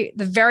the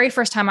very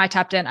first time I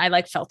tapped in, I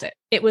like felt it.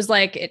 It was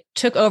like, it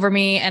took over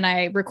me, and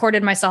I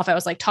recorded myself. I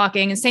was like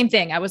talking, and same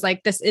thing. I was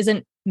like, this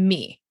isn't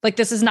me. Like,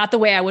 this is not the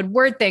way I would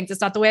word things. It's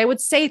not the way I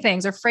would say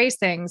things or phrase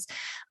things.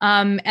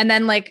 And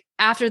then like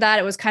after that,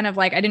 it was kind of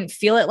like, I didn't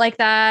feel it like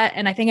that.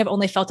 And I think I've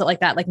only felt it like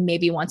that, like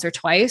maybe once or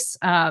twice.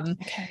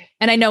 Okay.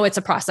 And I know it's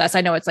a process.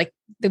 I know it's like,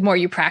 the more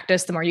you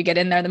practice, the more you get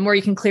in there, the more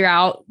you can clear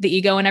out the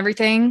ego and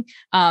everything.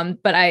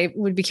 But I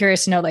would be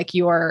curious to know, like,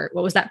 what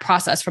was that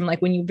process from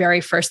like when you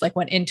very first like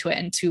went into it,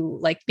 and to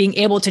like being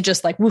able to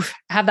just like, woof,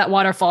 have that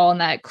waterfall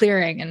and that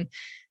clearing. And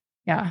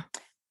yeah.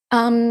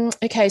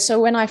 Okay.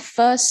 So when I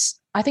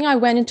think I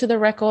went into the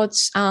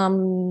records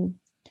in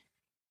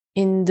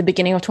the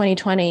beginning of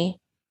 2020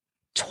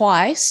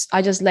 twice.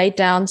 I just laid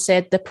down,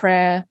 said the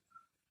prayer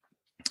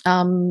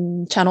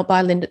channeled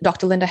by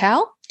Dr. Linda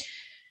Howe.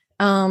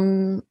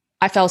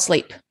 I fell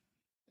asleep.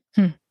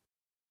 And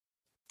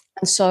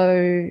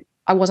so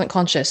I wasn't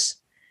conscious.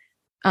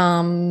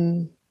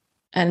 And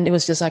it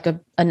was just like a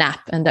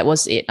nap, and that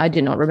was it. I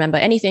did not remember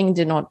anything,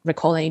 did not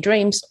recall any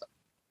dreams.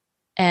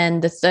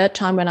 And the third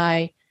time, when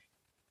I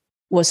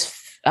was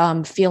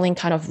feeling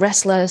kind of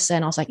restless,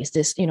 and I was like, is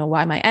this,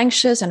 why am I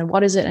anxious, and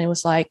what is it? And it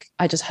was like,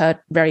 I just heard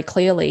very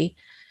clearly.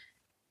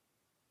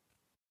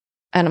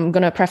 And I'm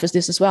going to preface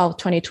this as well.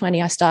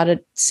 2020, I started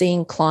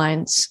seeing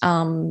clients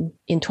in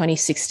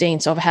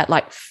 2016. So I've had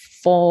like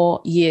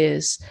 4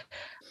 years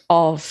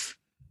of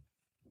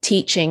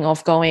teaching,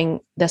 of going,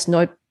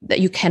 that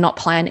you cannot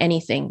plan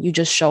anything. You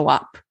just show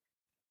up,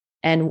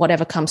 and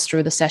whatever comes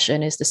through the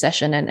session is the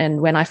session. And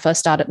when I first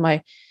started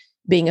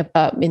being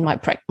in my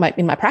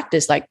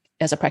practice, like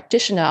as a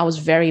practitioner, I was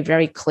very,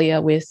 very clear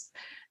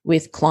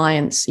with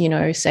clients,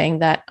 saying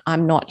that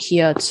I'm not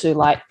here to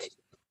like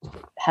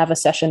have a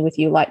session with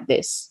you like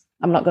this.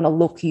 I'm not going to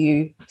look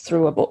you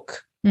through a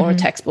book or a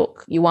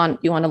textbook. You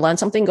want to learn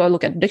something, go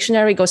look at a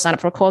dictionary, go sign up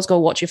for a course, go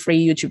watch your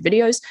free YouTube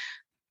videos.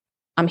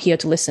 I'm here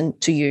to listen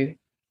to you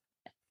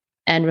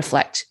and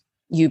reflect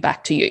you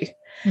back to you.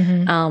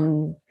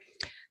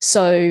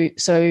 So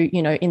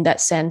in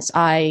that sense,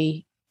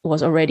 I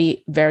was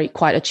already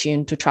quite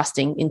attuned to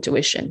trusting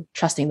intuition,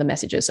 trusting the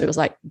messages. So it was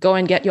like, go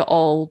and get your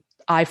old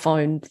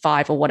iPhone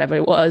 5 or whatever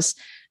it was.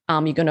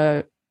 You're going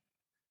to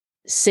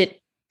sit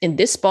in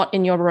this spot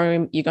in your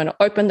room. You're going to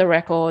open the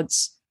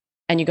records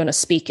and you're going to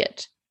speak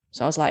it.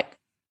 So I was like,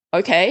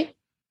 okay.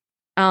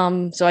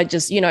 So I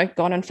just,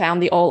 gone and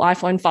found the old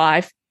iPhone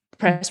 5,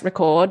 press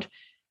record,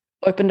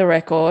 opened the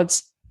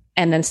records,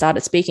 and then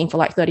started speaking for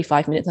like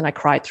 35 minutes, and I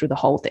cried through the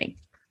whole thing.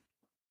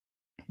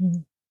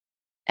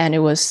 And it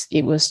was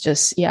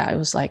just, it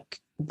was like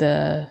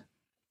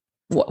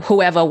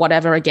whoever,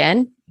 whatever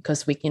again,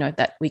 because we,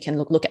 that we can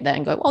look at that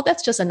and go, well,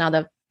 that's just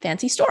another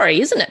fancy story,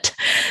 isn't it?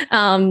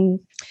 And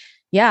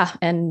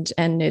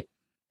it,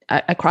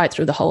 I cried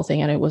through the whole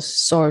thing, and it was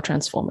so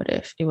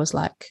transformative. It was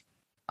like,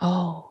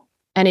 oh,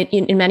 and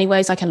in many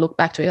ways I can look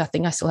back to it. I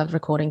think I still have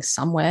recordings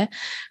somewhere,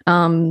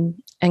 and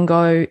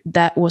go,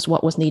 that was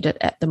what was needed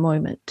at the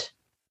moment.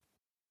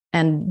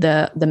 And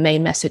the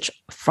main message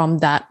from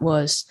that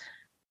was,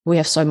 we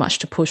have so much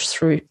to push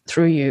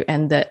through you.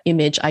 And the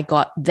image I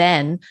got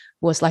then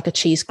was like a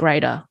cheese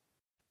grater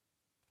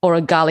or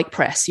a garlic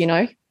press, you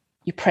know,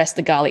 you press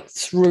the garlic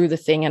through the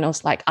thing. And it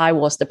was like, I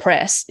was the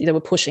press. They were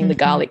pushing the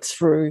garlic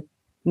through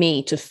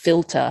me to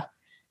filter.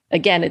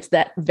 Again, it's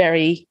that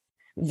very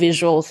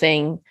visual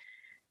thing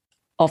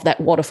of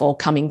that waterfall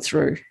coming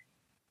through.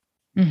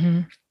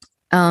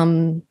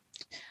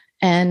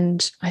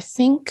 And I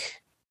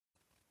think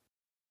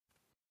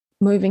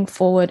moving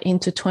forward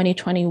into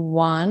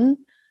 2021,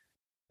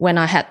 when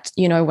I had,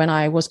 you know, when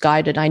I was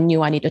guided, I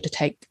knew I needed to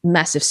take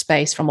massive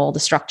space from all the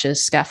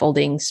structures,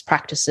 scaffoldings,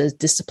 practices,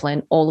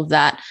 discipline, all of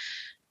that.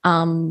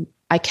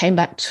 I came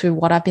back to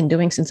what I've been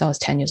doing since I was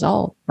 10 years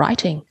old,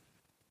 writing.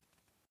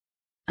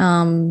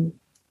 And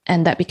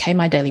that became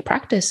my daily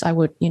practice. I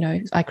would, you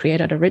know, I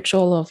created a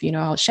ritual of, you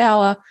know, I'll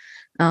shower,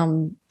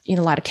 you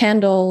know, light a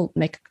candle,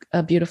 make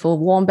a beautiful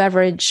warm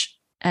beverage,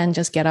 and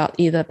just get out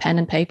either pen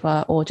and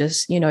paper or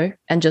just, you know,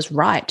 and just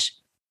write.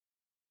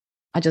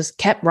 I just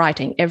kept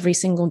writing every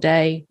single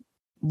day,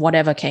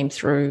 whatever came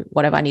through,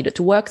 whatever I needed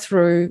to work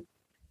through,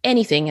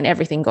 anything and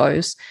everything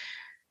goes.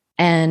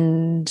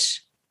 And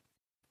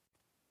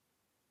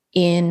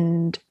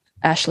in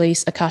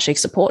Ashley's Akashic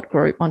Support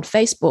Group on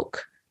Facebook,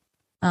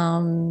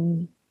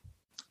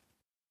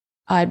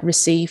 I'd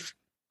received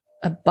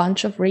a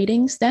bunch of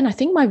readings then. I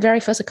think my very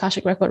first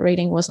Akashic Record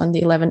reading was on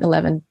the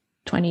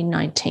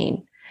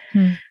 11/11/2019.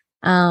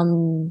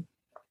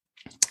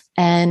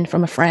 And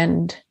from a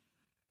friend.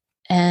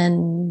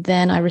 And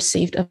then I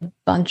received a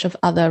bunch of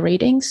other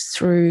readings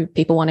through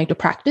people wanting to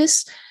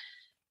practice.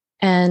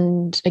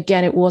 And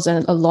again, it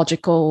wasn't a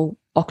logical,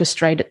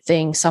 orchestrated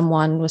thing.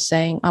 Someone was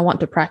saying, I want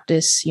to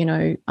practice, you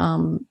know,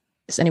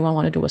 does anyone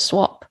want to do a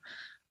swap?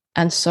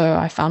 And so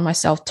I found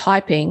myself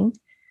typing,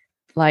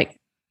 like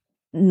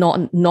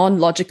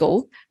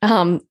non-logical,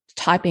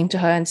 typing to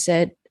her and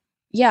said,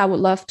 yeah, I would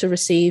love to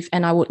receive,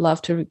 and I would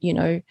love to, you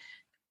know,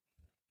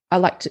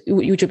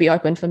 would you be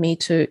open for me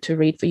to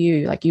read for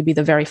you? Like, you'd be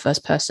the very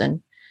first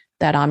person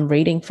that I'm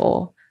reading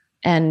for.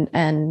 And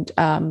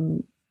I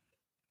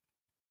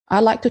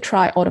like to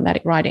try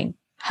automatic writing.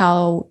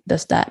 How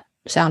does that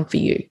sound for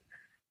you?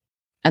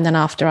 And then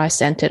after I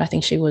sent it, I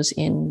think she was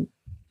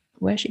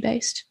where's she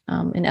based?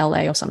 In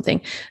LA or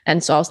something.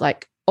 And so I was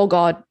like, oh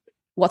God,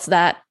 what's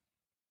that?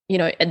 You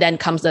know, and then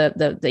comes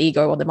the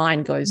ego or the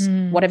mind goes,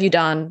 what have you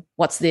done?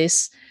 What's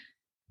this?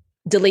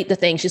 Delete the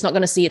thing. She's not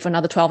going to see it for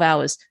another 12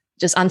 hours.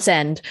 Just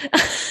unsend.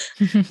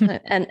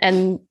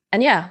 and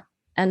yeah.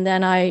 And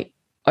then I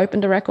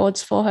opened the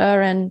records for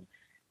her and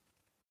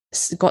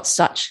got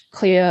such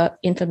clear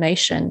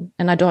information.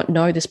 And I don't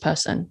know this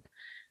person,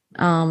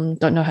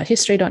 don't know her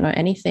history, don't know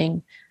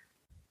anything.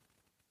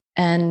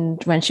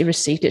 And when she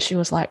received it, she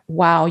was like,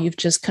 wow, you've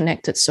just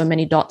connected so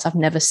many dots I've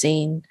never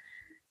seen.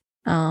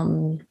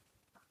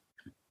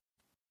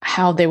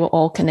 How they were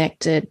all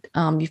connected.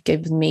 You've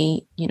given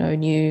me, you know,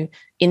 new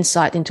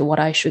insight into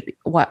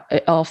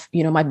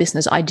my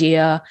business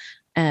idea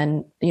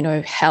and, you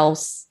know,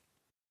 health,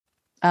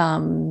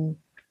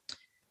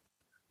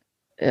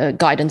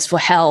 guidance for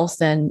health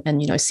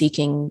and, you know,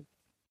 seeking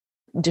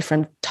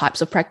different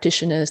types of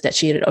practitioners that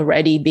she had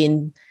already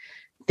been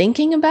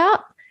thinking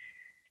about.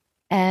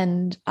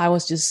 And I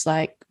was just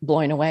like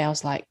blown away. I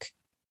was like,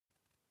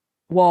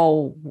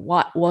 whoa,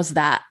 what was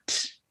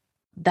that?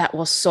 That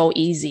was so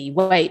easy.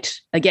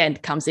 Wait, again,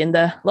 comes in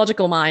the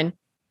logical mind.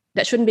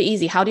 That shouldn't be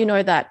easy. How do you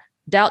know that?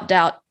 Doubt,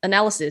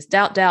 analysis,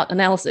 doubt,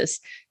 analysis.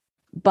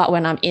 But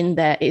when I'm in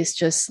there, it's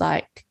just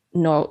like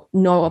no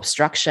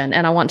obstruction.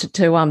 And I wanted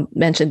to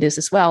mention this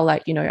as well.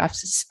 Like, you know,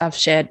 I've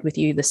shared with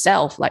you the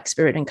self, like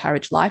spirit and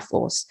courage, life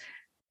force.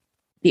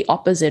 The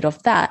opposite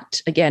of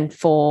that, again,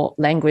 for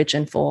language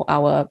and for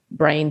our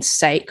brain's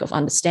sake of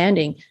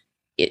understanding,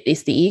 it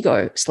is the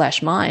ego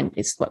 / mind.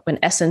 It's when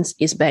essence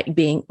is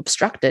being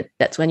obstructed.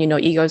 That's when, you know,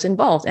 ego's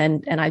involved.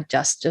 And I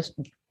just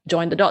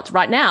joined the dots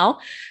right now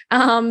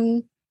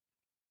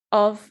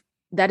of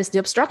that is the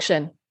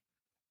obstruction.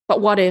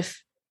 But what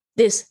if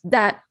this,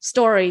 that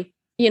story,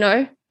 you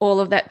know,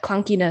 all of that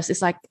clunkiness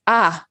is like,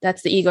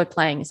 that's the ego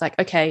playing. It's like,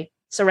 okay,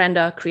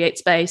 surrender, create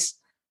space,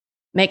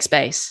 make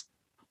space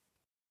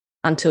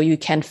until you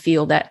can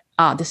feel that,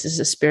 this is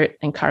a spirit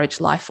and courage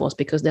life force,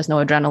 because there's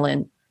no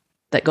adrenaline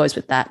that goes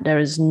with that.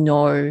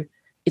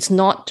 It's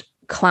not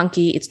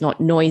clunky, it's not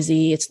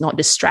noisy, it's not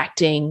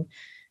distracting,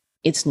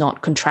 it's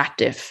not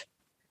contractive.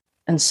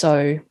 And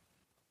so,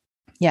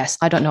 yes,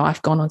 I don't know,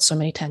 I've gone on so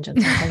many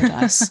tangents. I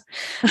apologize.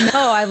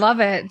 No, I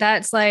love it.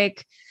 That's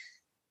like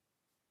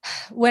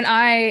when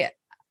I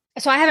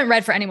So I haven't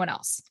read for anyone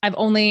else. I've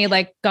only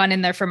like gone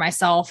in there for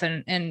myself.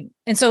 And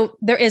so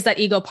there is that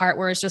ego part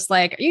where it's just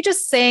like, are you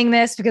just saying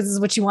this because this is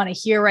what you want to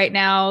hear right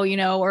now? You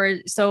know, or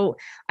so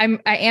I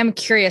am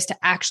curious to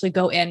actually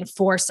go in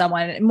for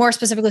someone, more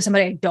specifically,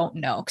 somebody I don't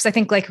know. Cause I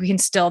think like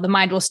the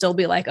mind will still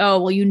be like,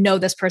 oh, well, you know,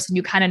 this person,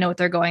 you kind of know what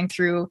they're going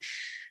through,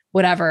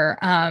 whatever.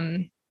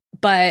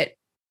 But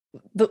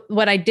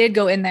what I did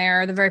go in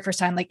there the very first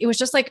time, like, it was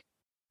just like,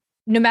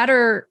 no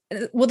matter,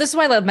 well, this is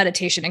why I love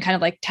meditation and kind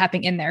of like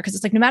tapping in there. Cause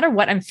it's like, no matter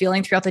what I'm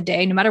feeling throughout the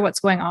day, no matter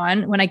what's going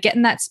on, when I get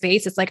in that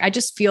space, it's like, I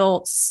just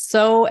feel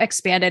so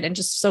expanded and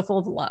just so full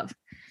of love.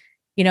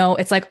 You know,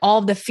 it's like all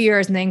of the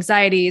fears and the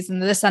anxieties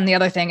and this and the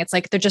other thing. It's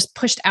like, they're just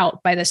pushed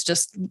out by this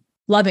just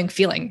loving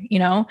feeling, you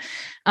know?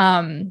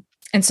 And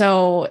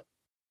so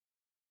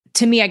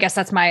to me, I guess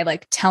that's my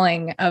like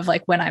telling of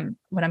like when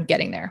I'm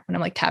getting there, when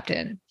I'm like tapped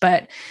in.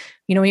 But,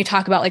 you know, when you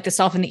talk about like the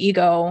self and the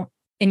ego,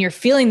 and you're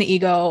feeling the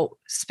ego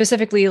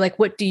specifically, like,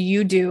 what do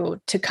you do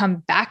to come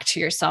back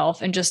to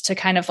yourself and just to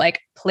kind of like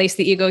place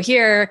the ego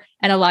here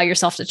and allow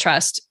yourself to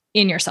trust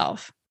in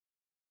yourself?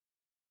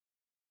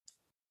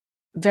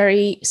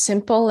 Very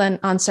simple and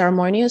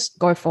unceremonious.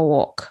 Go for a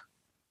walk.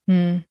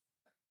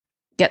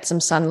 Get some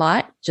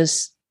sunlight.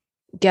 Just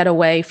get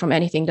away from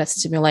anything that's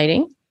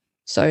stimulating.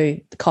 So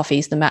the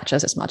coffees, the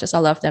matchas, as much as I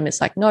love them, it's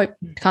like, no,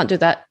 can't do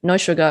that. No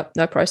sugar,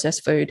 no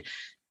processed food.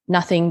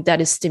 Nothing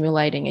that is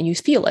stimulating, and you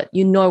feel it,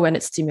 you know, when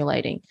it's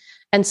stimulating.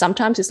 And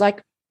sometimes it's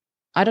like,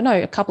 I don't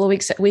know, a couple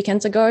of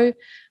weekends ago,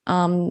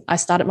 I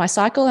started my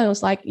cycle and it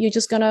was like, you're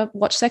just going to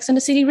watch Sex and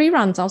the City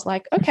reruns. I was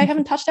like, okay, I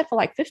haven't touched that for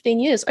like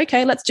 15 years.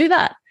 Okay, let's do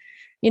that.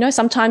 You know,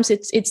 sometimes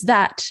it's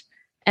that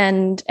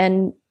and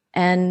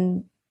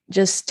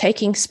just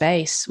taking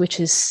space, which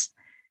is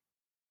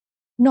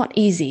not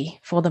easy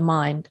for the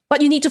mind, but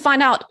you need to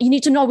find out, you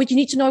need to know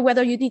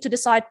whether you need to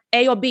decide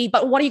A or B,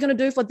 but what are you going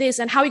to do for this?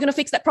 And how are you going to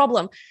fix that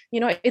problem?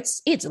 You know,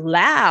 it's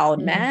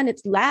loud, man.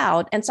 It's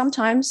loud. And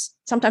sometimes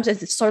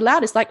it's so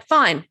loud. It's like,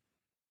 fine,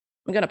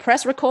 I'm going to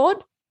press record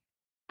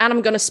and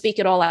I'm going to speak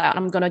it all out.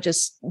 I'm going to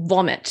just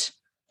vomit,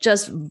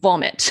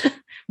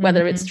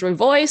 whether it's through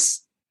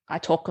voice. I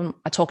talk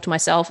to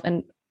myself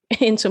and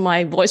into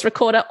my voice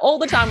recorder all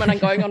the time when I'm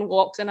going on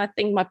walks. And I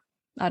think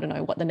I don't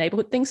know what the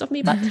neighborhood thinks of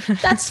me, but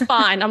that's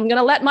fine. I'm going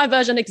to let my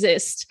version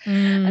exist.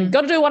 I've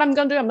got to do what I'm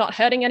going to do. I'm not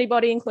hurting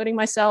anybody, including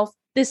myself.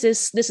 This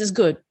is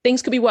good.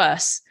 Things could be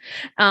worse.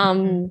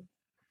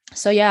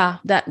 So yeah,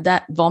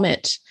 that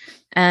vomit.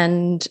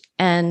 And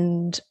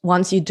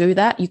once you do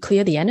that, you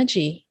clear the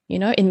energy, you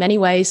know, in many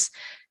ways.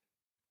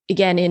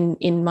 Again,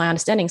 in my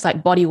understanding, it's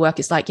like body work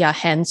is like, yeah,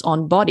 hands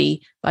on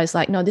body, but it's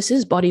like, no, this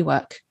is body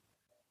work.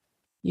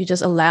 You're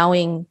just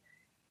allowing,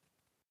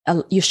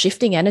 you're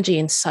shifting energy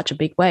in such a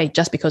big way.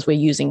 Just because we're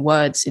using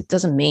words, it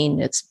doesn't mean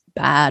it's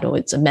bad or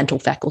it's a mental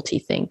faculty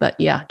thing. But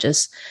yeah,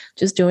 just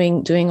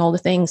doing all the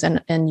things.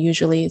 And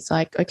usually it's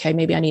like, okay,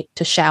 maybe I need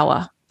to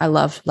shower. I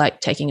love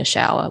like taking a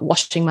shower,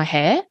 washing my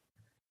hair.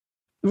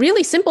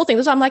 Really simple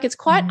things. So I'm like, it's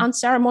quite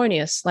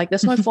unceremonious. Like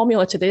there's no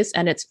formula to this,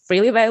 and it's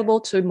freely available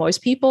to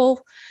most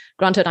people.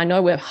 Granted, I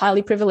know we're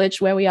highly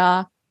privileged where we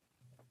are,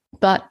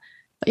 but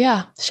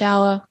yeah,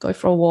 shower, go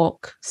for a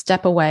walk,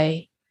 step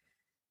away.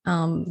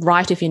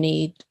 Write if you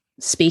need,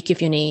 speak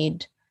if you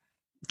need,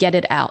 get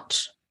it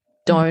out.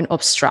 Don't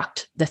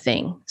obstruct the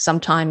thing.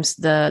 Sometimes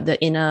the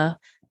inner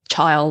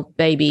child,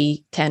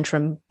 baby,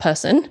 tantrum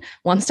person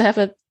wants to have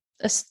a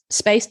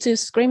space to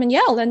scream and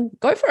yell, and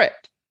go for it.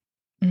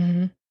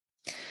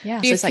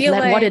 Yeah. So it's like,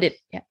 what did it?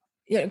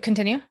 Yeah.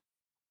 Continue.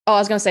 Oh, I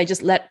was going to say,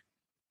 just let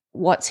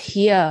what's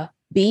here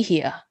be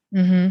here.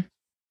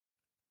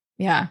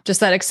 Yeah. Just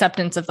that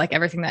acceptance of like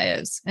everything that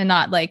is, and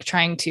not like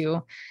trying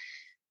to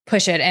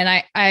push it.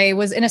 And I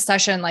was in a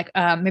session like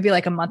maybe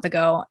like a month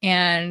ago,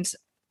 and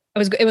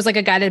it was like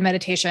a guided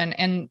meditation,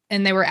 and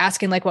they were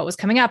asking like what was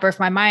coming up, or if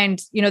my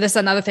mind, you know, this is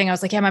another thing. I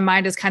was like, yeah, my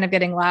mind is kind of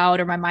getting loud,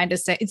 or my mind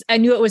is saying, I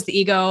knew it was the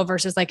ego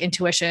versus like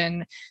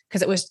intuition,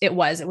 because it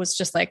was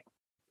just like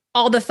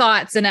all the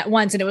thoughts and at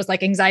once, and it was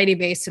like anxiety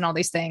based and all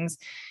these things.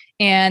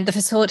 And the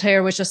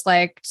facilitator was just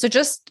like, so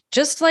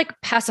just like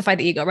pacify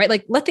the ego, right?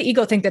 Like let the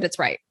ego think that it's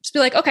right. Just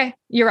be like, okay,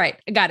 you're right.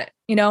 I got it.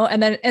 You know?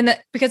 And then,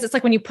 because it's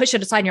like when you push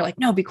it aside and you're like,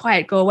 no, be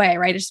quiet, go away.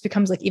 Right. It just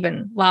becomes like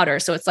even louder.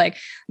 So it's like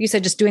you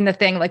said, just doing the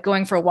thing, like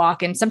going for a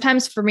walk. And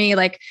sometimes for me,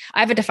 like I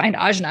have a defined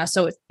ajna.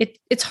 So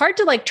it's hard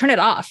to like turn it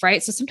off.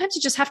 Right. So sometimes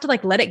you just have to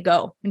like, let it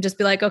go and just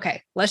be like,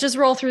 okay, let's just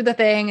roll through the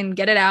thing and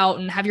get it out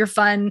and have your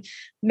fun,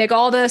 make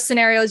all the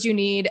scenarios you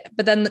need.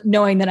 But then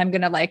knowing that I'm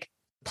going to like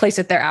place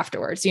it there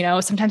afterwards, you know,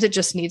 sometimes it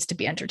just needs to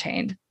be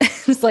entertained.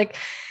 It's like,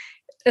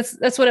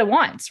 that's what it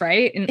wants.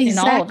 Right. In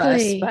all of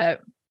us, but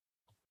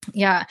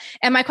yeah.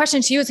 And my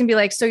question to you is gonna be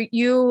like, so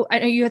I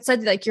know you had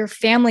said like your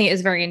family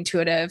is very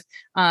intuitive.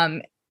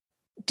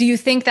 Do you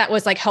think that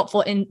was like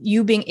helpful in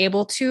you being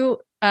able to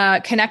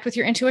connect with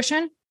your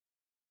intuition?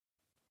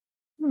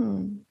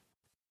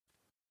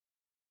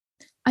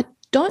 I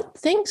don't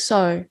think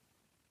so.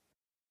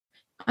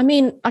 I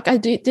mean, like I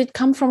did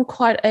come from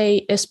quite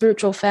a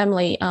spiritual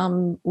family.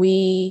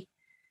 We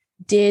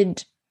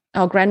did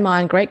our grandma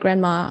and great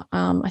grandma,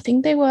 I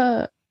think they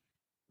were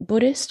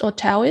Buddhist or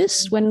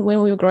Taoist when we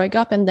were growing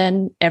up, and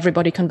then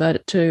everybody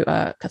converted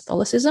to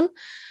Catholicism.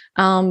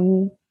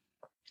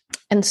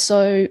 And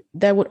so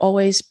there would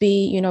always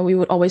be, you know, we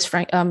would always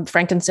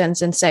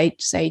frankincense and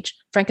sage,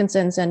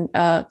 frankincense and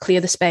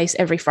clear the space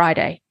every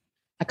Friday.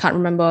 I can't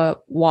remember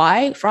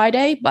why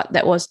Friday, but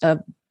that was a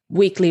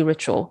weekly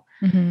ritual.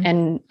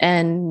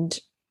 And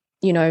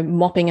you know,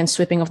 mopping and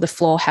sweeping of the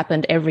floor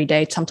happened every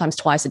day, sometimes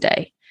twice a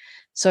day.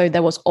 So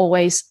there was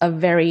always a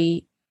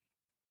very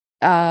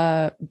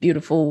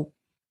beautiful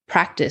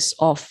practice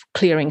of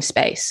clearing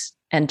space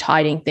and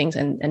tidying things.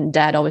 And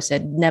Dad always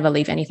said, never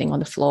leave anything on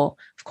the floor.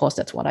 Of course,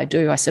 that's what I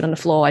do. I sit on the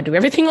floor. I do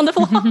everything on the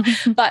floor.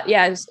 But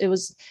yeah, it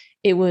was,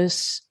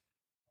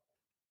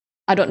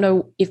 I don't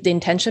know if the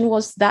intention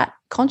was that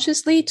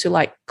consciously to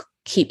like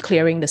keep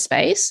clearing the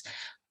space,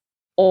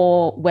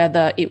 or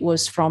whether it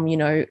was from, you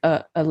know,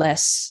 a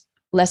less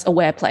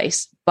aware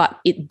place, but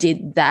it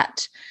did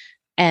that.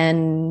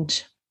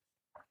 And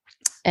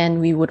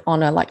we would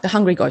honor like the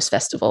Hungry Ghost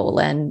Festival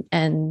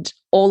and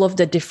all of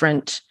the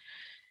different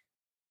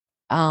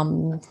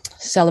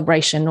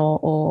celebration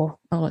or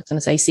I was going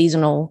to say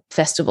seasonal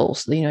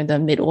festivals, you know, the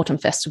Mid-Autumn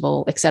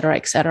Festival, et cetera,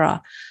 et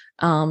cetera.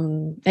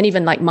 And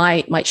even like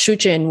my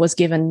shuqun was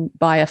given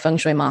by a feng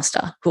shui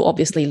master who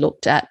obviously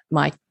looked at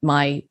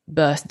my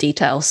birth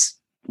details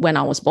when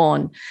I was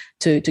born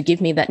to give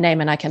me that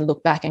name. And I can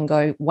look back and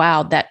go,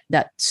 wow, that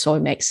so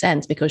makes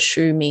sense, because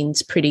shu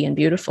means pretty and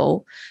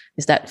beautiful,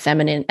 is that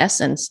feminine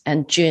essence,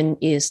 and jin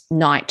is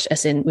knight,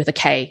 as in with a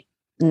K,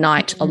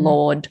 knight, a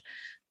lord,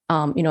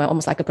 you know,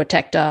 almost like a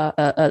protector,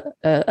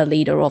 a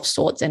leader of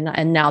sorts.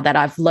 And now that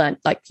I've learned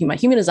like my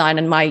human design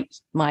and my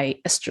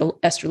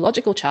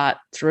astrological chart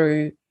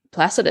through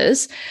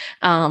Placidus,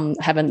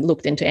 haven't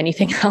looked into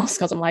anything else,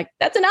 because I'm like,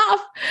 that's enough.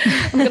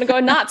 I'm going to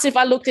go nuts if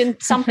I looked in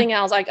something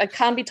else. I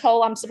can't be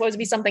told I'm supposed to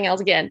be something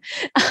else again.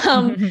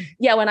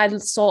 Yeah, when I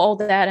saw all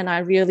that and I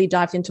really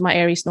dived into my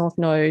Aries North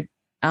Node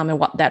and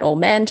what that all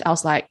meant, I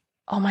was like,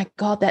 oh my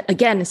God, that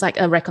again, it's like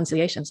a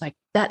reconciliation. It's like,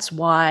 that's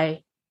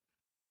why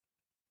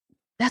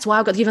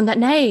I got given that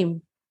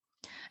name.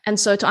 And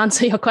so to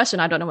answer your question,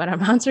 I don't know whether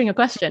I'm answering your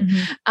question.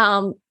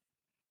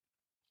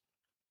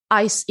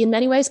 In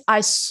many ways,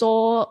 I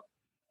saw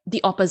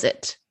the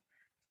opposite.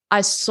 I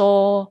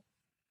saw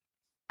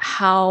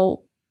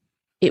how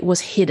it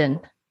was hidden.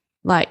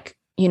 Like,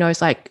 you know,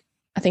 it's like,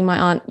 I think my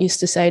aunt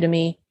used to say to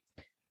me,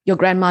 your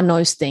grandma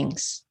knows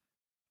things.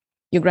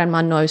 Your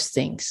grandma knows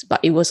things, but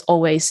it was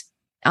always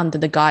under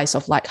the guise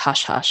of like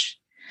hush hush.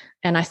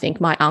 And I think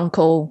my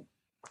uncle,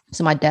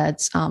 so my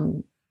dad's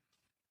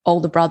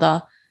older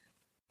brother,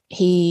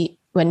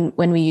 when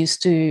we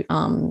used to,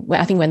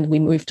 I think when we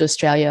moved to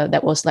Australia,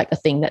 that was like a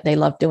thing that they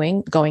loved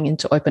doing, going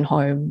into open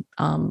home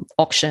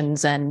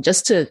auctions and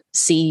just to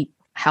see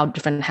how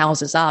different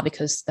houses are,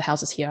 because the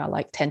houses here are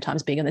like 10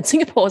 times bigger than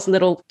Singapore's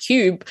little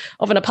cube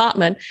of an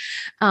apartment.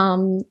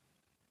 And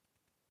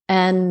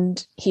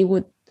he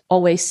would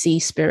always see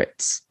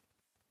spirits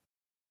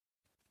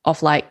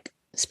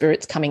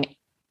coming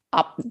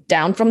up,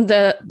 down from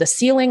the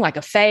ceiling, like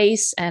a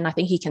face. And I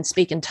think he can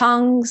speak in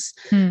tongues.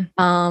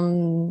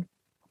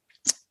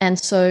 And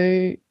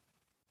so,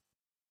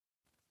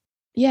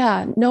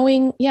 yeah,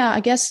 I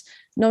guess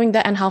knowing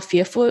that and how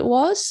fearful it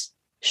was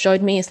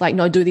showed me, it's like,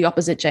 no, do the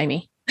opposite,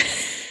 Jamie.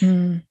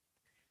 It's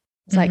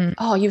like,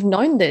 oh, you've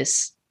known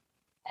this.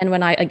 And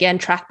when I, again,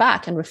 track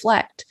back and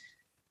reflect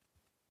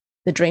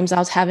the dreams I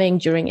was having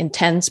during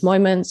intense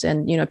moments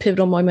and, you know,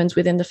 pivotal moments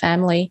within the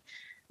family,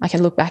 I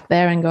can look back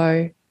there and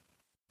go,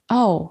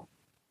 oh,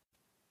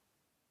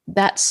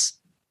 that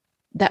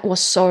was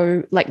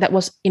so, like, that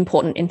was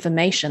important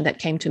information that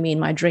came to me in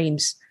my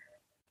dreams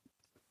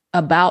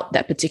about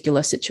that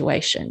particular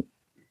situation.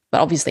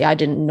 But obviously I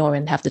didn't know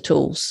and have the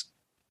tools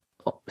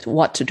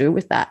what to do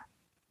with that.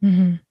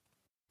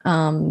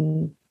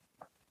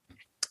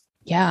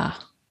 Yeah,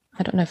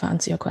 I don't know if I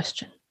answer your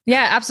question.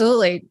 Yeah,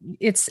 absolutely.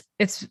 It's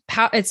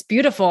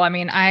beautiful. I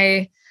mean,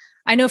 I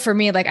know for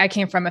me, like I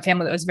came from a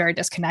family that was very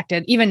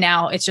disconnected. Even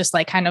now, it's just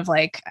like kind of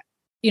like,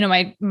 you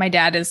know, my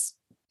dad is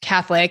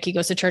Catholic. He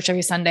goes to church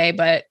every Sunday,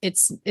 but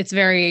it's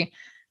very,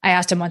 I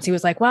asked him once, he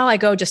was like, well, I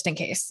go just in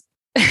case,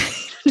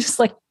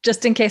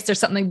 just in case there's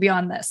something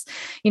beyond this,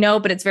 you know,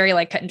 but it's very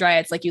like cut and dry.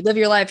 It's like, you live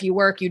your life, you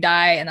work, you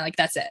die. And like,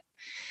 that's it.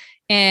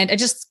 And I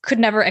just could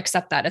never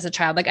accept that as a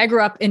child. Like I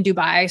grew up in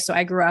Dubai. So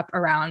I grew up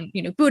around,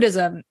 you know,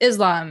 Buddhism,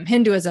 Islam,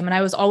 Hinduism. And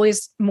I was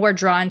always more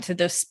drawn to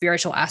the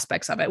spiritual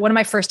aspects of it. One of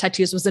my first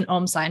tattoos was an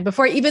Om sign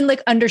before I even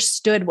like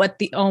understood what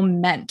the Om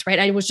meant, right?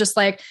 I was just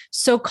like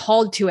so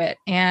called to it.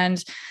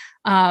 And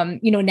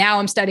you know, now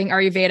I'm studying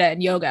Ayurveda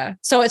and yoga.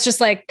 So it's just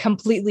like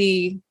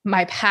completely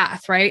my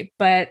path. Right.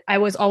 But I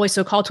was always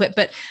so called to it.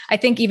 But I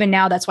think even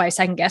now that's why I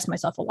second guess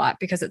myself a lot,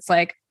 because it's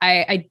like,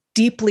 I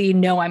deeply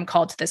know I'm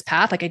called to this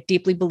path. Like I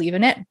deeply believe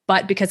in it,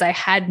 but because I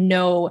had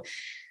nothing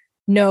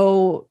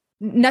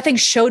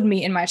showed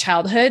me in my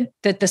childhood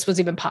that this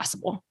was even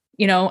possible.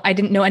 I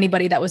didn't know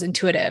anybody that was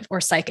intuitive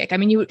or psychic. I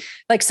mean, you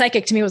like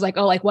psychic to me was like,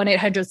 oh, like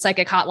 1-800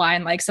 psychic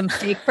hotline, like some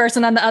fake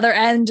person on the other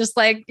end, just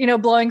like,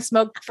 blowing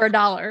smoke for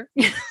 $1.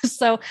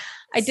 So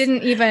I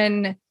didn't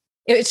even,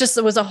 it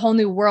was a whole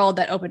new world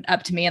that opened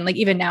up to me. And like,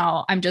 even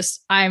now I'm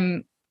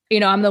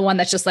I'm the one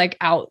that's just like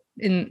out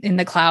in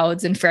the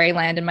clouds in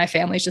fairyland, and my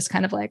family's just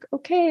kind of like,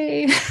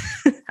 okay,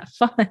 have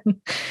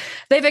fun.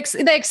 They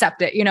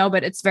accept it,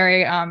 but it's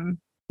very,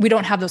 we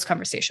don't have those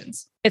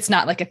conversations. It's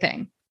not like a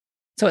thing.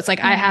 So it's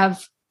like, I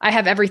have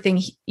everything,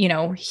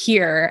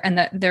 here, and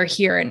that they're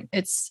here, and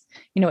it's,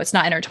 it's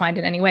not intertwined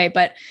in any way,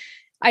 but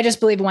I just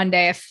believe one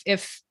day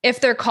if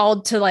they're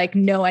called to like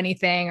know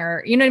anything,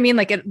 or, you know what I mean?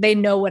 Like they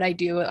know what I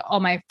do. All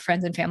my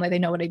friends and family, they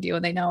know what I do,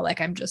 and they know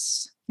like, I'm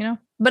just,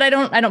 but I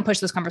don't push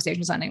those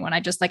conversations on anyone. I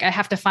just like, I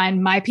have to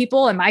find my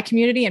people and my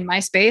community and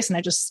my space. And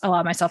I just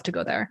allow myself to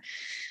go there.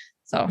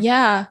 So,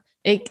 yeah,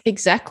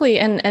 exactly.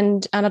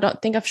 And I don't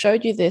think I've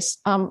showed you this.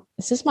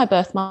 Is this my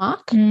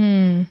birthmark?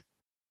 Can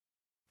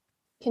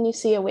you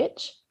see a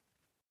witch?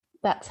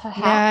 That's her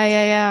hat.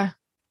 Yeah.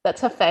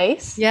 That's her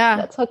face. Yeah.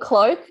 That's her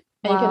cloak.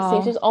 And you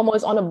can see she's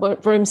almost on a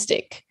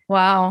broomstick.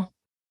 Wow.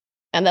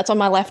 And that's on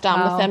my left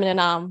arm, the feminine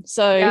arm.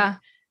 So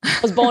I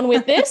was born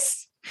with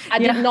this. I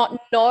did not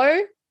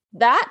know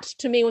that.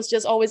 To me, it was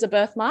just always a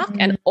birthmark.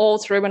 And all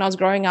through when I was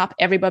growing up,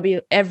 every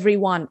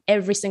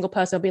single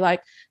person will be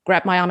like,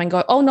 grab my arm and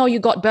go, oh no, you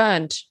got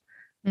burned.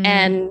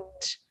 And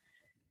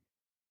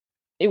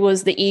it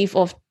was the eve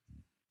of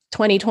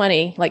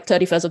 2020, like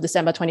 31st of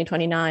December,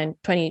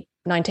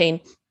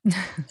 2019.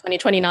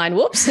 2029.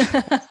 Whoops.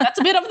 That's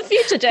a bit of the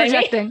future, Jamie.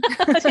 Projecting.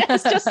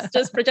 Yes,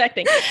 just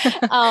projecting.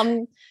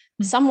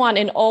 Someone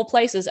in all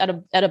places at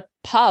a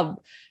pub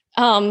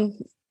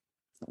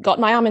got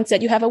my arm and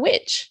said, you have a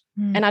witch.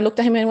 And I looked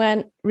at him and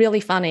went,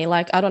 really funny.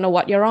 Like, I don't know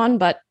what you're on,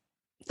 but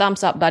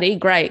thumbs up, buddy.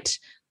 Great.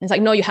 And he's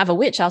like, no, you have a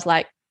witch. I was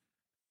like,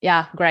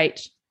 yeah,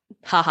 great.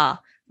 Haha.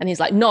 And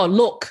he's like, no,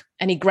 look.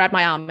 And he grabbed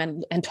my arm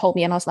and told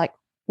me. And I was like,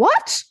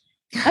 what?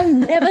 I've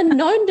never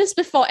known this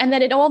before. And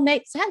then it all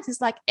made sense. It's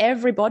like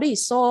everybody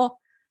saw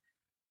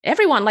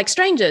everyone, like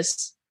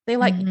strangers. They're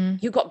like,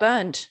 you got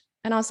burned.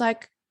 And I was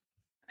like,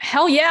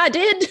 hell yeah, I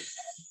did.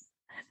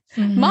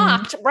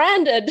 Marked,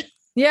 branded.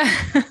 Yeah.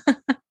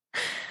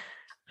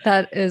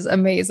 That is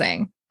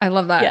amazing. I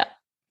love that.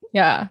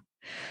 Yeah.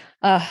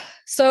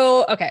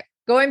 So, okay.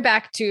 Going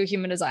back to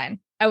human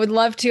design, I would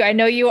love to, I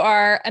know you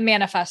are a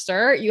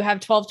manifester. You have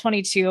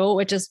 1222,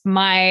 which is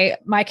my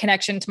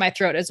connection to my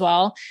throat as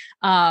well.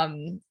 I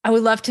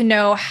would love to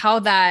know how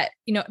that,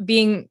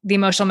 being the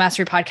Emotional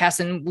Mastery Podcast,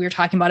 and we were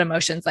talking about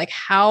emotions, like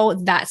how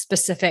that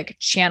specific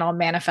channel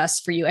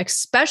manifests for you,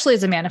 especially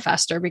as a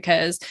manifester,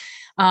 because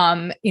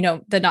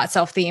the not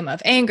self theme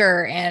of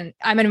anger, and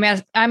I'm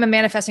a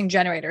manifesting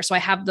generator. So I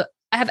have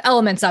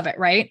elements of it.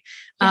 Right.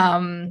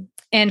 Yeah.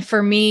 And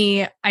for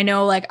me, I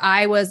know like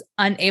I was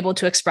unable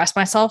to express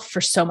myself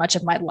for so much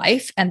of my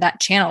life, and that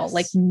channel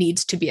like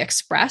needs to be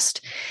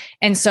expressed.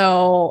 And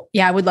so,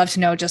 yeah, I would love to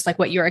know just like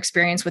what your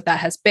experience with that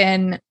has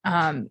been,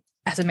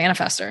 as a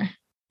manifester.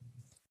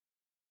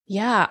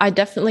 Yeah, I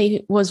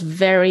definitely was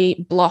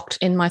very blocked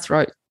in my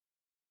throat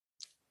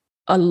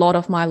a lot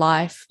of my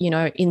life,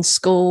 in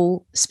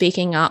school,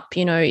 speaking up,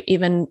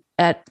 even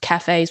at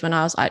cafes when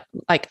I was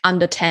like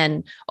under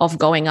 10, of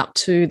going up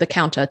to the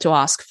counter to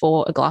ask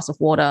for a glass of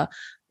water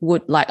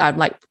I'd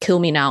like, kill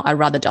me now, I'd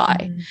rather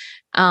die.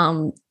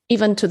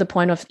 Even to the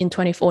point of in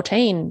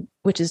 2014,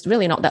 which is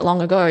really not that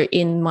long ago,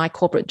 in my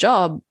corporate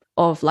job,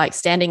 of like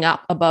standing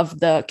up above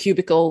the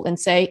cubicle and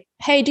say,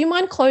 hey, do you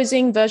mind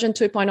closing version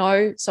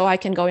 2.0 so I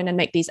can go in and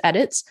make these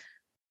edits?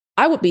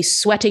 I would be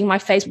sweating, my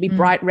face would be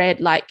bright red.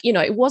 Like,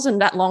 it wasn't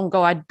that long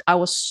ago. I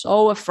was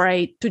so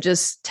afraid to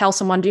just tell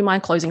someone, do you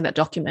mind closing that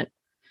document?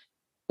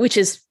 Which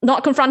is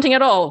not confronting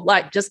at all.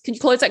 Like, just, can you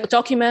close that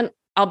document?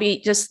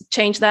 Just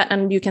change that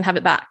and you can have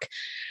it back.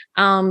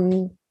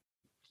 And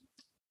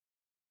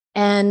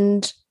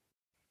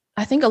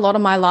I think a lot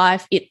of my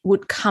life, it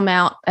would come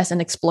out as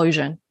an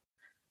explosion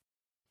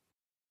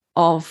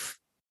of,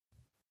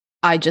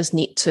 I just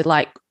need to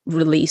like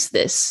release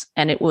this.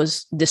 And it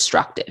was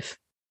destructive.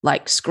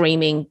 Like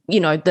screaming,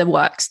 the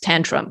works,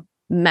 tantrum,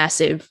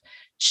 massive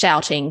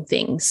shouting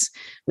things,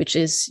 which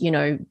is,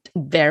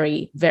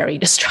 very, very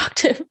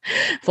destructive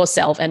for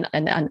self and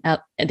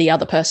the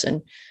other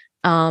person.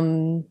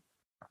 It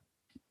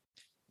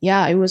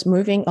was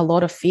moving a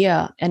lot of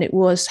fear. And it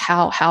was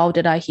how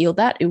did I heal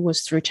that? It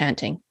was through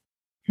chanting.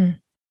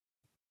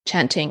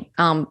 Chanting.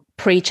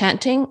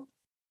 Pre-chanting,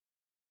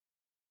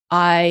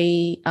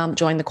 I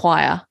joined the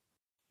choir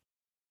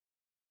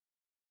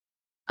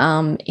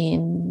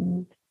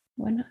in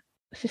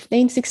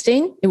 15,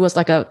 16. It was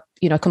like a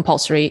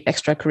compulsory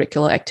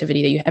extracurricular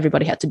activity that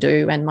everybody had to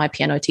do, and my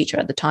piano teacher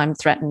at the time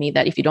threatened me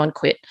that if you don't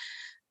quit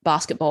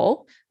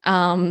basketball,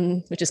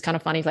 which is kind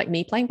of funny, like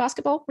me playing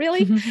basketball,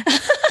 really.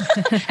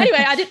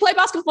 Anyway, I did play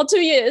basketball for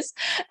 2 years,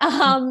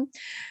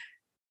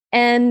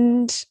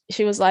 and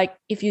she was like,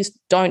 if you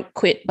don't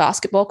quit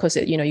basketball, because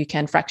you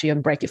can fracture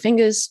and break your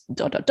fingers, ...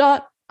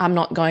 I'm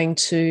not going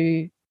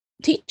to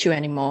teach you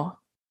anymore.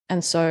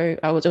 And so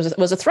it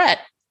was a threat.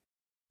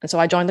 And so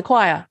I joined the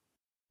choir.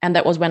 And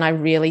that was when I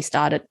really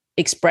started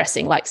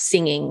expressing, like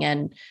singing,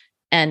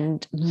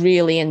 and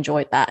really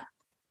enjoyed that,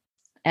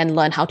 and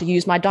learn how to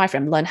use my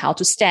diaphragm, learn how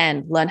to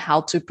stand, learn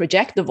how to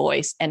project the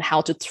voice and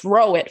how to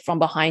throw it from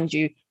behind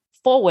you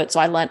forward. So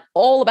I learned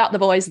all about the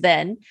voice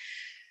then.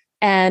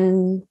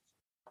 And,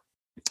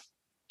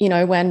 you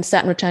know, when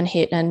Saturn return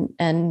hit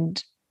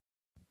and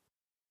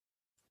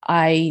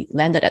I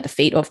landed at the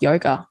feet of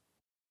yoga,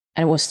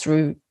 and it was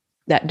through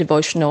that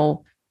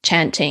devotional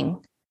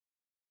chanting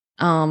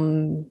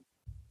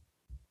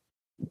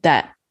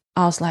that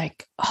I was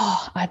like,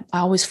 oh, I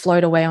always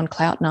float away on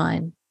cloud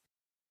 9.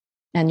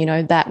 And, you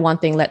know, that one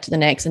thing led to the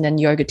next, and then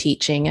yoga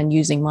teaching and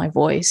using my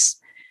voice.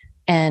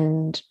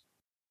 And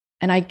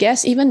I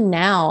guess even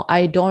now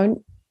I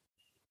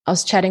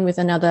was chatting with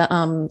another,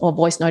 or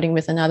voice noting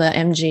with another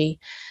MG.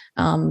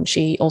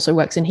 She also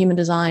works in human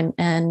design,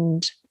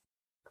 and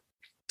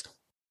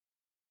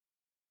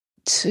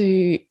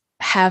to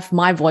have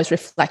my voice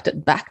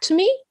reflected back to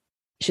me,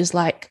 she's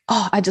like,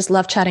 oh, I just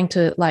love chatting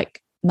to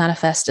like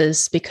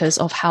manifestors because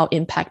of how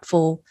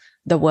impactful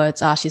the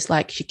words are. She's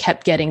like, she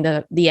kept getting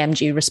the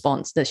MG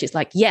response that she's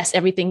like, yes,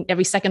 everything,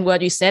 every second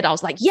word you said, I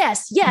was like,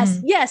 yes, yes,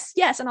 yes,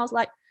 yes. And I was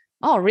like,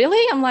 oh,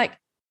 really? I'm like,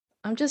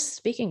 I'm just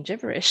speaking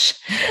gibberish.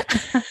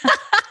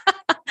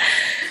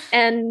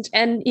 and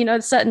you know,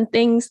 certain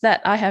things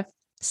that I have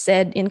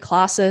said in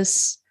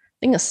classes.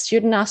 I think a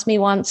student asked me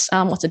once,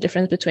 what's the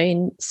difference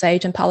between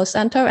sage and Palo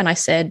Santo? And I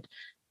said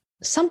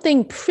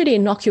something pretty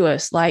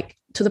innocuous, like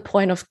to the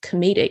point of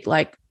comedic,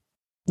 like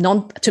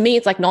to me,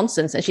 it's like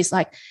nonsense. And she's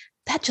like,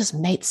 that just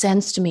made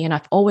sense to me. And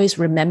I've always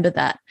remembered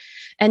that.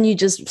 And you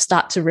just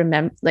start to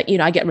remember, like, you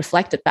know, I get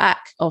reflected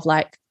back of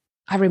like,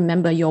 I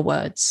remember your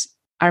words.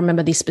 I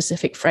remember these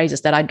specific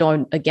phrases that I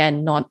don't,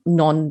 again, no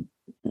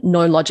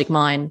logic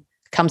mind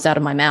comes out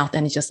of my mouth.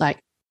 And it's just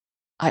like,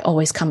 I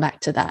always come back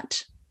to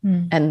that.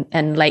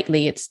 And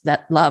lately it's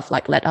that love,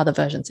 like let other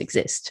versions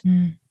exist,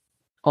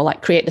 or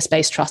like create the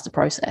space, trust the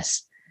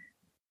process.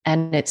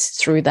 And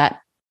it's through that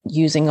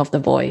using of the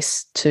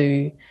voice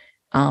to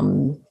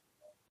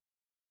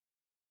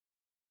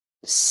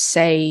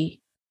say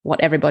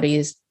what everybody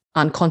is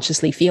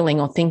unconsciously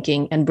feeling or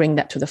thinking and bring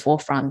that to the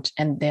forefront.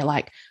 And they're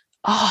like,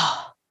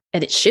 oh,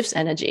 and it shifts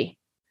energy.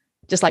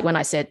 Just like when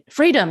I said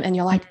freedom and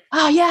you're like,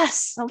 oh,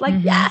 yes. I was like,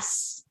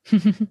 yes.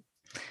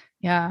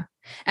 Yeah.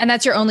 And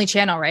that's your only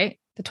channel, right?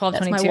 The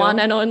 1222. That's my one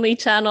and only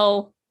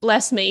channel.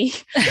 Bless me.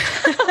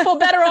 For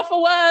better or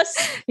for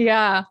worse.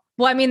 Yeah.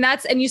 Well, I mean,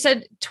 and you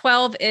said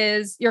 12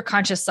 is your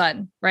conscious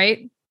sun,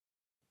 right?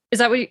 Is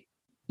that what you?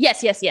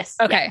 Yes.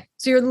 Okay. Yeah.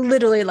 So you're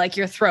literally like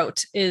your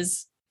throat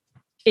is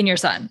in your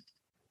sun.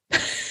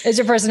 Is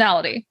your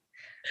personality.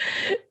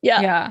 Yeah.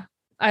 Yeah.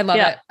 I love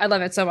it. I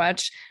love it so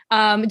much.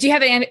 Do you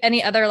have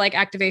any other like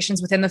activations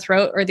within the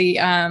throat or the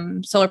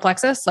solar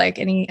plexus? Like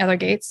any other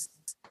gates?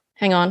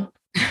 Hang on.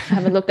 I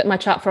haven't looked at my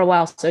chart for a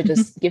while. So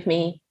just give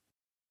me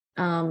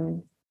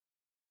a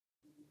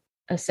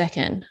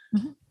second.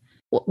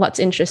 What's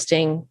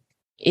interesting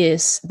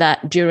is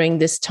that during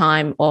this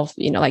time of,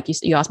 you know, like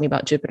you asked me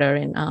about Jupiter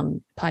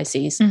in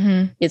Pisces,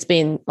 it's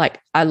been like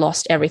I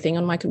lost everything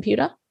on my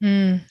computer.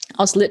 I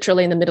was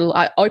literally in the middle.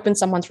 I opened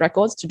someone's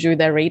records to do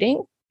their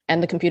reading,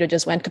 and the computer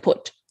just went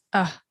kaput.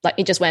 Like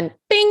it just went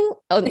bing.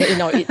 You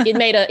know,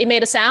 it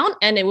made a sound,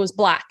 and it was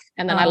black,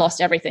 and then I lost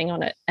everything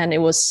on it, and it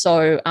was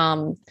so.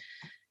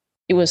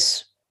 It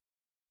was,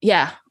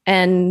 yeah,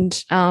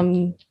 and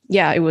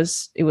it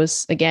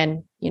was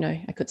again. You know,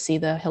 I could see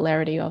the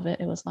hilarity of it.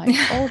 It was like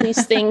all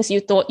these things you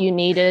thought you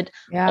needed,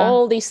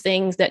 all these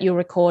things that you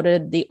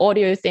recorded, the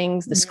audio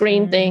things, the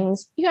screen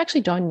things, you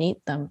actually don't need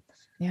them.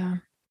 Yeah.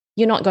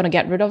 You're not going to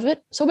get rid of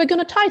it. So we're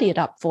going to tidy it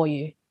up for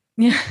you.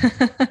 Yeah.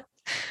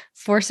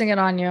 Forcing it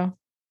on you.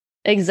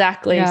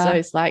 Exactly. Yeah. So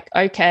it's like,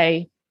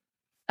 okay,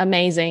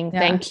 amazing. Yeah.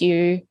 Thank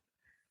you.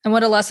 And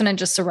what a lesson in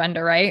just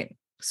surrender, right?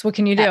 So what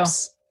can you do?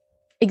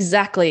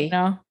 Exactly. You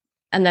know?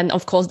 And then,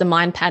 of course, the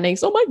mind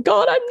panics. Oh, my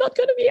God, I'm not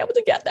going to be able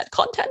to get that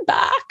content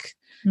back.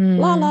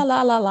 La, la,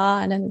 la, la, la.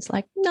 And then it's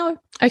like, no.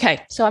 Okay,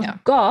 so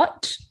I've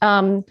got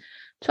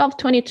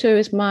 1222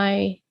 is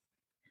my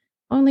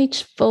only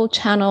full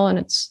channel, and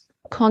it's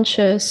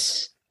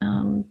conscious.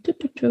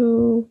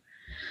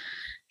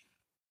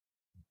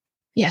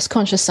 Yes,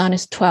 conscious sun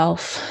is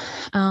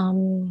 12.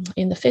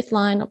 In the fifth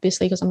line,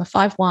 obviously, because I'm a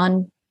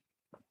 5-1.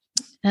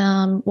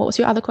 What was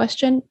your other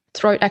question?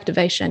 Throat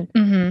activation.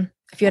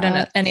 If you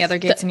had any other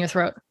gates in your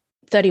throat.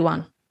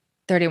 31.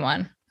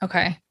 31.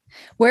 Okay.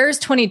 Where is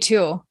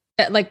 22,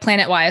 like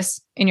planet-wise,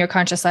 in your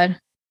conscious side?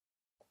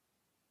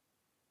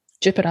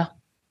 Jupiter.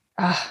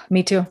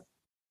 Me too.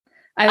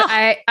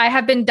 I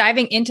have been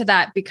diving into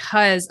that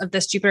because of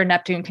this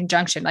Jupiter-Neptune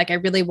conjunction. Like I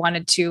really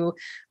wanted to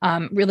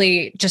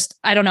really just,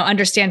 I don't know,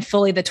 understand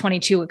fully the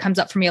 22. It comes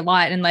up for me a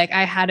lot. And like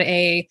I had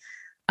a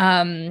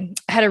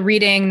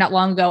reading not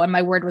long ago, and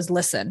my word was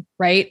listen,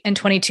 right? And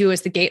 22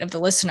 is the gate of the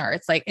listener.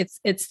 It's like,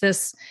 it's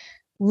this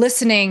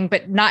listening,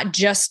 but not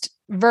just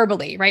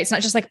verbally, right? It's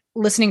not just like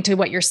listening to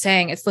what you're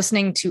saying. It's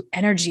listening to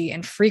energy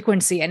and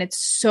frequency. And it's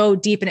so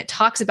deep. And it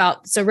talks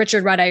about, so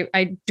Richard Rudd,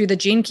 I do the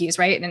Gene Keys,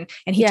 right? And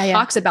he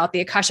talks about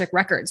the Akashic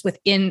records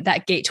within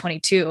that gate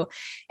 22.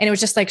 And it was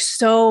just like,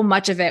 so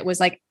much of it was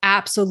like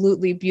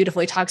absolutely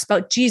beautiful. He talks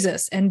about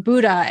Jesus and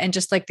Buddha and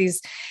just like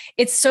these,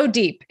 it's so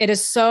deep. It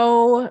is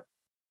so,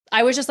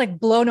 I was just like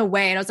blown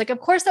away. And I was like, of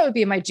course that would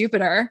be my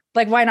Jupiter.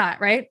 Like, why not?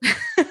 Right.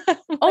 Oh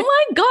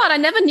my God. I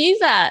never knew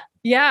that.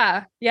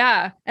 Yeah.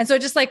 Yeah. And so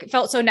it just like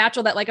felt so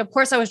natural that like, of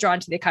course I was drawn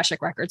to the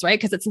Akashic records, right?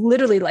 Cause it's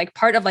literally like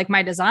part of like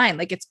my design.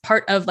 Like it's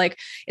part of like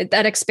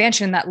that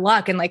expansion, that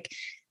luck and like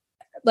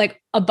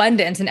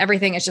abundance and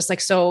everything is just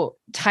like so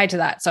tied to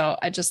that. So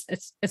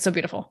it's so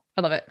beautiful.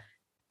 I love it.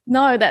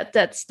 No,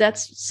 that's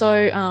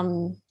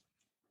so,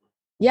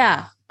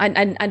 yeah. I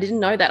didn't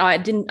know that. I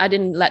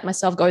didn't let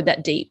myself go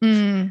that deep,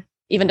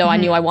 even though I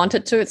knew I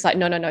wanted to. It's like,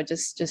 no,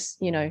 just, just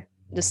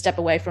step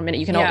away for a minute.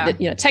 You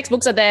can,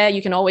 textbooks are there.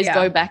 You can always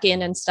go back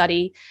in and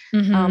study.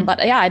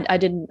 But yeah, I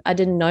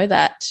didn't know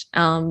that.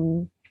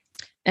 And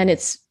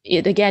it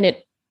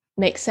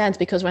makes sense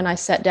because when I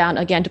sat down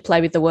again to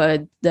play with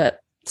the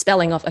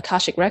spelling of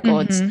Akashic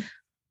records,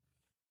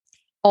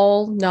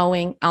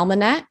 all-knowing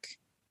almanac,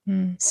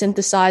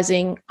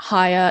 synthesizing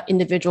higher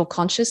individual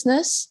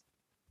consciousness,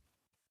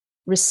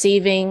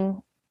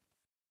 returning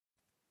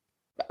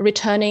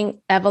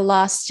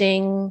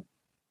everlasting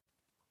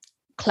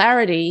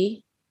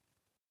clarity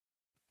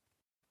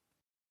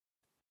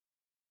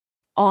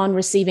on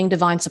receiving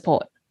divine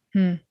support.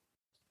 I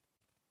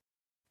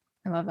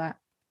love that.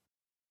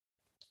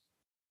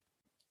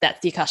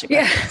 That's the Akashic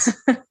records.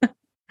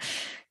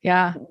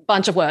 Yeah.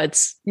 Bunch of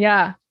words.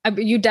 Yeah.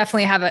 You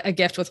definitely have a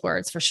gift with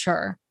words for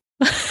sure.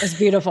 It's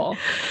beautiful.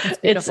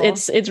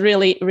 It's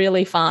really,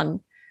 really fun.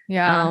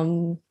 Yeah.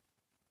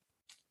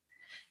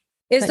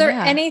 Is there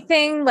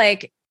anything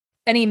like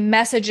any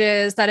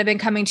messages that have been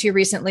coming to you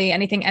recently,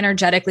 anything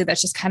energetically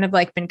that's just kind of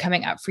like been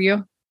coming up for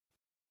you?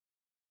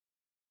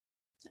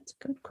 That's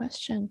a good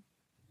question.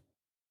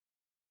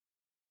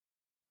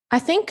 I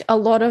think a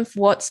lot of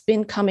what's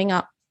been coming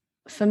up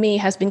for me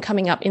has been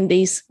coming up in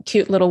these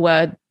cute little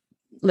word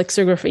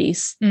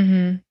lexicographies.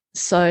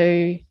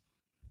 So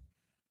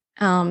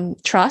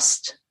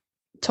trust,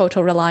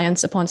 total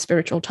reliance upon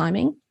spiritual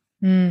timing.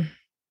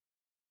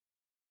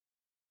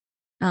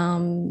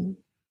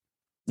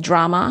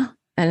 Drama.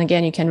 And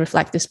again, you can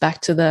reflect this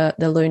back to the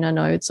lunar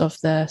nodes of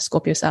the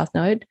Scorpio South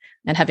node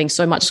and having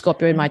so much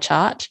Scorpio in my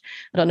chart.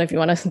 I don't know if you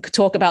want to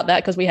talk about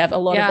that because we have a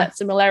lot of that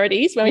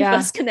similarities when we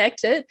first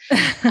connected.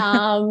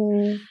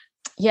 Of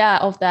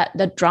that,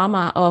 the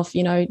drama of,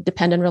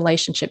 dependent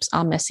relationships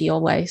are messy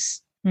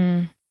always.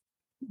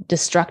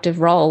 Destructive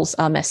roles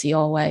are messy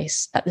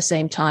always. At the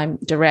same time,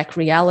 direct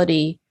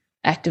reality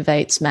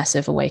activates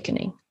massive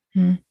awakening.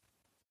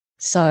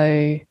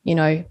 So,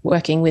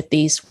 working with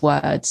these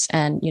words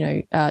and,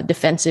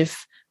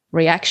 defensive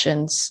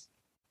reactions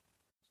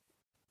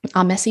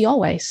are messy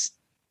always.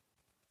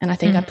 And I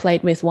think I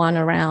played with one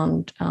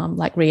around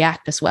like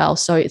react as well.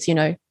 So it's,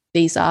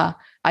 these are,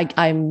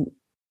 I'm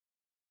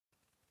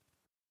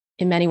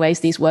in many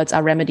ways, these words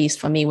are remedies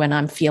for me when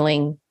I'm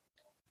feeling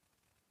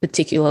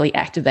particularly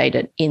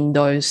activated in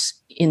those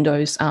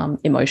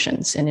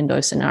emotions and in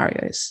those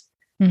scenarios.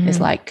 It's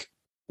like,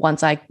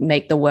 once I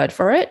make the word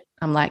for it,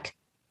 I'm like,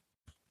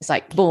 it's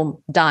like,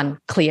 boom, done,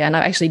 clear. And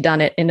I've actually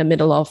done it in the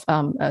middle of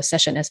a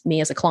session as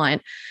a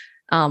client.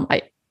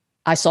 I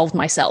solved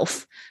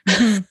myself.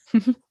 And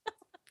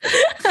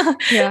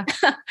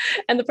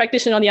the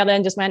practitioner on the other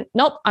end just went,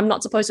 nope, I'm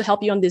not supposed to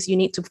help you on this. You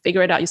need to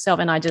figure it out yourself.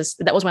 And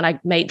that was when I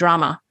made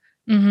drama.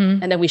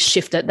 And then we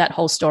shifted that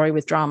whole story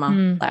with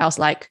drama. I was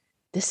like,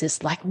 this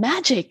is like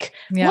magic.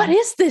 What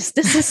is this?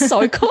 This is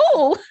so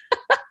cool.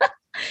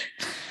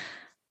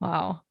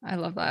 Wow. I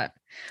love that.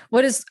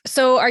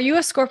 So are you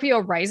a Scorpio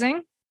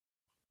rising?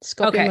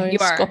 Scorpio moon, you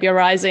are. Scorpio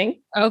rising.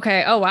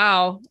 Okay. Oh,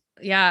 wow.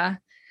 Yeah.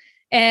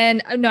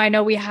 And no, I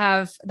know we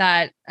have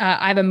that.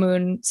 I have a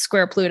moon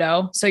square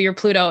Pluto. So your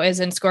Pluto is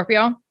in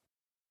Scorpio?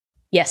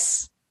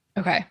 Yes.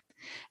 Okay.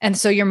 And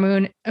so your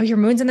moon's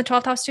in the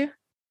 12th house too?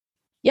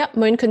 Yep.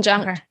 Moon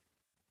conjunct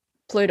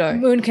Pluto.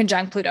 Moon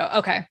conjunct Pluto.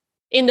 Okay.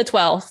 In the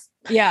 12th.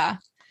 Yeah.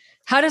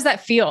 How does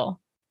that feel?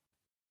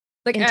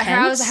 Like,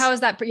 how is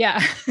that?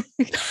 Yeah.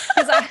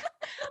 Because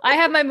I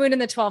have my moon in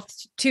the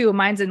 12th too.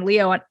 Mine's in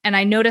Leo. And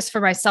I notice for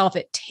myself,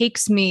 it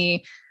takes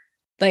me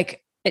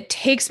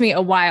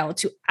a while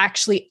to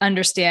actually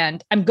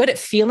understand. I'm good at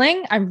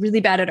feeling. I'm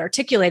really bad at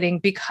articulating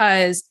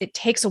because it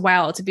takes a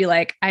while to be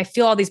like, I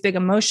feel all these big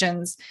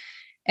emotions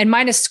and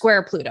mine is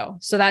square Pluto.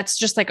 So that's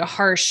just like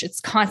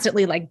it's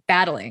constantly like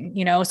battling,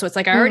 so it's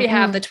like, I already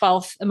have the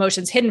 12th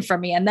emotions hidden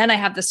from me. And then I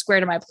have the square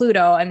to my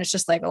Pluto and it's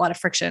just like a lot of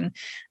friction.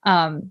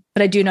 But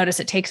I do notice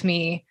it takes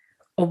me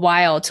a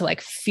while to like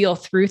feel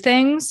through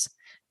things.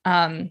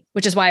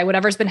 Which is why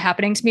whatever's been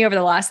happening to me over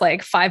the last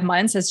like 5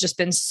 months has just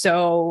been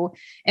so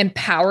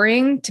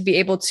empowering to be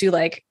able to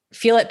like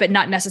feel it, but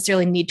not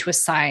necessarily need to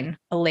assign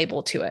a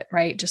label to it.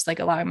 Right. Just like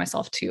allowing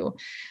myself to,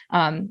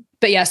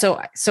 but yeah.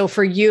 So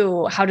for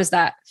you, how does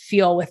that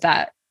feel with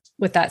that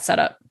with that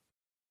setup?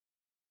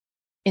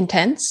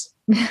 Intense.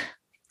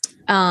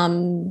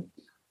 And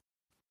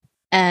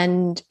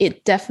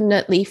it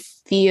definitely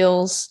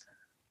feels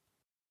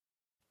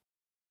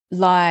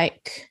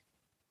like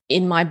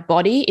in my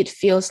body, it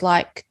feels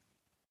like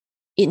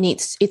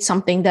it's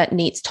something that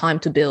needs time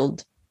to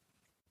build.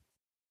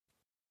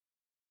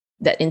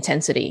 That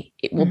intensity,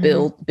 it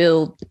will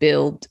build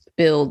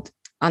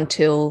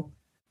until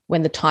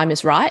when the time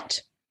is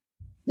right,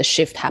 the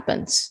shift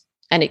happens.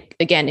 And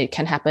it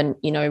can happen,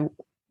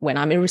 when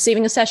I'm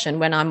receiving a session,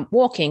 when I'm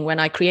walking, when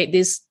I create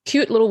these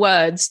cute little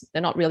words.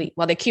 They're not really,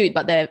 well, they're cute,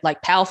 but they're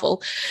like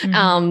powerful.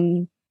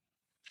 And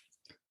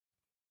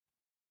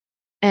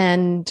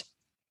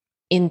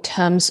in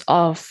terms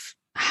of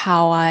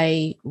how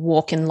I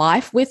walk in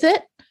life with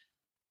it,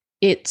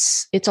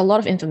 it's a lot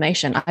of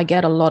information. I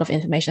get a lot of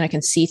information. I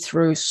can see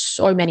through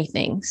so many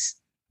things.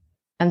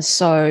 And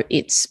so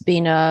it's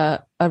been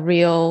a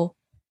real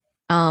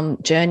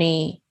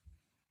journey,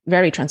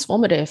 very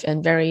transformative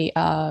and very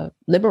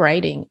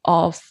liberating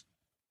of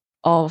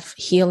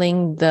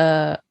healing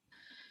the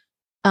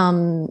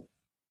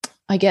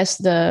I guess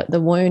the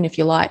wound, if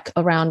you like,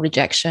 around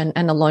rejection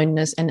and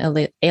aloneness and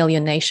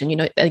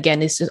alienation. Again,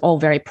 this is all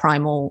very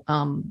primal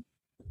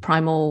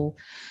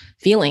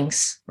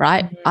feelings,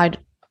 right?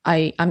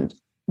 I'm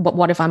but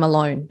what if I'm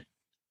alone?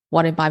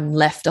 What if I'm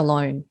left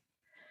alone?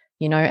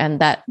 And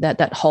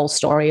that whole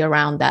story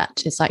around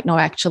that, it's like, no,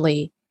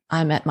 actually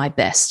I'm at my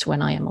best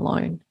when I am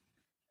alone,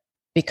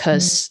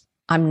 because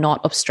I'm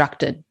not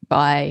obstructed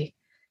by,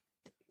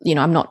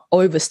 I'm not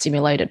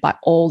overstimulated by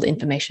all the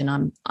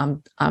information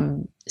I'm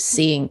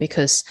seeing,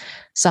 because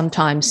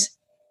sometimes,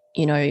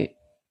 even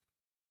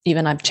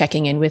I'm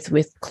checking in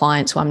with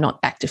clients who I'm not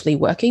actively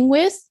working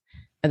with,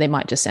 and they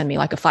might just send me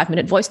like a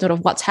 5-minute voice note of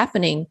what's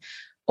happening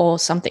or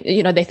something.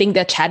 They think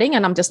they're chatting,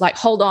 and I'm just like,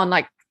 hold on,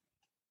 like,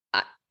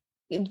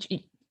 can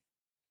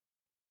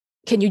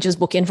you just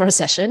book in for a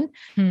session?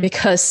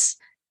 Because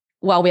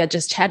while we are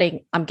just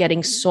chatting, I'm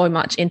getting so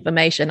much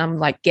information. I'm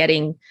like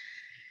getting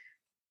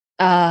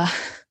where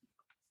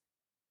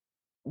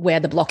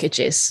the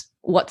blockage is,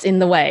 what's in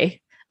the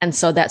way. And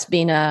so that's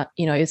been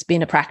it's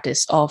been a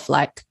practice of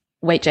like,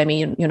 wait,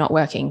 Jamie, you're not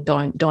working.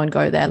 Don't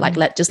go there. Like,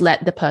 let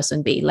the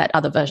person be, let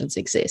other versions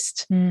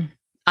exist. And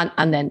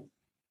then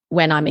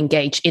when I'm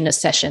engaged in a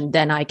session,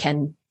 then I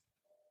can,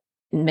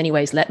 in many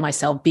ways, let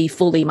myself be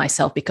fully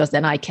myself, because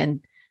then I can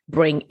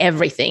bring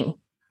everything.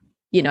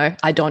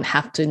 I don't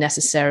have to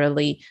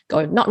necessarily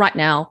go, not right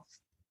now.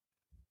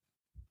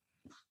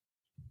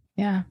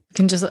 Yeah. You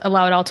can just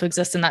allow it all to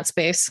exist in that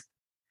space.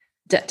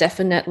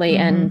 Definitely.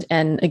 And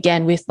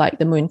again, with like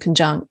the moon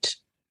conjunct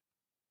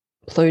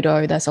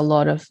Pluto, there's a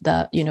lot of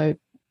the,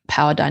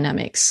 power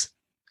dynamics,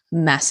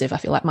 massive. I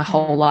feel like my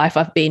whole life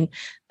I've been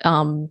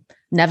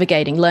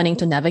learning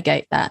to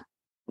navigate that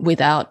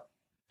without,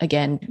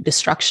 again,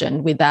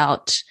 destruction,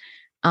 without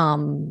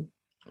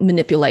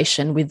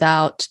manipulation,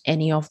 without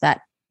any of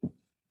that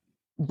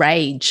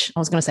rage. I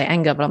was going to say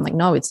anger, but I'm like,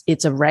 no,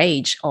 it's a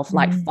rage of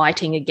like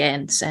fighting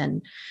against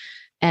and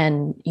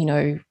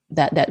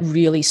that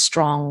really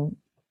strong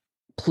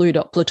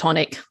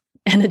plutonic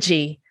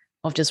energy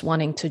of just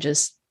wanting to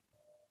just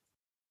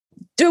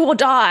do or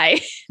die.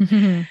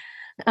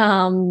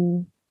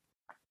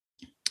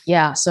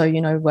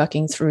 So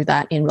working through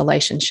that in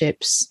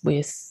relationships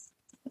with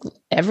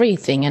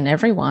everything and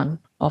everyone,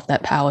 of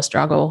that power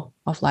struggle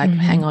of like,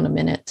 hang on a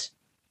minute,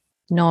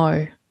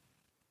 no,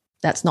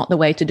 that's not the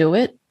way to do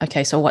it.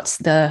 Okay, so what's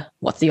the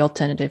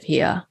alternative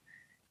here?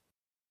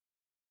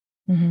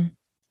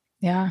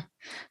 Yeah,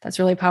 that's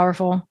really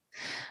powerful.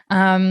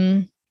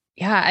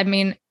 I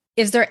mean,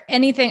 is there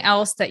anything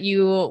else that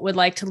you would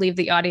like to leave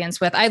the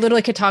audience with? I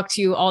literally could talk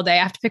to you all day.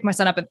 I have to pick my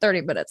son up in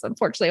 30 minutes.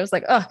 Unfortunately, I was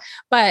like, oh,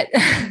 but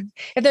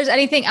if there's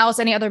anything else,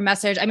 any other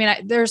message, I mean,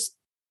 there's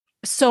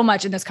so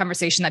much in this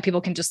conversation that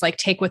people can just like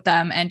take with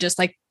them and just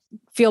like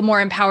feel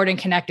more empowered and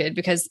connected,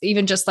 because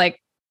even just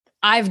like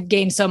I've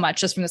gained so much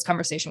just from this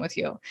conversation with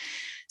you.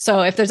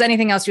 So if there's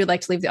anything else you'd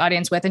like to leave the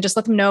audience with, and just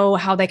let them know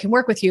how they can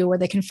work with you, where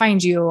they can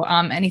find you,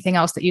 anything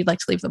else that you'd like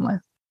to leave them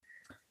with?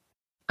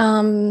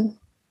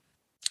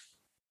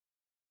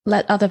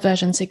 Let other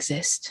versions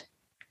exist.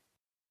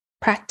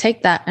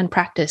 Take that and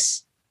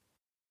practice.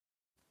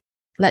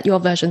 Let your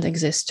versions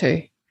exist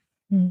too.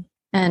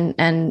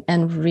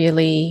 And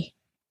really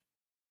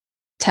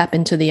tap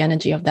into the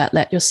energy of that.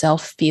 Let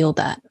yourself feel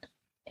that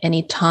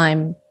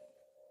anytime,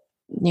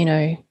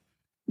 I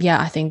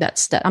think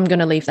that's that. I'm going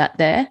to leave that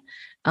there.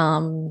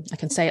 I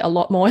can say a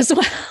lot more as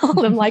well.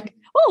 I'm like,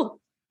 oh,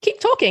 keep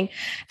talking.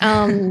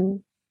 How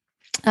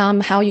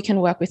you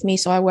can work with me.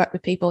 So I work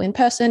with people in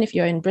person. If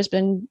you're in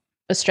Brisbane,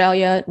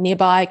 Australia,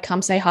 nearby,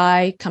 come say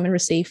hi, come and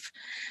receive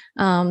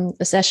a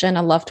session. I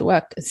love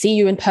to see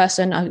you in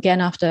person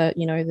again after,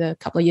 the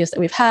couple of years that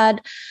we've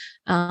had.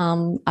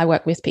 I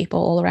work with people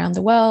all around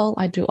the world.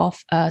 I do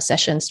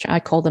sessions. I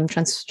call them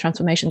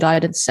transformation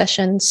guided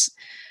sessions.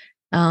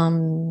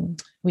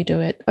 We do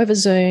it over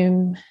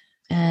Zoom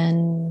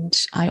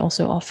And I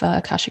also offer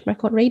Akashic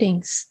record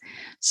readings.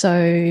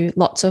 So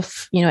lots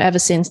of, ever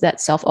since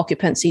that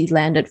self-occupancy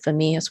landed for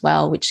me as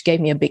well, which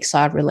gave me a big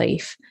sigh of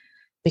relief,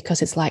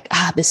 because it's like,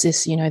 this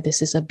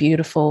is a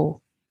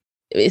beautiful,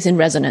 is in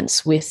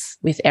resonance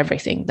with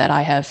everything that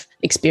I have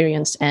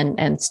experienced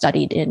and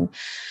studied in.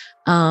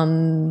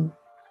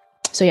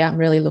 So yeah, I'm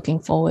really looking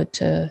forward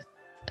to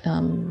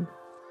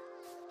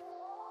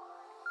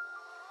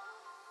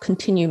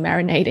continue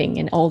marinating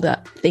in all the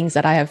things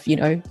that I have,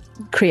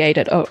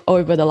 created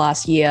over the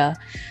last year,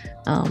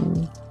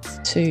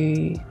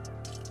 to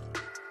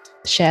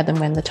share them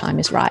when the time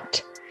is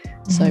right.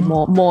 Mm-hmm. So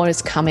more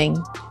is coming.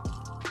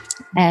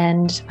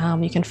 And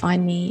you can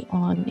find me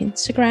on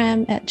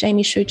Instagram at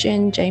Jamie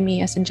Shujun,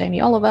 Jamie as in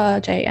Jamie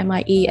Oliver,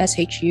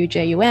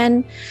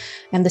 JamiesHujun,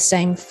 and the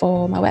same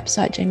for my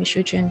website,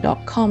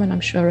 jamieshujun.com. And I'm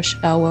sure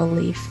Rochelle will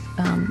leave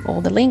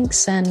all the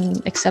links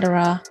and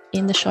etc.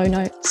 in the show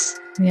notes.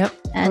 Yep.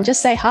 And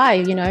just say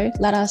hi,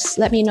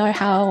 let me know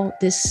how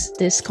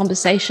this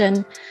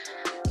conversation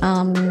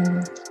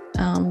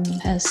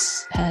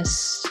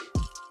has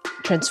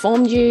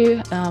transformed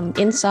you,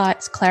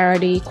 insights,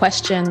 clarity,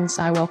 questions.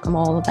 I welcome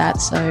all of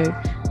that. So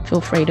feel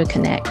free to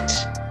connect.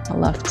 I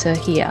love to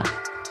hear.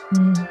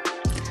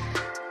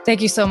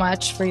 Thank you so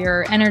much for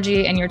your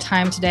energy and your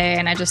time today.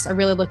 And I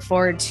really look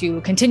forward to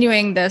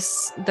continuing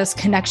this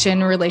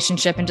connection,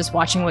 relationship, and just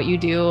watching what you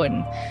do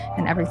and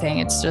everything.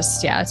 It's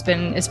just, it's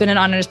been an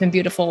honor. It's been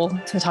beautiful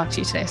to talk to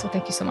you today. So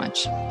thank you so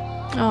much.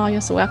 Oh,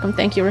 you're so welcome.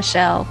 Thank you,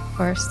 Rochelle. Of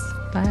course.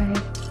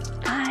 Bye.